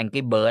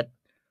Angry Bird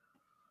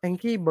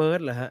Angry Bird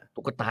เหรอครับ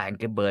ตุ๊กตา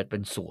Angry Bird เป็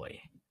นสวย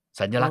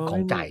สัญอ๋อลักษณ์ของไ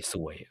ม่มีจ่ายส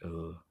วย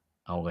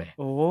เอาเลยโ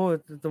อ้โฮ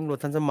ตำรวจ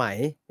ทันสมัย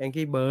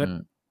Angry อื Bird ม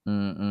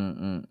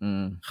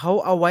ๆๆๆเขา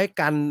เอาไว้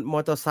กันมอ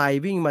เตอร์ไซ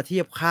ค์วิ่งมาเที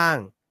ยบข้าง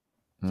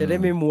อืมจะได้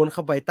ไม่ม้วนเข้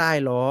าไปใต้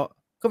ล้อ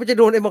ก็มันจะโ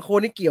ดนไอ้บางคน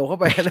นี่เกี่ยวเข้า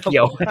ไปนะ เกี่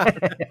ผยว มว่า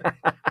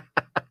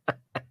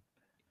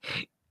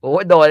โอ้โฮ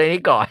โดนอัน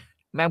นี้ก่อน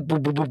แม่งปุ๊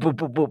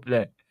บๆๆๆๆเล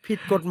ยผิด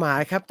กฎหมาย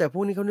ครับแต่พ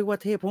วกนี้เขานึกว่า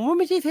เท่ผมว่า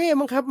ไม่ใช่เท่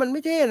มั้งครับมันไ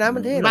ม่เท่นะมั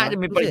นเท่เหรอน่าจะ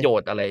มีดูสิประโย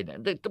ชน์อะไรเนี่ย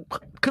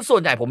คือส่ว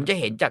นใหญ่ผมจะ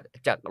เห็น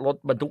จากรถ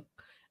บรรทุก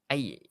ไอ้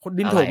คน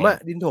ดินอะไรถมอะ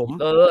ดินถม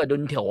ดุ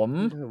ลถม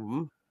ดินถม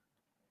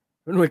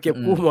หน่วยเก็บ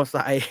อืมกู้มอไซ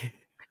ค์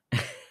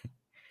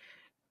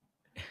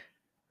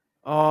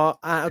อ๋อ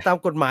เอาตาม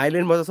กฎหมายเล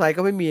นมอเตอร์ไซค์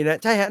ก็ไม่มีนะ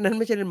ใช่ครับนั่น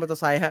ไม่ใช่เลนมอเตอ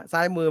ร์ไซค์ครับซ้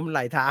ายมือมันไหล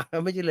ทางครั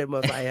บไม่ใช่เลนมอเ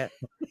ตอร์ไซค์ครับ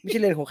ไม่ใช่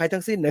เลนของใคร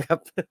ทั้งสิ้นนะครับ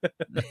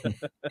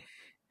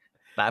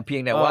แต่เพีย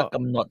งแต่เออว่าก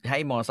ำหนดให้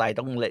มอไซค์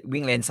ต้อง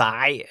วิ่งเลนซ้า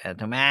ย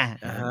ถูกไหม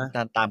อะฮะ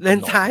ตามเลน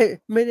ซ้ายกำหนด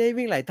ไม่ได้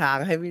วิ่งหลายทาง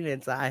ให้วิ่งเล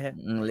นซ้ายครับ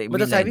มอ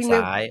เตอวิ่งเลร์ไซค์วิ่งไม่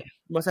นซ้าย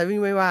มอเตอร์ไซค์วิ่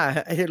งไม่ว่าค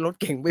รับไอ้รถ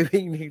เก่งไป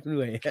วิ่งนี่เห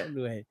นื่อยครับเห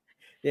นื่อย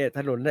เนี่ยถ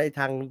นนไอ้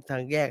ทา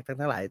งแยก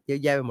ทั้งหลายเยอะ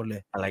แยะไปหมดเล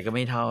ยอะไรก็ไ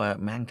ม่เท่าอะ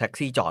แม่งแท็ก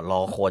ซี่จอดรอ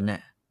คนน่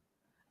ะ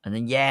อัน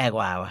นั้นแย่ก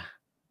ว่าว่ะ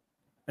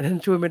อันนั้น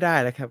ช่วยไม่ได้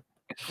แล้วครับ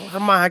เขาท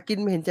ำมาหากิน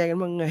ไม่เห็นใจกัน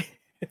บ้างไง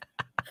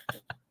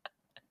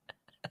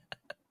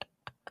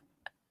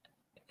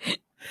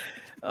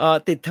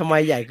ติดทำไม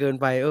ใหญ่เกิน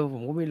ไปผ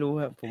มก็ไม่รู้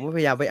ครับผมก็พ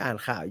ยายามไปอ่าน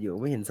ข่าวอยู่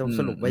ไม่เห็นอืส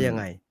รุปว่ายังม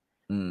ไง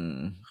ๆอืม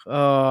เ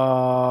อ่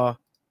อ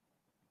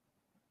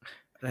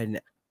อะไรเ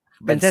นี่ย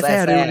เป็เป็นแทนแท้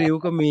ๆร่ริ้ว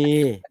ๆก็มี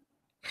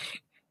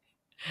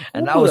ๆอั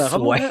นนั้นเอาก็เบื่อสวย เขา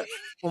มั้งครับ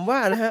ผมว่า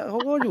นะครับเขา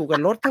ก็อยู่กับ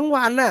รถทั้ง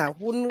วันน่ะ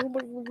คุณ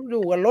อ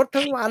ยู่กับรถ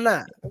ทั้งวันน่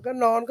ะก็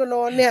น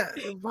อนเนี่ย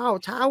เฝ้า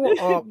เช้าก็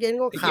ออกเย็น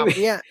ก็เมื่อกี้มีขับ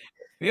เงี้ย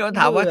มีคน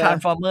ถามว่า เบื่อ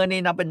Transformers นี่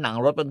นับเป็นหนัง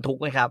รถบรรทุก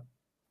ไหมครับ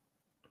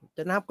จ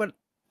ะนับ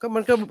ก็มั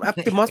นก็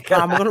Optimus ก็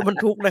Prime มันก็รถบรร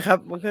ทุกนะครับ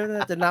มันก็น่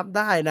าจะนับไ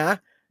ด้นะ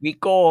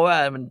Vigo เปล่า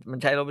มัน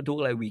ใช้รถบรรทุก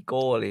อะไร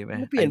Vigo อะไรไหม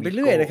มันเปไอ้ ลี่ยนไปเ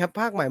รื่อ Vigo ยนะครับ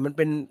ภาคใหม่มั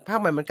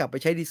นกลับไป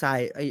ใช้ดีไซ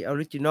น์ไอ้ออ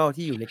ริจินัล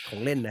ที่อยู่ในขอ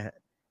งเล่นนะครับ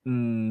อื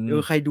ม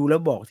ใครดูแล้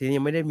วบอกที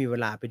ยังไม่ได้มีเว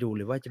ลาไปดูเ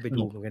ลยว่าจะไปสนุก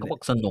ดูเหมือนกันเนี่ยเขาบอ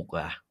กสนุกอ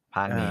ะภ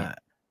าคนี้อา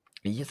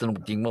ไอ้เหี้ยสนุก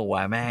จริงเปล่าว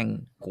ะแม่ง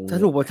กูส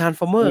นุกกว่า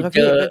กู Transformers ครับเ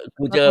จอพี่ก็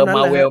กูเจอ ก็เท่านั้น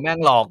แหละครั Marvel บแม่ง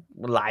หลอก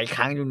หลายค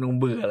รั้งจนมึง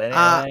เบื่อแล้วเนี่ย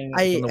อ่าแม่งไ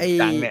อ้สนุกไอ้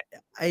จังเนี่ย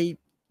ไอ้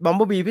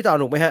Bumblebee พี่ต่อ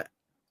หนุกไหมครับ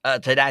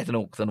ใช้ได้ส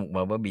นุก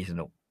Bumblebee ส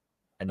นุก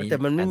อันนี้แต่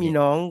มันอันนี้ไม่มี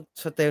น้อง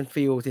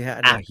Stanfield สิครับ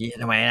อันอ้าวเนี้ยเหี้ย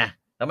ทำไมอะ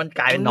แล้วมัน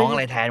กลายมันไม่ได้เป็นน้องอะ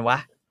ไรแทนวะ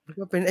มัน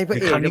ก็เป็นไอ้พหรือคร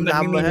ะเอกราวนี้มันไม่ด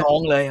ำๆอะครับมีน้อง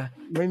เลยอะ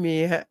ไม่มี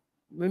ครับ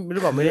ไม่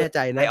รู้เปล่าคือไม่แน่ใจ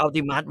ไอ้ นะ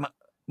Optimus ม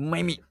ไ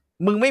ม่มี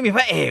มึงไม่มีพ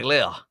ระเอกเลย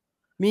เหรอ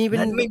มีเป็น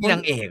นั้นไม่มีคนน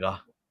างเอกเหรอ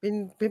เ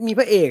ป็นมี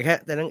พระเอกครับ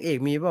แต่นางเอก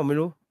มีเปล่าไม่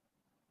รู้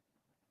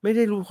ไม่ไ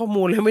ด้รู้ข้อ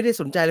มูลเลยไม่ได้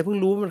สนใจเลยเพิ่ง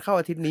รู้ว่ามันเข้า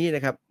อาทิตย์นี้น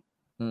ะครับ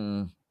อืม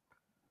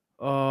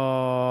เอ่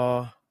อ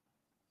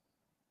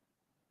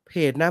เพ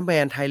จหน้าแม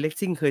นไทยเล็ก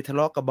ซิ่งเคยทะเล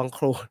าะกับบังโค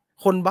ลน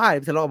คนบ้าอย่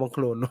าไปทะเลาะกับบังโค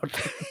ลนรถ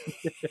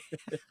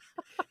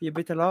อย่าไป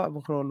ทะเลาะกับบั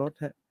งโคลนรถ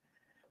ครับ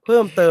เพิ่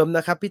มเติมน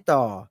ะครับพี่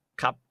ต่อ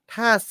ครับ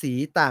ถ้าสี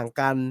ต่าง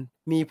กัน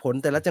มีผล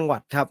แต่ละจังหวั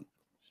ดครับ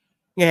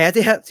แหงสิ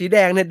ครับสีแด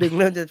งเนี่ยดึง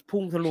แล้วจะ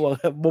พุ่งทะลวง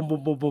ครับบุ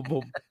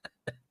มๆ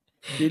ๆ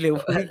ๆสีเหลือง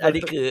วิ่งอัน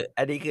นี้คือ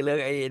อันนี้คือเรื่อง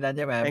ไอ้นั่นใ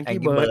ช่ไหม Angry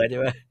Angry Bird Birds ใช่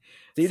ไหม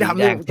สีสีดำ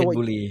นี่แดงเพชร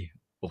บุรี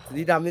โอ้โฮ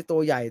สีดำนี่ตั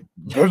วใหญ่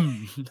บึ้ม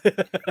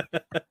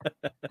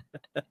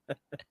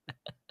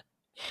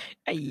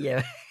ไอ้เหี้ย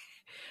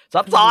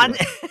ซับซ้อน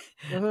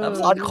เอ ซับ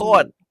ซ้อนโคยุ่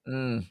ง ตรอื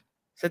ม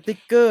สติก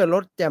เกอร์ร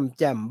ถแ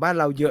จ่มๆบ้าน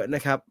เราเยอะน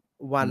ะครับ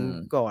วันอืม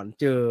ก่อน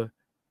เจอ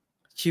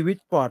ชีวิต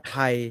ปลอด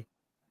ภัย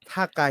ถ้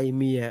าไกล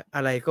เมียอ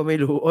ะไรก็ไม่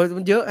รู้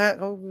มันเยอะครับ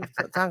เขา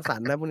สร้างสรร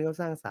ค์นะพวกนี้เขา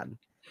สร้างสรรค์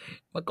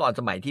เมื่อก่อน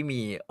สมัยที่มี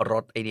ร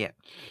ถไอ้เนี่ย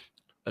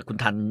คุณ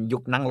ทันยุ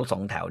คนั่งรถ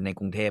2แถวใน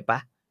กรุงเทพเปล่า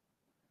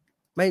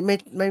ไ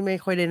ม่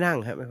ค่อยได้นั่ง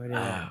ครับไม่ค่อยได้อ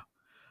านั่ง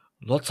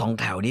รถ2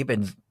แถวนี่เป็น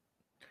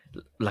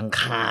หลัง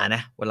คาน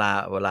ะเว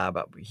ลาแบ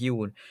บหิ้ว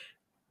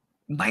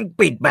แม่ง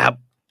ปิดแบบ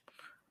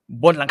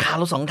บนหลังคา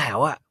รถ2แถว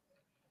อะ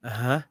อะ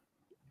ฮะ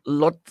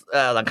รถ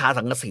หลังคา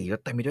สังกะสี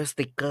เต็มไปด้วยส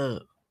ติกเกอร์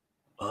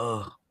เออ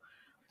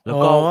แล้วอ๋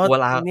อก็เว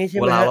ลาอันนี้ใช่ไ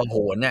หมครับเวลาเราโห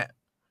นเนี่ย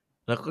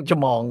เราก็จะ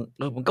มอง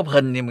มันก็เพลิ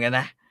นดีเหมือนกัน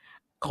นะ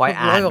คอย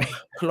อ่านไป ร้อยกว่า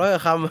ร้อยกว่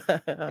าค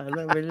ำอ่า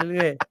นไปเ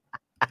รื่อย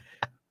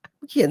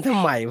ๆเขียนทำ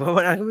ไมวะ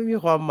มันอ่านก็ไม่มี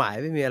ความหมาย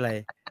ไม่มีอะไร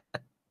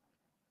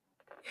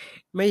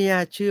ไม่น่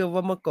าเชื่อว่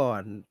าเมื่อก่อ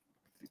น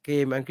เก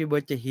ม Angry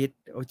Birds จะฮิต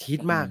ฮิต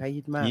อืมมากครับ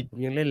ฮิตมากฮิตผม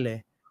ยังเล่นเลย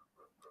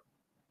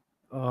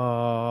เอ่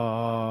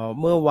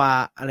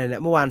อะไรเนี่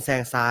ยเมื่อวานแซ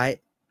งซ้าย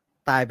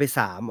ตายไป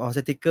3ส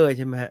ติกเกอร์ใ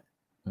ช่ไหมครับ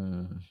อื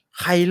ม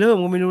ใครเริ่ม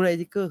ก็ไม่รู้นะไอ้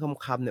สติกเกอร์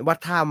คำๆเนี่ยวัด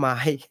ท่าไม้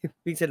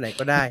วิ่งเส้นไหน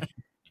ก็ได้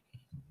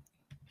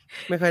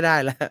ไม่ค่อยได้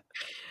แล้ว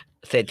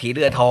เศรษฐีเ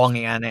รือทอง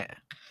อีกอันเนี่ย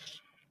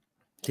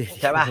เศรษฐี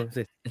ใช่เปล่าเศ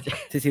รษ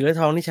เศรษฐีเรือ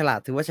ทองนี่ฉลาด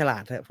ถือว่าฉลา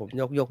ดครับผม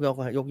ยกย่อง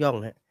ค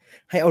รับ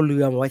ให้เอาเรื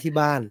อมาไว้ที่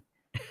บ้าน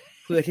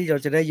เพื่อที่เรา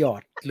จะได้หยอ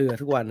ดเรือ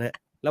ทุกวันครับ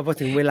แล้วพอ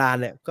ถึงเวลา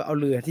เนี่ยก็เอา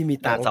เรือที่มี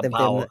ตังค์สำเภา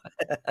เต็มๆเนี่ย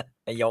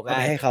ไปยกเอาไปใ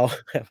ห้ให้เขา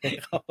ให้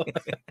เขา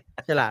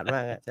ฉลาดมา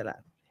กครับฉลาด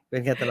เป็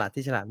นการตลาด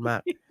ที่ฉลาดมา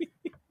ก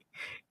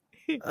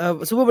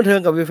ซูเปอร์บันเทิง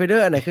กับ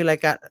Viewfinder อันไหนคือราย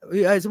การ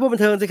ซูเปอร์บัน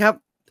เทิงสิครับ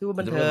ซูเปอร์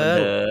บันเทิงนึกว่าบัน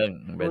เทิง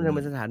เป็นซูเปอร์บันเทิงเ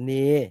ป็นสถา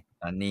นี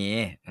อันนี้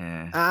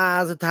อาอ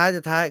าสุดท้า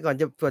ยก่อน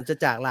จะ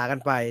จากลากัน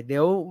ไปเดี๋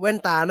ยวแว่น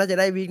ตาน่าจะ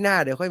ได้วีกหน้า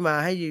เดี๋ยวค่อยมา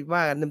ให้ว่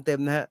ากันเต็ม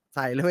ๆนะครับใ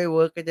ส่แล้วไม่เ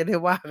วิร์กก็จะได้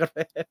ว่ากันไป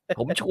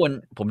ผมช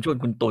วน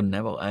คุณตุลน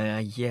ะบอกไอ้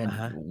เหี้ยอะ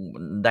ฮะ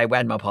ได้แว่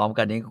นมาพร้อม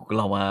กันนี่เ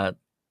รามา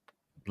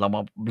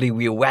รี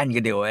วิวแว่นกั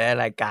นเดี๋ยวไอ้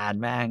รายการ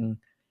แม่ง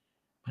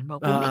มันบอก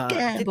ผมไม่ก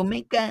ล้าอาๆๆอาทิตย์ผมไ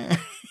ม่กล้า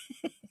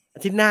อ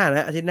าทิตย์หน้าน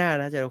ะอาทิตย์หน้า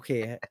น่าจะโอเค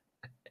ครับ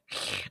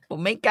ผม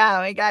ไม่กล้า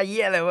เหี้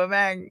ยอะไรวะแ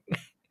ม่ง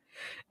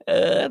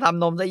ท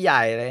ำนมซะให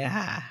ญ่เลย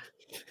ห่า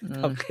อื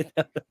ม ท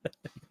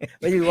ำ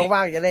ไปอยู่ว่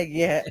างๆจะได้อย่าง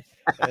งี้ครับ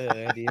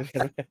ดีเหมือนกั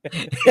น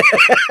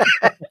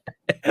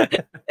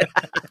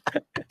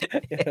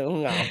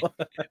เหงา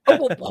เออ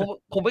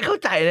ผมไม่เข้า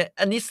ใจเลย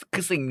อันนี้คื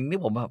อสิ่งหนึ่งที่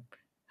ผมแบบ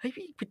เฮ้ย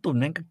พี่ตุล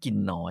แม่งก็กิน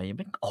น้อยแ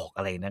ม่งออกอ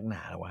ะไรนักหน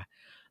าวะ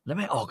แล้วแ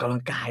ม่งออกกำลั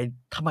งกาย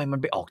ทำไมมัน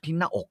ไปออกที่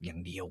หน้าอกอย่า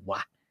งเดียวว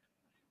ะ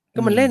อืม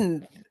ก็มันเล่น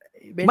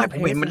ไม่ Bench ผ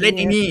มเห็ Press นมันอะไรเงี้ยเล่นไ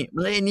อ้นี่มั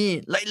นเล่นไอ้นี่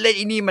แล้วเล่นไ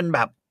อ้นี่มันแบ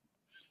บ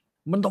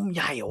มันนมใ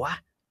หญ่เหรอวะ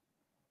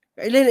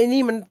เล่นไอ้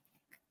นี่มัน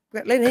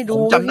เล่นแต่ให้ดูผ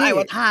มจำได้ไงพี่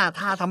ว่า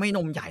ท่าทำให้น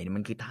มใหญ่เนี่ย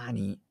มันคือท่า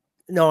นี้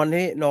นอนใ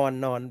ห้น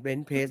อนเบน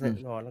ช์เพรสอืมอะ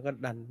นอนแล้วก็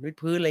ดันวิด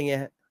พื้นอะไรเงี้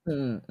ยครับอื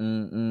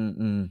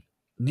ม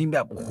นี่แบ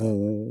บโอ้โฮ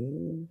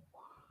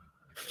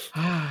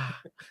ฮ่า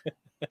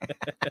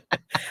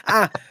อา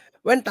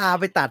แว่นตา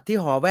ไปตัดที่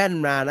หอแว่น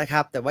มานะค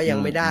รับแต่ว่าอืยัง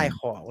ไม่ได้ม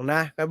ของน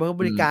ะก็เขา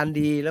บริอืมการ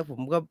ดีแล้วผม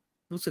ก็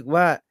รู้สึก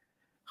ว่า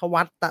เขา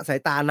วัดสา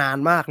ยตานาน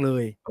มากเล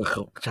ย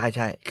ใ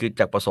ช่ๆคือ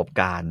จากประสบ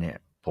การณ์เนี่ย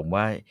ผม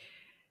ว่า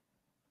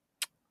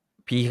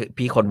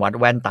พี่คนวัด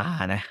แว่นตา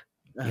นะ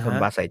พี่คนอะฮ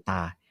ะวัดสายตา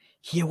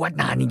เหี้ยวัด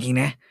นานจริง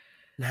ๆนะ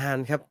นาน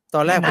ครับต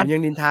อนแรแค่นับ กผมยั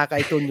งนินทากับไ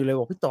อ้ตุลอยู่เลย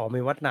บอกพี่ต่อทำไม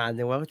วัดนาน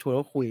จังวะชวนเข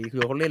าคุยช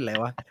วนเขาเล่นอะไร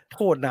วะโค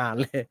ตรนาน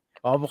เลย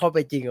อ๋อพอเข้าไป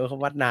จริงเขา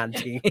วัดนาน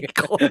จริง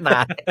โคตรนา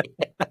น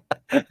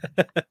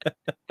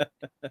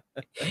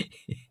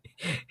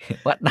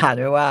วัดนาน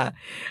ไม่ว่า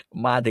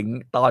มาถึง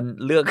ตอน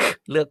เลือ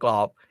กกร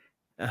อบ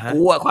อะฮะ กู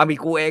อะความผิด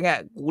กูเองอะ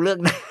กูเลือก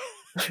นาน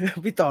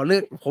พี่ต่อเลือ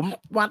กผม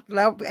วัดแ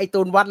ล้วไอ้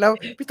ตูนวัดแล้ว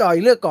พี่ต่อยั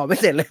งเลือกกรอบไม่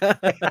เสร็จเลย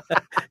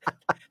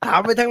ถาม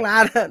ไปทั้งร้า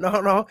นอะ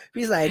น้องๆ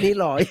พี่ใส่นี่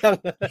หล่อยัง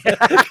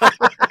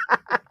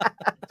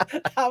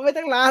ถามไป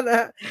ทั้งร้านอ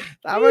ะ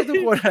ถามไปทุก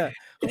คนอะ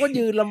เขาก็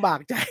ยืนลำบาก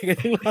ใจกัน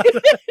ทั้งร้าน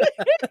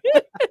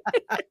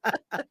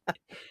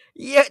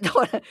เหี้ยโท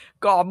ษนะ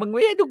กรอบมึงไ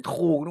ม่ใช่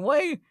ถูกๆนะเว้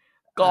ย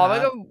กรอบมัน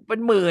ก็เป็น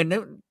หมื่นน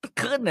ะ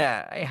ขึ้นอะ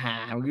ไอ้ห่า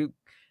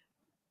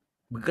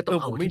มึงก็ต้อง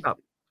ผมไม่เอาที่แบบ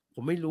ผ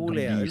มไม่รู้มันเ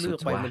ลยอะดีเลือก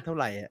ไปสุดสิวะ มันเท่า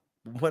ไรอะ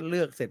ผมก็เลื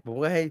อกเสร็จผม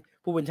ก็ให้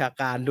ผู้บัญชา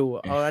การดู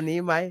เอาอันนี้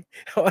ไหม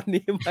เอาอัน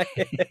นี้ไหม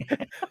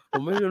ผ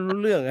มไม่รู้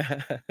เรื่องอะ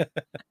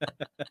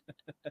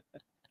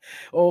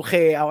โอเค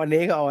เอาอัน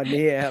นี้ก็เอาอัน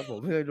นี้อะครับผม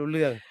ไม่ค่อยรู้เ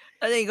รื่อง แ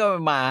ล้วนี่ก็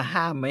มา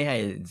ห้ามไม่ให้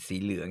สี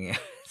เหลืองไง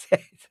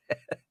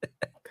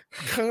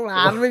ทั้งร้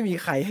านไม่มี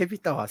ใครให้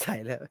พี่ต่อใส่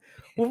แล้ว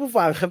คุณผู้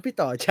ฟังครับพี่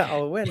ต่อจะเอา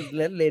แว่นแ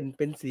ละเลนส์เ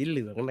ป็นสีเห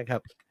ลืองนะครั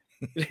บ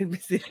เลนส์เป็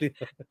นสีเหลือ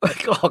ง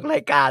ก็ออกรา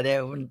ยการเนี่ย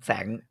มันแ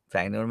ส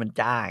งนู้นมัน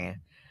จ้าไง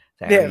แ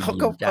สง เนี่ย LED มั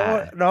นจ้า เขาก็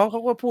น้องเข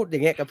าก็พูดอย่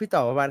างเงี้ยกับพี่ต่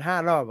อประมาณ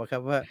5รอบอะครั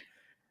บว่า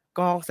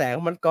กรองแสง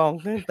มันกรอง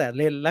ตั้งแต่เ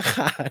ลนส์และข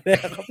าเนี่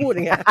ยเขาพูดอ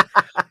ย่างเงี้ย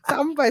ซ้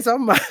ำไปซ้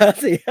ำมา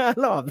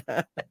4-5รอบนะ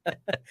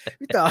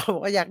พี่ต่อบอ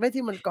กว่าอยากได้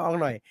ที่มันกรอง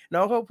หน่อยน้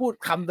องเขาพูด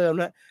คำเดิม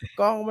นะ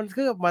กรองมันเค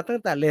ลือบมาตั้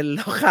งแต่เลนส์แ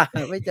ล้วค่ะ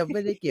ไ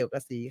ม่ได้เกี่ยวกั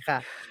บสีค่ะ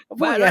เขา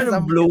พูดอย่างไม่นั่นมั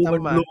นเงี้ยซ้ำไปมัน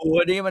ซ้ำมาบลู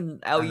อันนี้มัน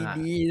อา LED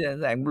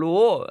แสงบลู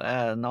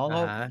น้องเข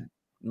าอะฮะ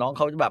น้องเ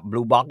ขาจะแบบ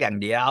Blue Box อย่าง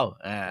เดียว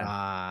อา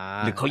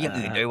หรือเขาอย่าง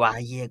อื่นด้วยวะ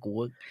เหี้ยกู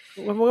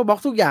ก็มันก็บล็อก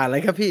ทุกอย่างเล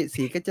ยครับพี่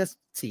สีก็จะ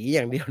สีอ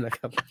ย่างเดียวนะค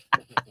รับ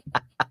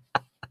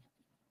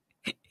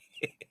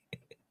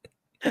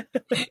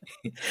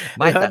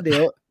ไม่แต่ เดี๋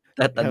ยว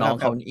แต่น้อง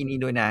เขาครับไอ้นี่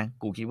ด้วยนะ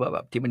กูคิดว่าแบ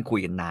บที่มันคุย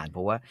กันนานเพร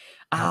าะว่า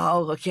อ้าครับว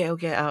โอเ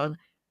คเอา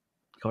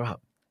เขาแบบ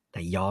แ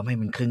ต่ยอมให้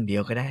มันครึ่งเดีย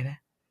วก็ได้นะ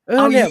เออ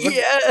อ้าวเนี่ยมันเ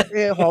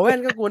หี้ย หอแว่น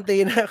ก็กวนตี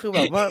นนะคือแ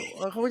บบว่า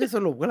เขาก็จะส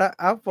รุปกันแล้ว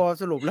อ้าวพอ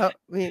สรุปแล้ว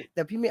นี่แ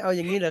ต่พี่ไม่เอาอ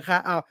ย่างงี้เหรอคะ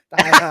อ้าวตา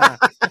ยห่า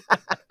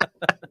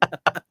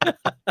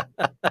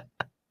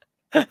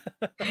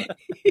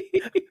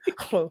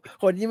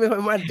คนที่ไม่ค่อ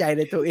ยมั่นใจใ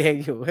นตัวเอง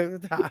อยู่ให้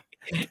ถาม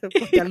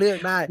ก็จะเลือก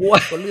ได้กลัว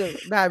พอเลือก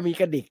ได้มี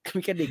กระดิก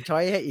ช็อ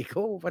ยซ์ให้อีกโ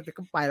อ้มัน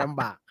ก็ไปล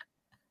ำบาก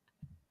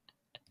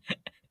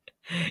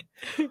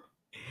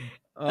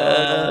เอ่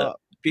เอออ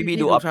พี่ดู พี่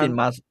ดู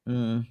Optimus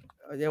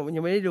ยั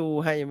งไม่ได้ดู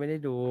ครับยังไม่ได้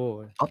ดู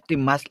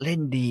Optimus เล่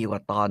นดีกว่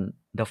าตอน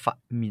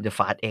มี The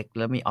Fast X แ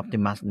ล้วมี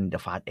Optimus ใน The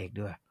Fast X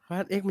ด้วย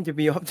Fast X มันจะ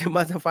มี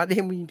Optimus Fast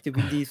X มีแต่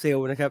Vin Diesel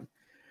นะครับ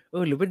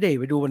หรือว่าเดะ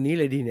ไปดูวันนี้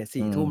เลยดีเนี่ย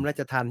4ทุ่มน่า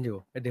จะทันอยู่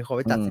เดี๋ยวขอไ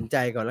ปตัดสินใจ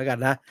ก่อนแล้วกัน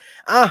นะ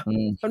อะอื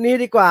มเท่านี้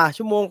ดีกว่า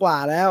ชั่วโมงกว่า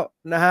แล้ว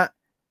นะครับ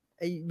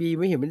ไอ้บี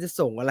ไม่เห็นมันจะ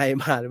ส่งอะไร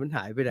มาเลยมันห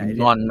ายไปไหนเ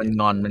นี่ยมัน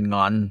งอน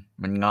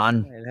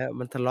ใช่แล้ว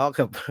มันทะเลาะ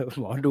กับ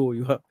หมอดูอ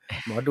ยู่ครับ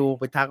หมอดู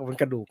ไปทักมัน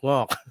กระดูกงอ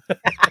ก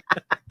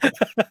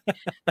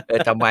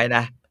จำไว้น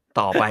ะ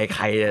ต่อไปใค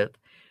รจะ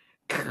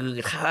คือ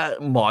ถ้า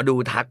หมอดู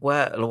ทักว่า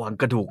ระวัง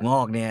กระดูกง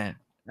อกเนี่ย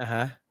อะฮ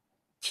ะ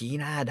ชี้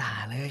หน้าด่า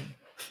เลย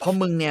เพราะ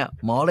มึงเนี่ย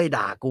หมอเลย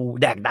ด่ากู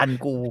แดกดัน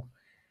กู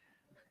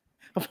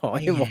หมอ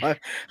ยังบอกว่า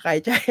ใคร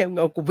จะให้มึง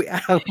เอากูไป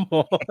อ้างหม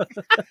อ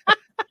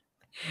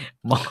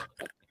หมอ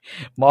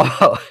หมอบ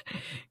อก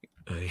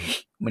เอ้ย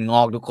มันง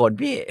อกทุกคน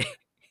พี่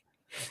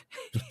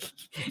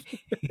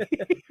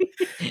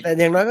แต่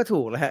อย่างน้อยก็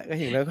ถูกแล้วครับก็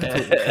อย่างน้อยก็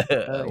ถูก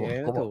อย่างน้อย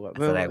ก็เขาบอกถูกอะไ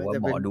ม่แสดงว่าว่าจะ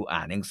เป็น หมอดูอ่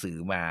านหนังสือ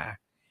มา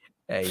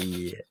ไ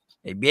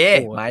อ้เบ้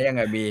โอ้มายังไ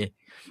งบี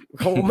เ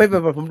ขาไม่เป็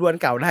นไรผมดูอัน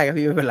เก่าได้ครับ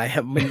พี่ไม่เป็นไรค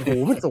รับมันโอ้โ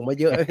ฮมันส่งมา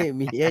เยอะพี่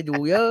มีให้ดู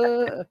เยอะ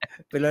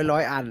เป็นร้อ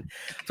ยๆอัน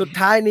สุด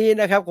ท้ายนี้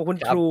นะครับของคุณ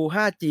ครับ ครู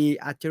 5G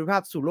อัจฉริยภา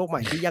พสู่โลกให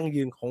ม่ที่ยั่ง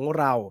ยืนของ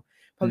เรา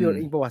ภาพอืมยนตร์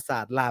อิงประวัติศา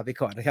สตร์ลาไป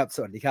ก่อนนะครับส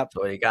วัสดีครับส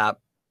วัสดีครั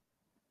บ